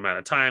certain amount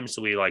of time.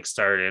 So we like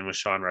started in with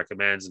Sean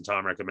Recommends and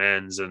Tom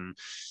Recommends and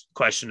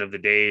Question of the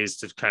Days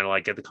to kind of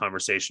like get the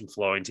conversation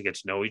flowing, to get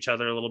to know each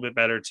other a little bit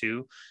better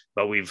too.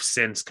 But we've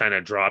since kind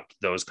of dropped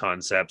those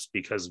concepts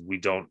because we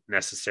don't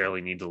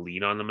necessarily need to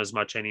lean on them as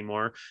much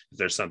anymore. If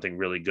there's something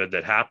really good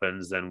that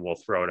happens, then we'll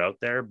throw it out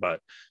there. But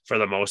for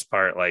the most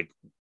part, like,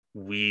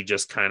 we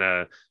just kind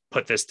of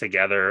put this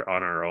together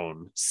on our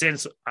own.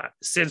 Since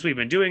we've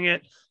been doing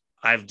it,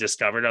 I've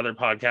discovered other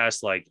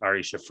podcasts like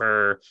Ari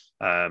Shaffer,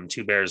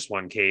 Two Bears,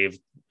 One Cave.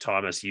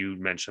 Thomas, you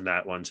mentioned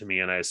that one to me,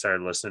 and I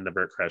started listening to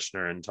Bert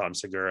Kreschner and Tom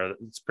Segura.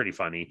 It's pretty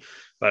funny,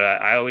 but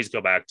I always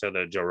go back to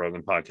the Joe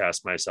Rogan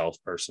podcast myself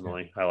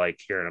personally. I like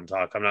hearing him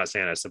talk. I'm not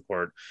saying I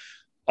support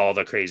all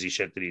the crazy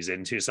shit that he's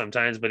into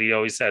sometimes, but he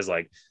always says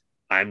like,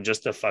 I'm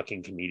just a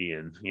fucking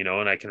comedian, you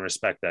know, and I can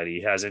respect that.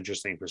 He has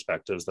interesting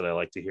perspectives that I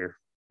like to hear.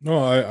 No,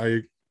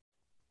 I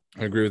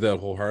agree with that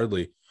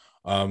wholeheartedly.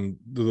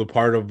 The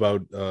part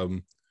about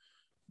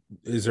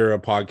is there a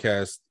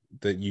podcast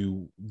that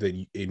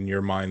in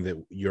your mind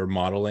that you're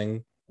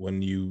modeling when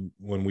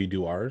we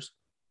do ours?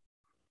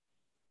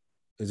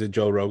 Is it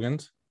Joe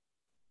Rogan's?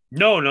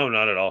 No,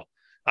 not at all.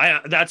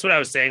 That's what I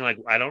was saying. Like,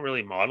 I don't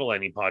really model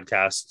any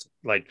podcast.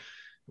 Like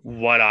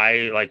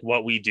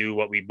what we do,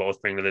 what we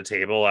both bring to the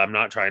table. I'm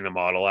not trying to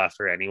model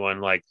after anyone.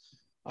 Like,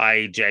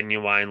 I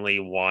genuinely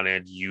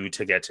wanted you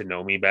to get to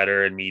know me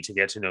better and me to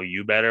get to know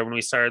you better when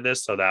we started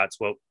this. So that's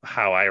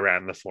how I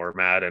ran the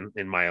format and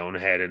in my own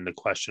head and the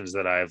questions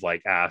that I've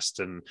like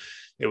asked. And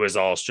it was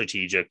all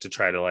strategic to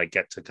try to like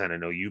get to kind of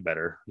know you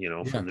better, you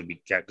know, from the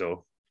get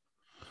go.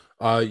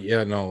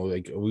 Yeah, no,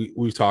 like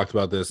we've talked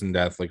about this in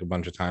depth like a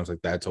bunch of times.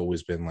 Like that's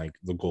always been like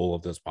the goal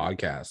of this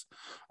podcast.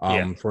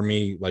 For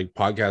me, like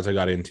podcasts I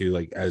got into,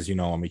 like, as you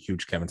know, I'm a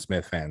huge Kevin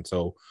Smith fan.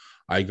 So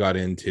I got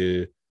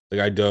into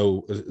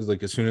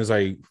like as soon as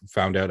I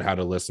found out how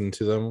to listen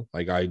to them,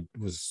 like I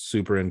was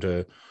super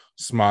into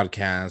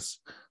Smodcast,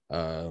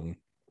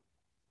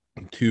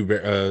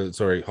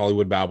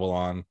 Hollywood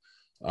Babylon,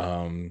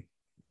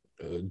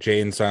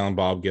 Jay and Silent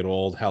Bob Get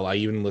Old. Hell, I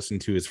even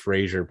listened to his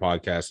Frasier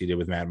podcast he did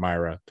with Matt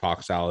Myra,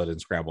 Talk Salad and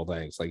Scrambled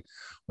Eggs. Like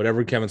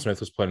whatever Kevin Smith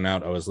was putting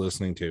out, I was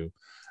listening to.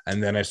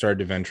 And then I started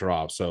to venture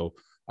off. So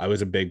I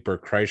was a big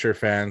Bert Kreischer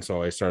fan,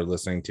 so I started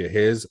listening to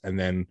his. And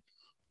then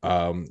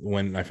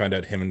when I found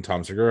out him and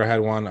Tom Segura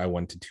had one, I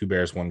went to Two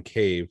Bears, One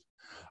Cave.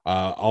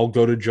 I'll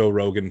go to Joe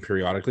Rogan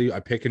periodically. I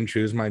pick and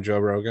choose my Joe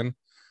Rogan.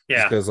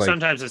 Yeah, because like,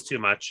 sometimes it's too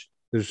much.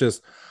 There's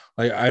just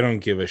like I don't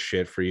give a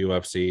shit for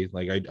UFC.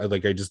 Like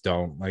I just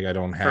don't. Like I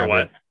don't have for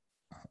what? It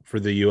for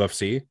the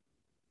UFC.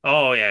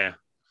 Oh yeah.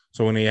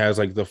 So when he has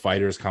like the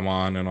fighters come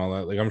on and all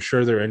that, like I'm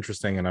sure they're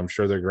interesting and I'm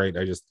sure they're great.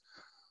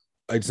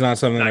 It's not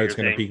something that's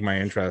going to pique my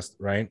interest,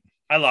 right?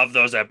 I love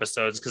those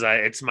episodes because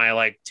it's my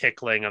like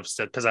tickling of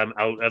stuff because I'm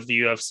out of the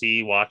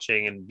UFC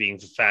watching and being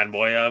a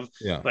fanboy of.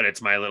 Yeah. But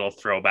it's my little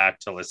throwback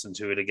to listen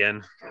to it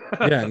again.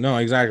 Yeah, no,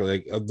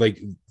 exactly.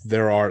 Like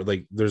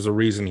there's a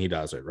reason he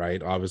does it,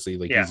 right? Obviously,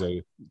 like he's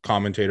a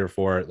commentator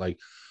for it. Like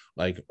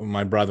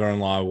my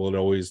brother-in-law will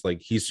always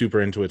like he's super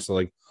into it. So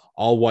like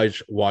I'll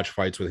watch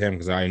fights with him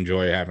because I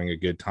enjoy having a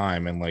good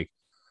time and like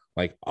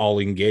I'll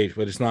engage,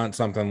 but it's not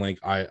something like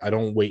I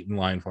don't wait in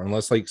line for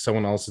unless like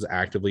someone else is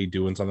actively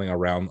doing something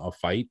around a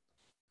fight.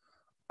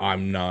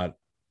 I'm not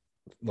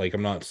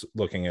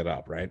looking it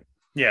up, right?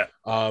 Yeah.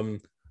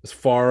 As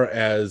far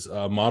as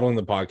modeling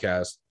the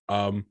podcast,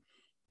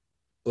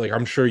 like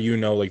I'm sure you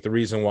know, like the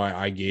reason why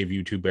I gave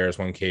you Two Bears,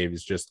 One Cave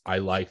is just I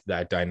liked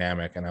that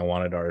dynamic and I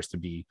wanted ours to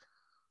be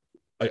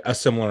a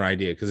similar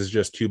idea because it's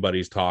just two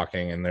buddies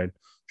talking and they're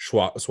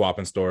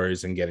swapping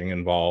stories and getting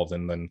involved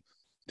and then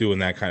doing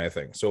that kind of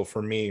thing. So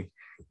for me,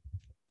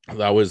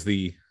 that was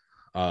the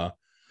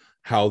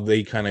how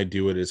they kind of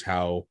do it is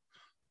how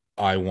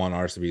I want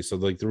ours to be. So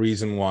like the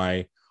reason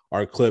why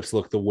our clips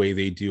look the way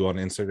they do on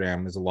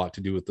Instagram is a lot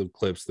to do with the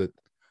clips that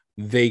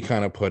they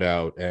kind of put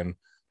out, and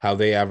how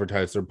they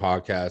advertise their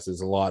podcast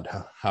is a lot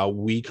how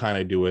we kind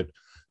of do it,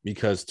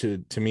 because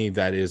to me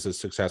that is a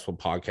successful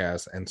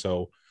podcast. And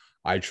so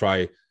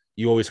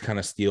you always kind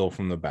of steal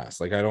from the best.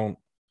 Like I don't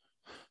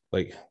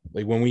like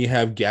when we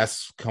have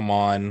guests come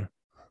on,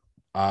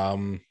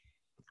 I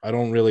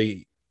don't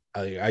really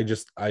I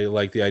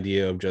like the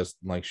idea of just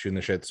like shooting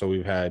the shit. So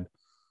we've had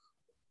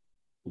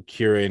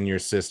Kira and your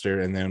sister,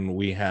 and then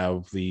we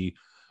have the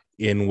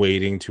in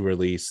waiting to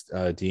release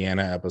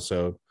Deanna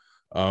episode.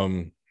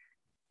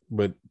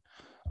 But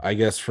I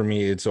guess for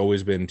me it's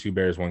always been Two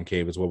Bears, One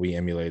Cave is what we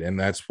emulate, and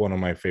that's one of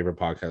my favorite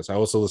podcasts. I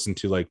also listen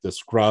to like the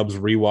Scrubs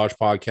rewatch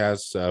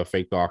podcasts,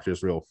 Fake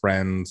Doctors, Real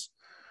Friends.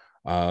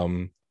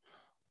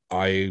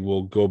 I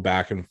will go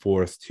back and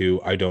forth to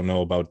I Don't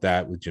Know About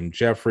That with Jim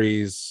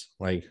Jeffries.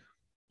 Like,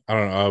 I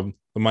don't know,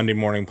 the Monday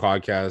Morning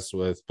Podcast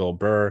with Bill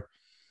Burr.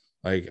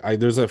 Like,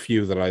 there's a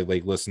few that I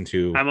like listen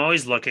to. I'm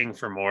always looking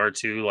for more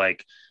too.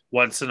 Like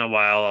once in a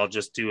while, I'll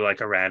just do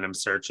like a random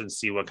search and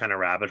see what kind of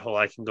rabbit hole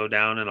I can go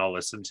down, and I'll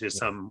listen to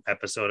some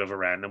episode of a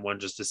random one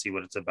just to see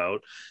what it's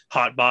about.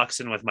 Hot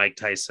Boxing with Mike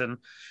Tyson.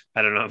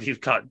 I don't know if you've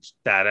caught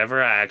that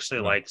ever. I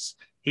actually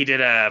he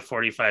did a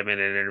 45-minute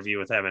interview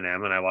with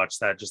Eminem, and I watched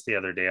that just the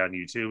other day on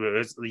YouTube. It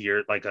was a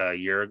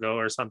year ago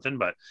or something,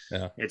 but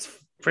it's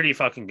pretty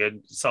fucking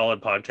good.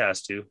 Solid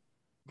podcast too.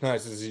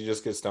 Nice. Does he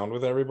just get stoned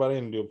with everybody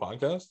and do a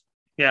podcast?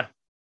 Yeah.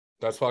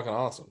 That's fucking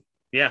awesome.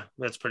 Yeah,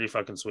 that's pretty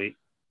fucking sweet.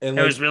 And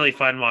it was really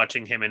fun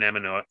watching him and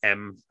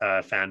Eminem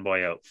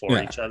fanboy out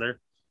for each other.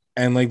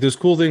 And like there's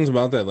cool things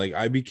about that. Like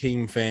I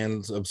became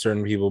fans of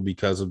certain people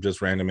because of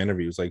just random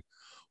interviews. Like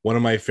one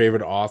of my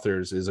favorite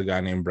authors is a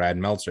guy named Brad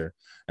Meltzer.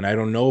 And I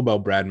don't know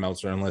about Brad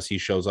Meltzer unless he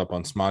shows up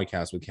on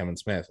Smodcast with Kevin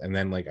Smith. And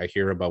then like I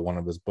hear about one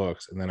of his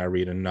books, and then I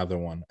read another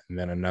one, and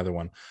then another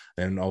one,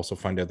 and also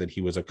find out that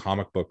he was a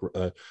comic book.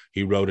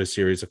 He wrote a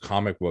series of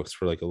comic books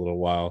for like a little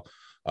while,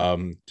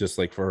 just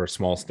like for a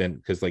small stint,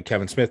 because like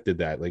Kevin Smith did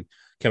that. Like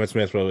Kevin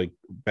Smith wrote like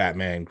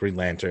Batman, Green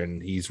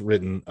Lantern. He's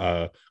written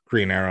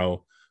Green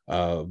Arrow,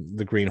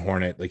 the Green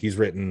Hornet. Like he's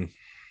written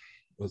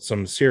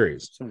some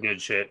series, some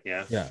good shit.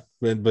 Yeah.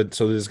 But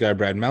so this guy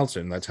Brad Meltzer,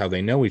 and that's how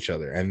they know each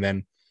other. And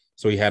then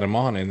so he had him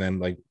on, and then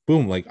like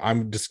boom, like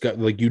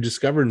you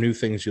discover new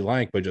things you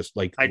like, but just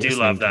like I do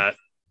love that.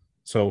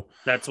 So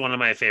that's one of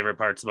my favorite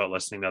parts about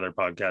listening to other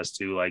podcasts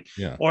too. Like,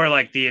 yeah, or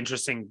like the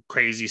interesting,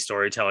 crazy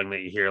storytelling that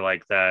you hear,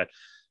 like that.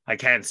 I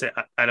can't say,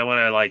 I don't want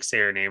to like say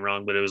her name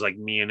wrong, but it was like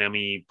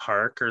Miyami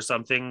Park or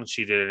something.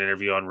 She did an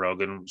interview on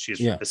Rogan.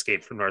 She's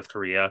escaped from North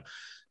Korea.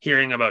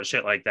 Hearing about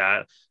shit like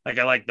that, like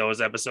I like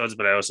those episodes,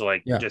 but I also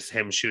like just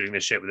him shooting the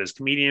shit with his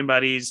comedian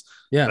buddies,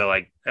 but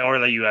like, or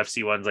the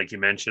UFC ones like you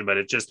mentioned. But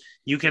it just,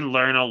 you can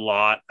learn a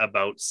lot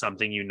about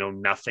something you know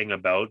nothing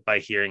about by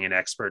hearing an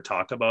expert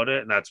talk about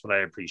it, and that's what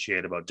I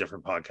appreciate about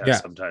different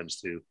podcasts sometimes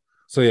too.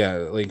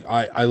 So like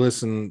I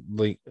listen,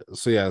 like,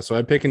 so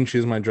I pick and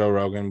choose my Joe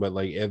Rogan, but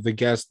like if the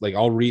guest, like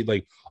I'll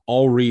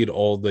read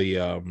all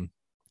the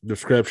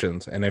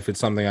descriptions, and if it's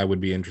something I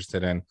would be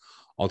interested in,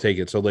 I'll take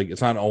it. So like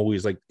it's not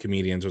always like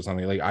comedians or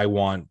something. Like I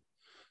want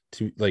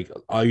to, like,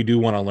 I do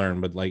want to learn,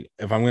 but like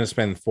if I'm going to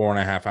spend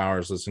 4.5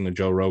 hours listening to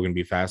Joe Rogan,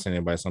 be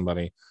fascinated by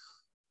somebody,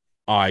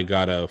 I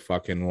gotta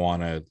fucking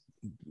want to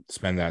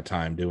spend that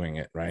time doing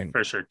it, right?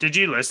 For sure. Did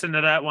you listen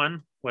to that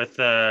one with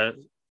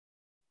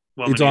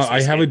it's on,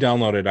 I have it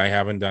downloaded. I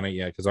haven't done it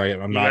yet because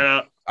I'm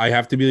not. I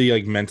have to be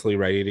like mentally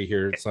ready to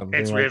hear something.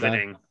 It's like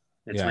riveting.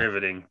 That. It's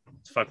riveting.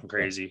 It's fucking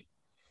crazy.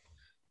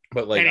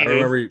 But like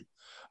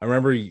I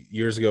remember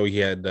years ago he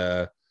had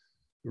I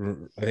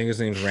think his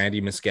name's Randy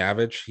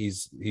Miscavige.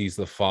 He's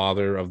the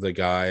father of the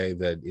guy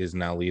that is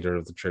now leader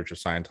of the Church of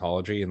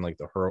Scientology, and like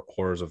the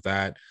horrors of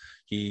that.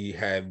 He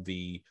had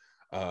the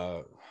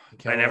I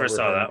never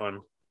saw that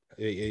one.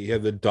 He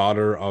had the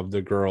daughter of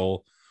the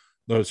girl.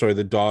 No, sorry,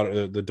 the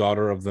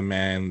daughter of the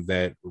man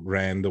that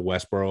ran the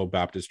Westboro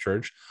Baptist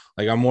Church.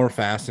 Like I'm more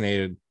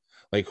fascinated,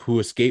 like who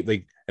escaped,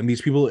 like, and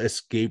these people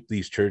escaped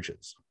these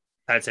churches.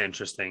 That's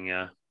interesting,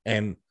 yeah.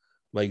 And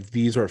like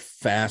these are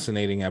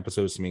fascinating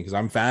episodes to me because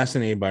I'm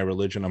fascinated by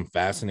religion. I'm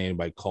fascinated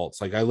by cults.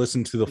 Like I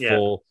listened to the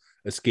full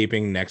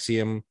Escaping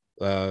NXIVM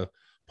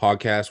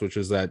podcast, which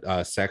is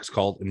that sex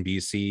cult in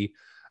BC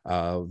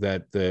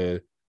that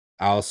the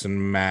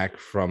Allison Mack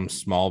from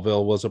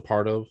Smallville was a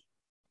part of.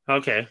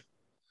 Okay.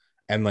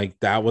 And like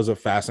that was a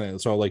fascinating.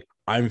 So like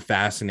I'm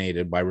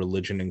fascinated by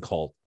religion and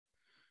cult.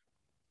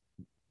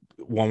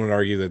 One would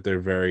argue that they're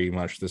very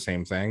much the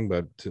same thing,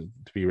 but to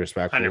be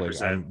respectful,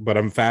 like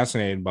I'm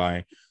fascinated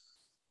by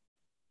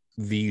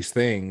these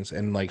things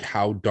and like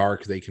how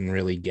dark they can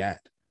really get.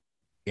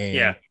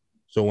 And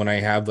so when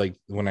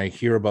I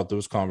hear about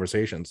those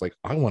conversations, like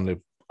I want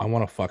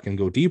to fucking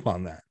go deep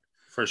on that.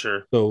 For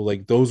sure. So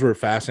like those were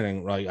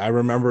fascinating. Like I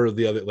remember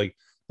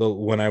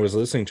when I was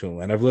listening to them,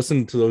 and I've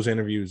listened to those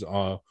interviews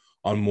on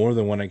more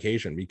than one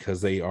occasion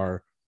because they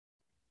are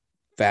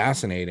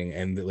fascinating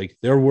and like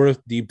they're worth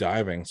deep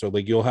diving. So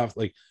like you'll have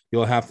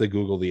to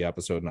Google the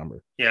episode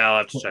number. Yeah, I'll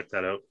have to check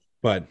that out.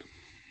 But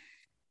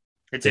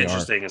it's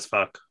interesting as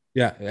fuck.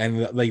 Yeah,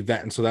 and like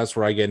that, and so that's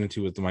where I get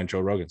into with my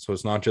Joe Rogan. So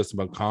it's not just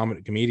about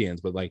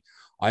comedians, but like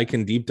I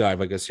can deep dive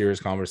like a serious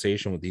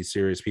conversation with these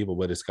serious people,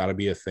 but it's got to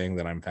be a thing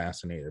that I'm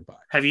fascinated by.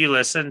 Have you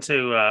listened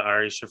to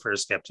Ari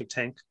Shaffir's Skeptic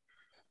Tank?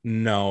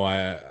 No,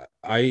 I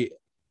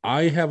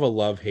have a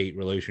love-hate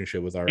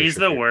relationship with Ari. He's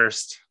the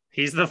worst.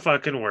 He's the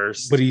fucking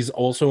worst. But he's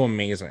also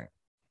amazing.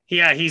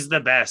 Yeah, he's the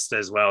best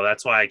as well.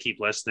 That's why I keep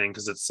listening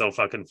because it's so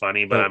fucking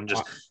funny. But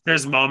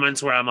there's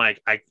moments where I'm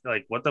like,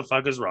 what the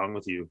fuck is wrong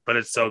with you? But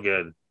it's so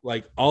good.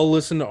 Like, I'll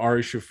listen to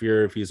Ari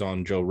Shaffir if he's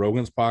on Joe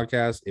Rogan's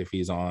podcast, if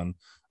he's on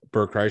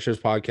Bert Kreischer's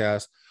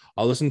podcast.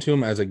 I'll listen to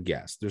him as a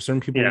guest. There's certain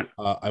people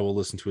I will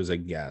listen to as a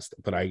guest,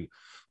 but I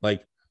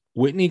like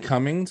Whitney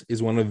Cummings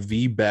is one of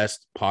the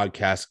best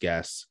podcast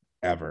guests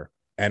ever.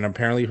 And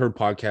apparently her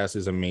podcast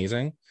is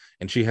amazing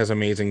and she has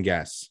amazing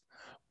guests.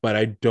 But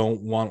I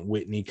don't want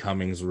Whitney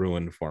Cummings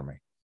ruined for me.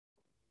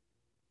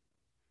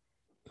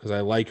 Because I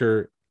like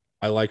her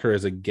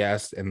as a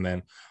guest, and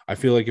then I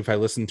feel like if I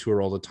listen to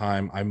her all the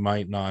time, I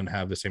might not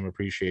have the same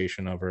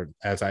appreciation of her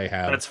as I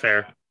have. That's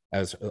fair.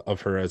 As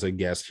of her as a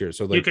guest here.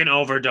 So like, you can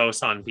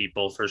overdose on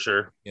people for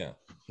sure. Yeah.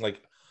 Like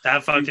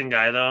that fucking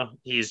guy though,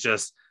 he's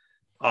just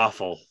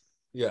awful.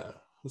 Yeah.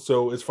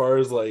 So as far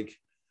as like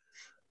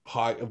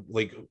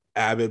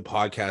avid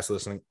podcast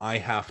listening, I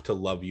have to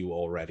love you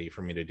already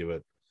for me to do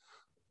it.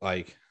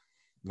 Like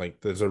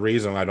there's a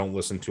reason I don't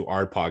listen to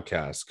our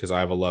podcast because I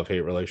have a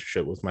love-hate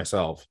relationship with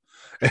myself.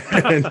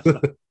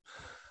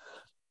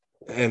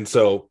 And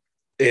so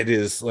it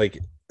is like,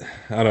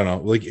 I don't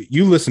know, like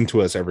you listen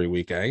to us every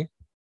week, eh?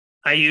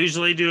 I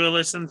usually do a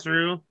listen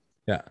through.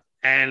 Yeah.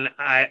 And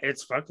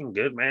it's fucking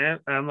good, man.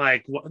 I'm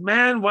like,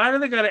 man, why do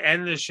they gotta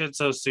end this shit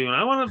so soon?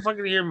 I want to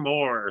fucking hear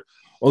more.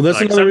 Well, that's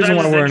Like, another reason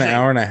why sometimes it's we're an interesting.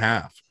 hour and a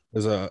half.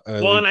 Is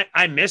Well, and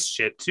I miss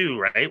shit too,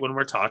 right? When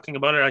we're talking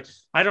about it, like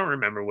I don't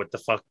remember what the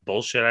fuck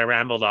bullshit I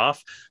rambled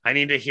off. I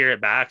need to hear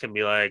it back and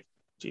be like,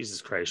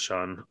 Jesus Christ,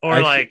 Sean. Or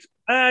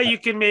Actually, you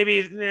can maybe,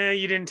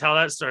 you didn't tell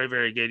that story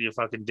very good, you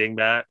fucking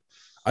dingbat.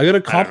 I got a I don't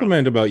know.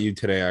 compliment about you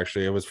today.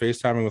 Actually, I was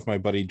FaceTiming with my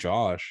buddy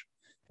Josh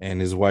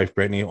and his wife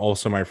Brittany,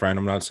 also my friend.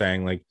 I'm not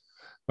saying like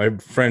my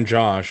friend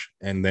Josh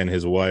and then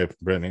his wife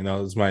Brittany.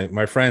 No, it's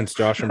my friends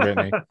Josh and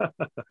Brittany.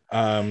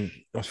 I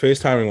was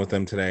FaceTiming with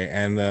them today,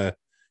 and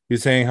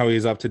he's saying how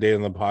he's up to date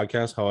on the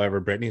podcast. However,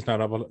 Brittany's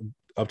not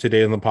up to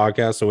date on the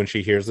podcast, so when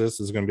she hears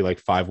this, it's going to be like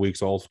 5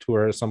 weeks old to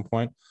her at some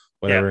point,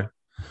 whatever.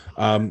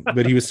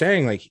 But he was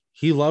saying like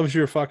he loves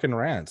your fucking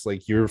rants,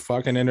 like you're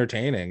fucking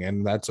entertaining,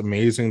 and that's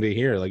amazing to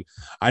hear. Like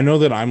I know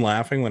that I'm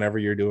laughing whenever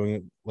you're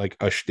doing like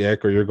a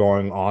shtick or you're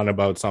going on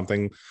about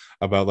something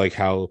about like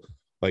how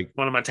like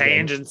one of my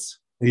tangents.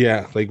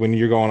 yeah, like when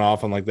you're going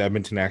off on like the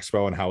Edmonton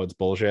Expo and how it's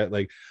bullshit.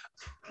 Like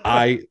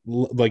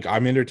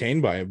I'm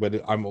entertained by it,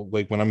 but I'm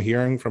like when I'm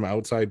hearing from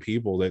outside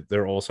people that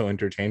they're also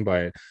entertained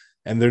by it,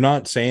 and they're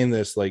not saying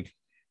this like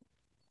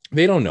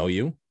they don't know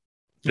you.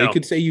 They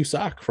could say you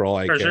suck for all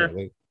I care. Sure.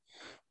 Like,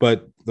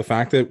 but the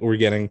fact that we're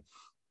getting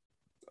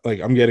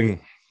I'm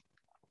getting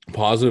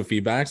positive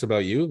feedbacks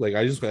about you, like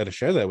I just had to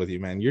share that with you,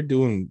 man. You're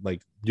doing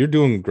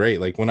great.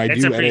 Like when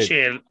It's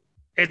appreciated.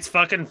 It's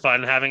fucking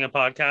fun having a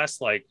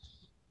podcast. Like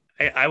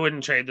I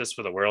wouldn't trade this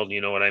for the world.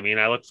 You know what I mean?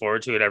 I look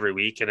forward to it every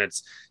week. And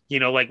it's,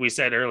 like we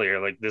said earlier,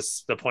 like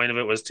the point of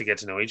it was to get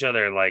to know each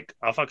other. And like,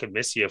 I'll fucking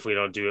miss you if we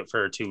don't do it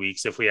for 2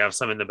 weeks. If we have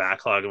some in the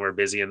backlog and we're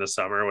busy in the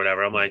summer or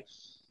whatever, I'm like,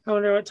 I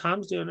wonder what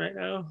Tom's doing right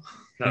now.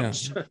 No,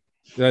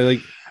 yeah.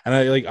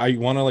 I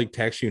want to like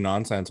text you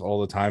nonsense all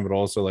the time, but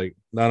also like,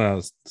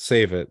 no,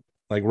 save it.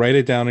 Like write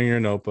it down in your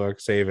notebook,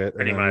 save it.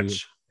 Pretty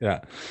much.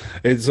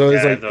 It's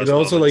like, it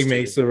also like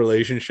makes the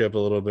relationship a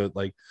little bit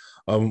like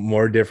a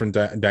more different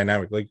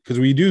dynamic, like because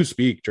we do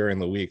speak during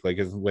the week, like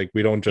it's like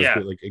we don't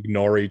just like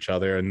ignore each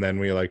other and then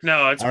we like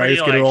no, it's all pretty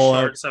right, let's get it all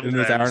out sometimes. in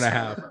this hour and a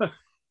half.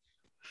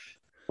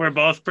 We're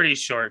both pretty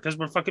short because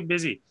we're fucking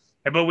busy,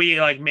 but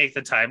we like make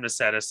the time to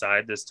set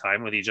aside this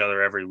time with each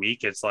other every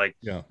week. It's like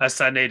a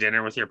Sunday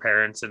dinner with your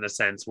parents in the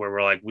sense where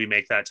we're like we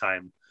make that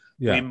time.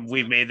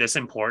 We've made this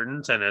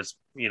important, and it's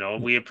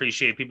we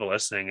appreciate people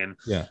listening, and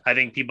I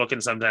think people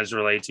can sometimes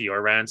relate to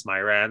your rants, my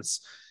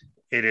rants.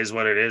 It is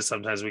what it is.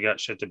 Sometimes we got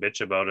shit to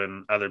bitch about,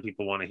 and other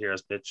people want to hear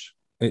us bitch.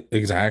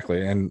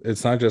 Exactly. And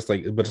it's not just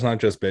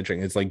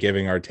bitching. It's like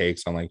giving our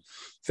takes on like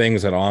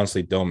things that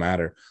honestly don't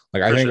matter.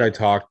 Like I think I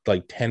talked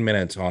like 10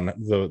 minutes on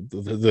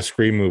the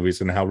Scream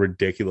movies and how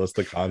ridiculous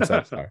the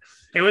concepts are.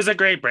 It was a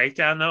great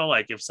breakdown though.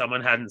 Like if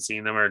someone hadn't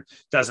seen them or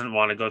doesn't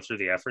want to go through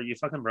the effort, you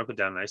fucking broke it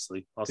down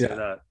nicely. I'll say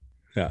that.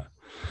 Yeah.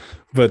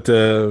 But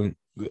they're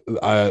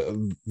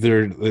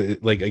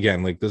like,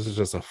 again, like this is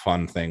just a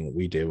fun thing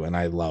we do and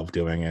I love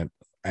doing it.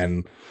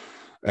 And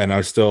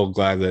I'm still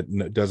glad that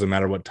it doesn't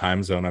matter what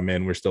time zone I'm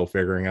in, we're still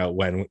figuring out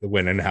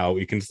when and how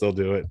we can still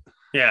do it.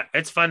 Yeah,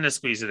 it's fun to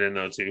squeeze it in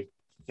though too.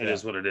 It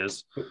is what it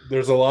is.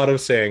 There's a lot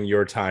of saying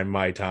your time,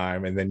 my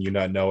time, and then you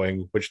not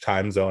knowing which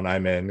time zone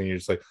I'm in, and you're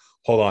just like,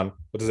 hold on,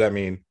 what does that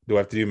mean? Do I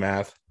have to do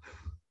math?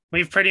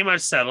 We've pretty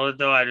much settled it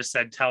though. I just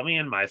said, tell me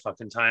in my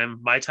fucking time.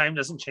 My time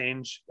doesn't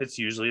change. It's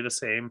usually the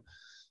same.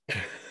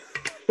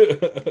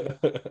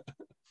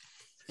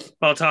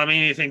 Well,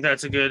 Tommy, you think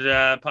that's a good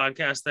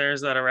podcast there?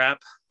 Is that a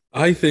wrap?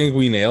 I think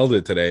we nailed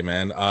it today,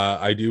 man.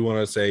 I do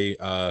want to say,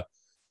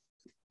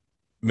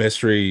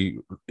 mystery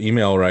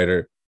email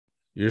writer,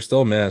 you're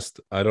still missed.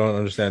 I don't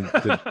understand.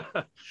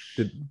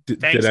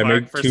 Thanks, I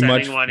Mark, make for too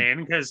sending much? one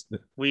in because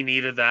we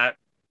needed that.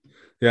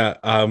 Yeah.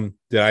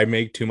 Did I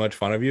make too much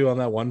fun of you on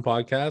that one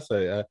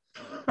podcast?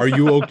 Are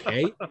you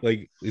okay?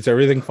 Like, is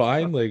everything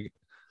fine? Like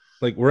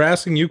we're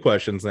asking you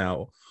questions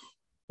now.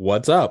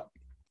 What's up?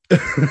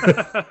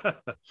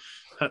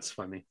 That's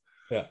funny.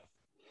 Yeah.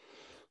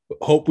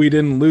 Hope we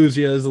didn't lose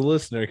you as a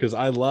listener because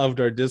I loved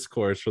our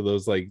discourse for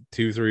those like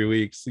 2-3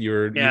 weeks.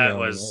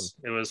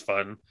 It was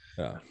fun.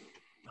 Yeah.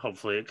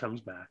 Hopefully it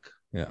comes back.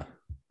 Yeah.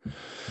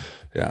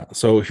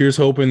 So here's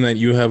hoping that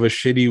you have a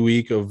shitty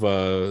week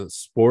of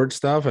sports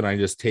stuff and I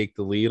just take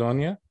the lead on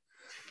you.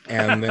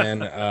 And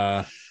then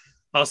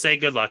I'll say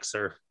good luck,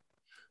 sir.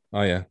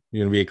 Oh yeah,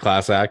 you're gonna be a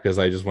class act because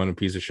I just won a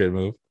piece of shit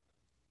move.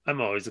 I'm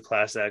always a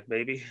class act,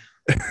 baby.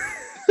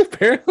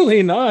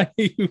 Apparently not.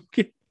 You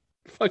get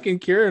fucking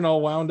Kieran all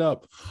wound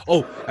up.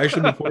 Oh,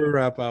 actually, before we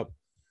wrap up,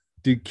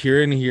 did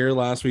Kieran hear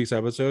last week's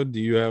episode?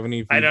 Do you have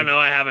any feedback? I don't know.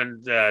 I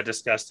haven't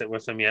discussed it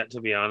with him yet, to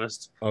be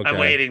honest. Okay. I'm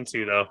waiting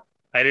to, though.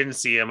 I didn't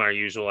see him our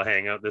usual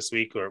hangout this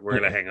week, or we're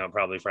going to hang out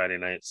probably Friday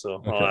night,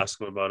 so I'll ask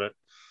him about it.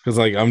 Because,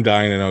 like, I'm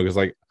dying to know, because,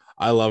 like,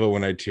 I love it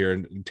when I tear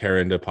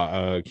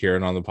into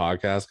Kieran on the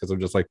podcast, because I'm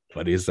just like,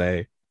 what do you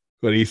say?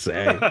 What do you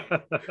say?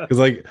 Because,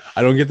 like,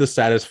 I don't get the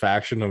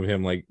satisfaction of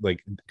him, like,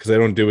 because I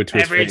don't do it to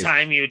his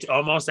face.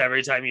 Almost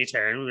every time you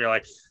tear him, you're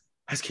like,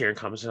 has Kieran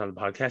commented on the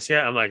podcast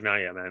yet? I'm like, not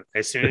yet, man.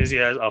 As soon as he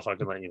has, I'll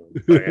fucking let you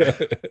know.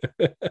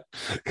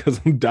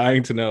 Because I'm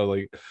dying to know,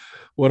 like,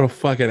 what a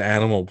fucking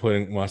animal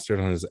putting mustard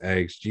on his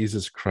eggs.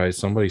 Jesus Christ,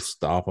 somebody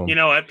stop him. You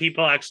know what?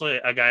 People actually,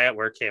 a guy at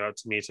work came up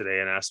to me today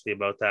and asked me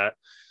about that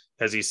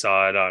because he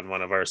saw it on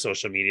one of our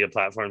social media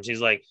platforms.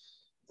 He's like,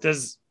 do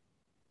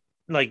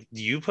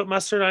you put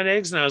mustard on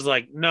eggs? And I was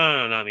like,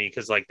 no, not me.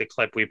 Because like the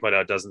clip we put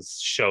out doesn't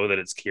show that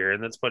it's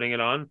Kieran that's putting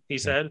it on, he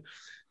said,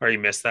 or he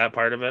missed that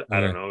part of it. I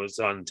don't know. It was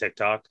on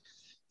TikTok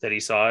that he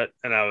saw it.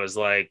 And I was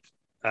like,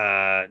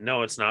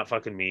 no, it's not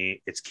fucking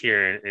me. It's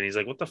Kieran. And he's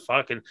like, what the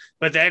fuck?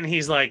 But then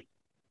he's like,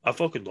 I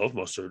fucking love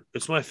mustard.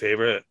 It's my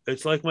favorite.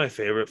 It's like my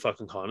favorite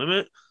fucking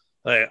condiment.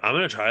 Like, I'm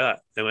going to try that.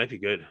 It might be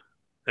good.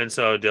 And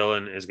so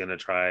Dylan is going to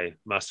try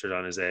mustard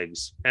on his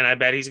eggs. And I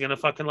bet he's going to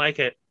fucking like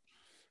it.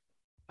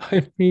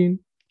 I mean,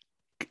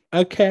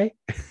 okay.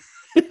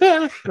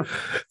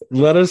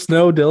 Let us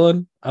know,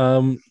 Dylan.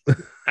 I'm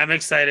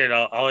excited.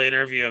 I'll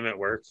interview him at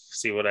work,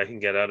 see what I can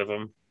get out of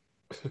him.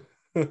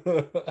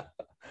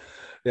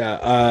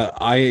 Yeah,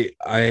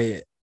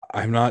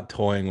 I'm not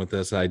toying with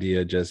this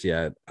idea just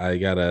yet. I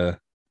gotta,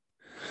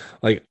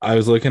 like, I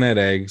was looking at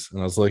eggs and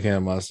I was looking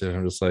at mustard and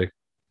I'm just like,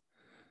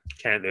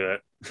 can't do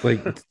it.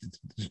 Like,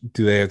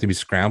 do they have to be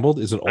scrambled?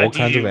 Is it all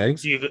kinds of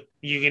eggs? You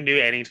can do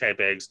any type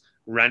of eggs.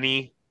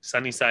 Runny,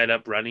 sunny side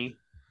up, runny.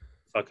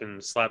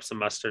 Fucking slap some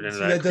mustard into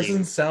that. That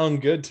doesn't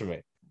sound good to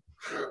me.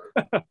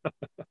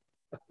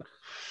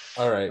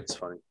 All right, it's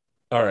funny.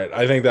 All right,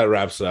 I think that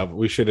wraps it up.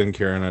 We should end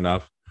Kieran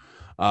enough.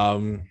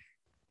 Yeah,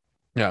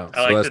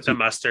 I like that the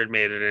mustard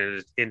made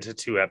it into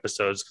 2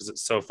 episodes because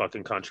it's so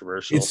fucking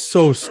controversial. It's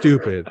so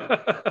stupid.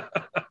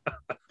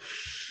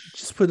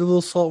 Just put a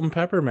little salt and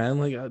pepper, man.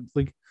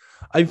 Like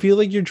I feel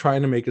like you're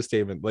trying to make a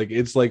statement. Like,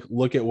 it's like,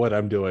 look at what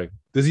I'm doing.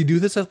 Does he do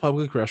this at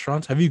public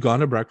restaurants? Have you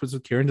gone to breakfast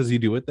with Kieran? Does he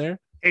do it there?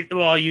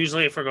 Well,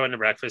 usually if we're going to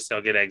breakfast,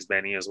 they'll get eggs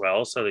Benny as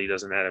well, so that he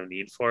doesn't have a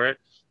need for it.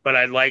 But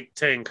I'd like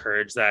to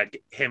encourage that,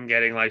 him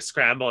getting like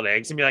scrambled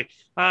eggs and be like,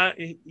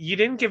 you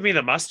didn't give me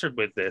the mustard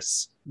with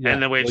this. Yeah,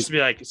 and the waitress be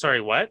like,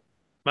 sorry, what?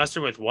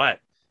 Mustard with what?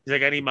 He's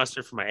like, I need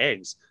mustard for my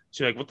eggs.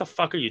 She's like, what the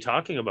fuck are you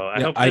talking about?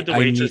 I hope that the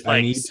waitress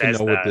I need to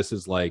know what this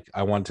is like.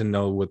 I want to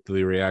know what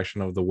the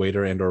reaction of the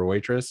waiter and or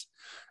waitress,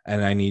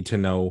 and I need to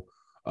know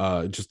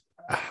just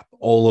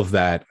all of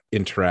that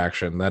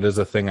interaction. That is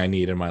a thing I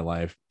need in my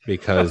life,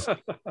 because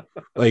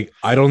like,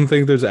 I don't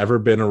think there's ever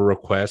been a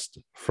request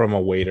from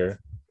a waiter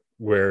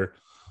where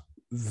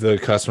the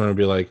customer would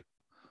be like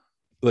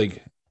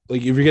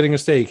if you're getting a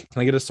steak,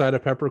 can I get a side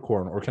of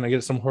peppercorn, or can I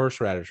get some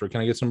horseradish, or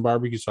can I get some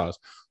barbecue sauce?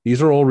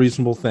 These are all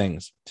reasonable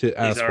things to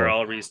ask for. These are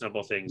all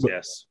reasonable things,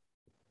 yes.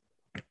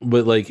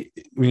 But like,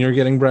 when you're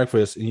getting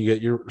breakfast and you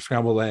get your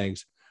scrambled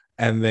eggs,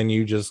 and then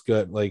you just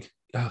got like,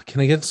 oh,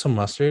 can I get some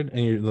mustard?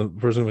 And you're the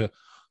person,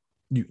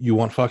 you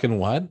want fucking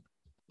what?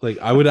 Like,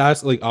 I would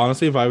ask, like,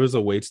 honestly, if I was a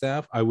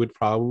waitstaff, I would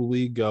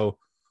probably go,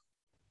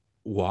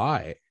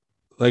 why?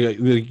 Like,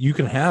 you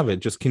can have it.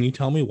 Just, can you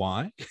tell me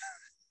why?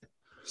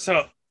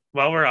 So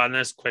while we're on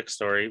this quick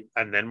story,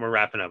 and then we're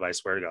wrapping up, I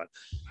swear to God.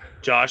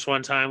 Josh,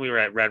 one time we were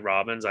at Red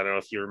Robin's. I don't know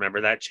if you remember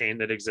that chain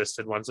that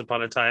existed once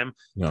upon a time.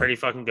 No. Pretty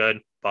fucking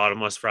good.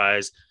 Bottomless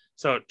fries.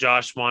 So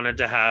Josh wanted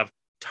to have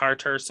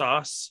tartar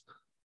sauce.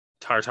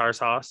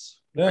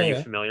 Yeah, Are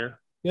you familiar?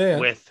 Yeah.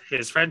 With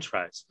his French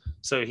fries.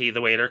 So the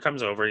waiter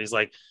comes over and he's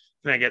like,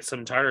 can I get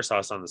some tartar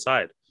sauce on the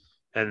side?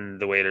 And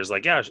the waiter's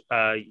like, yeah.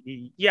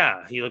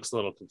 He looks a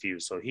little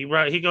confused. So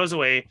he goes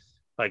away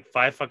like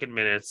 5 fucking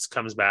minutes,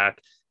 comes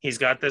back. He's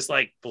got this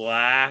like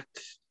black,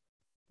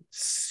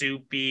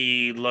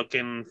 soupy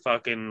looking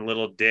fucking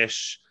little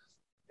dish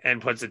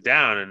and puts it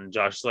down. And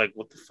Josh's like,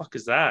 what the fuck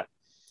is that?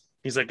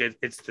 He's like,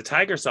 it's the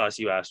tiger sauce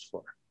you asked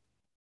for.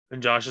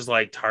 And Josh is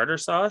like, tartar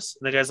sauce?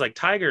 And the guy's like,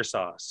 tiger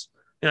sauce.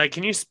 And like,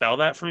 can you spell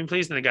that for me,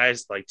 please? And the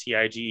guy's like,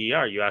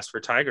 Tiger. You asked for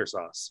tiger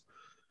sauce.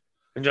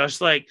 And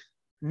Josh's like,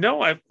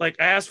 no, I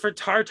asked for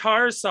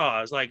tartar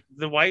sauce, like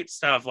the white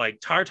stuff, like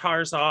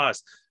tartar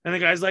sauce. And the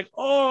guy's like,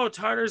 oh,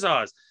 tartar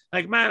sauce.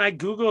 Like, man, I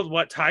Googled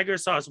what tiger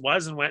sauce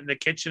was and went in the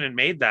kitchen and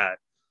made that.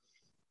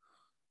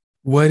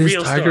 What is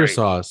tiger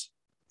sauce?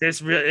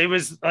 It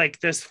was like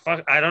this.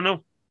 I don't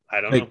know.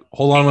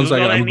 Hold on one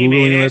second. I'm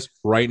Googling this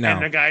right now.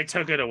 And the guy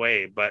took it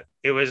away, but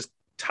it was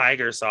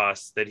tiger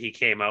sauce that he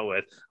came out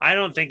with. I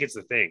don't think it's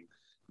a thing.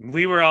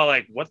 We were all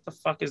like, what the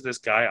fuck is this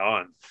guy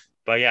on?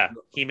 But yeah,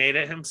 he made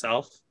it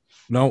himself.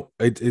 No,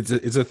 it's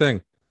a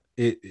thing.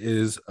 It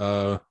is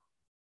hold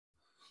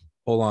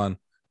on.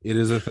 It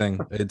is a thing.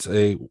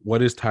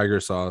 What is tiger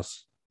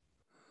sauce?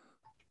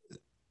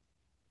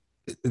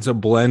 It's a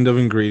blend of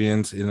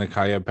ingredients in a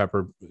cayenne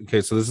pepper.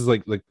 Okay, so this is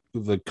like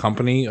the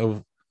company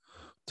of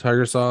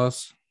tiger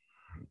sauce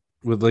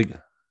with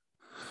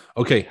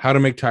how to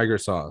make tiger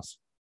sauce.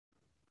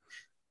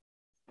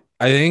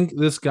 I think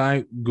this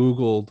guy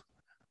Googled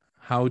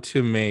how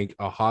to make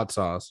a hot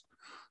sauce.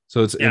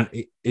 So it's in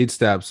 8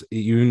 steps.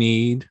 You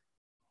need,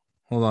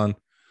 hold on.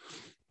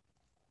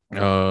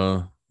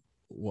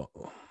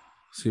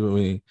 See what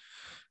we need.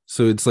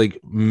 So it's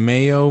like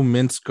mayo,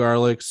 minced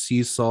garlic,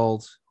 sea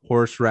salt,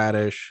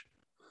 horseradish,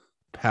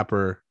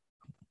 pepper.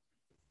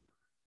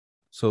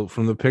 So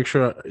from the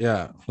picture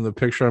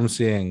I'm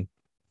seeing,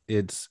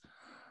 it's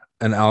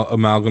an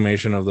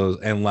amalgamation of those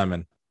and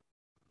lemon.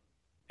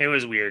 It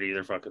was weird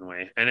either fucking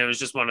way. And it was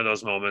just one of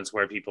those moments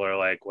where people are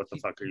like, what the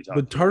fuck are you talking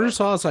about? But tartar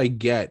sauce I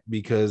get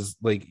because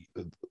like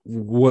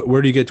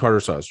where do you get tartar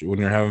sauce? When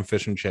you're having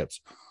fish and chips.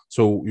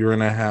 So you're going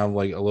to have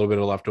like a little bit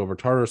of leftover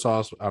tartar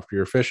sauce after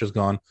your fish is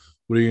gone.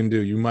 What are you going to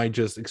do? You might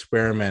just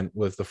experiment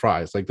with the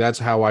fries. Like that's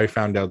how I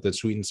found out that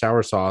sweet and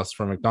sour sauce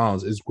from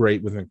McDonald's is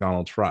great with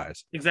McDonald's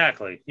fries.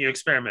 Exactly. You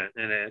experiment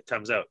and it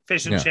comes out.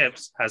 Fish and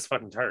chips has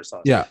fucking tartar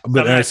sauce. Yeah,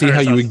 but I see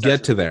how you would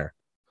get to there.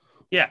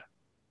 Yeah.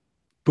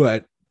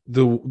 But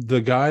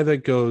the guy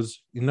that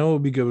goes, you know what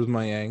would be good with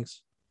my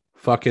eggs?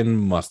 Fucking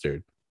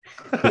mustard.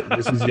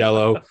 This is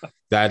yellow.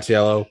 That's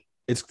yellow.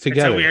 It's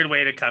together. It's a weird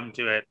way to come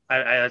to it. I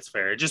that's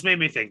fair. It just made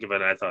me think of it.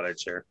 And I thought I'd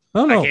share.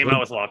 No, I came out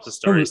with lots of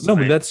stories. No,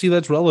 but that's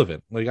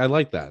relevant. Like I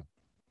like that.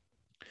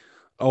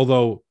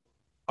 Although,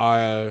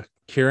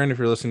 Kieran, if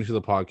you're listening to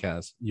the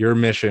podcast, your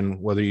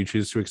mission, whether you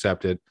choose to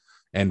accept it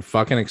and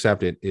fucking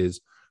accept it, is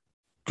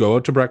go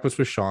out to breakfast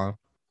with Sean,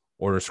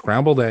 order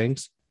scrambled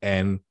eggs,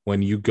 and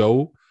when you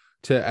go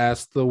to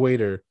ask the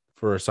waiter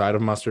for a side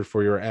of mustard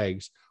for your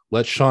eggs,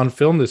 let Sean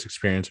film this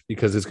experience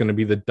because it's going to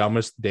be the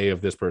dumbest day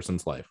of this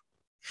person's life.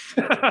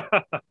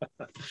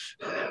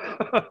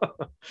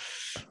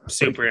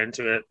 Super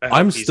into it.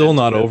 I'm still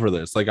not over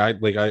this. I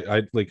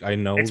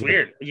know it's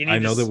weird. I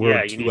know that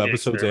we're 2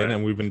 episodes in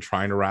and we've been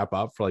trying to wrap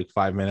up for like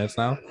 5 minutes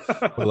now.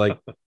 But like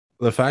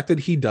the fact that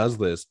he does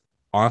this,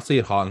 honestly,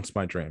 it haunts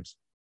my dreams.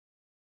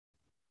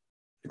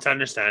 It's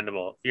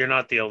understandable. You're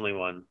not the only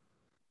one.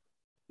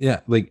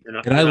 Yeah,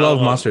 and I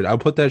love mustard. I'll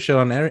put that shit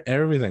on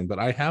everything, but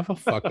I have a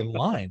fucking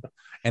line,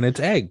 and it's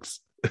eggs.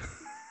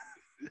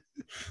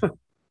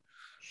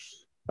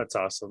 That's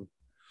awesome.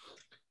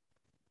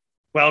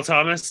 Well,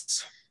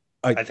 Thomas,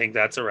 I think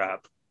that's a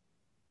wrap.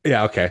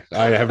 Yeah, okay.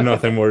 I have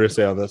nothing more to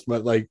say on this,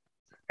 but like,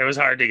 it was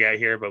hard to get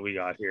here, but we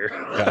got here.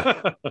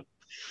 Yeah.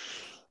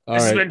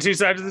 This has been Two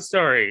Sides of the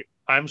Story.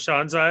 I'm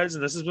Sean Sides,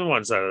 and this has been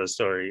One Side of the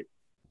Story.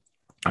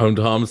 I'm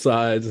Tom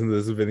Sides, and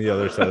this has been the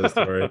other side of the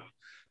story.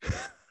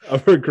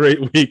 Have a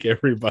great week,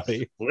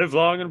 everybody. Live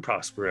long and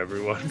prosper,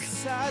 everyone.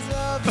 Sides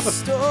of the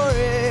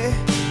story.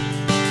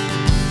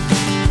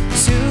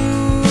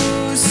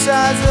 Two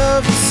sides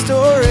of the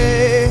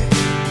story.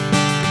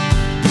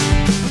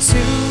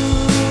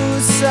 Two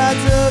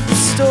sides of the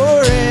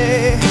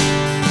story.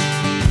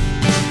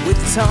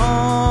 With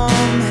Tom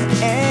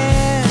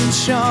and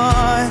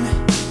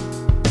Sean.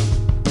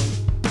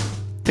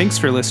 Thanks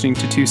for listening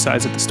to Two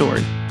Sides of the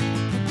Story.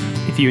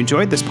 If you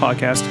enjoyed this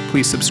podcast,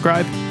 please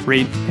subscribe,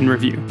 rate, and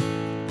review.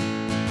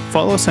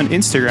 Follow us on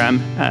Instagram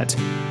at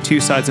Two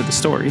Sides of the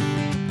Story,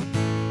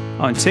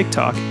 on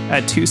TikTok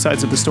at Two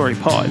Sides of the Story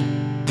Pod,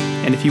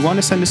 and if you want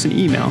to send us an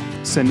email,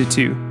 send it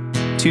to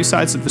Two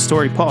Sides of the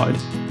Story Pod.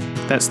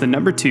 That's the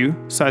number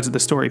 2 Sides of the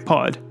Story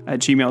Pod at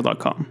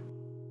gmail.com.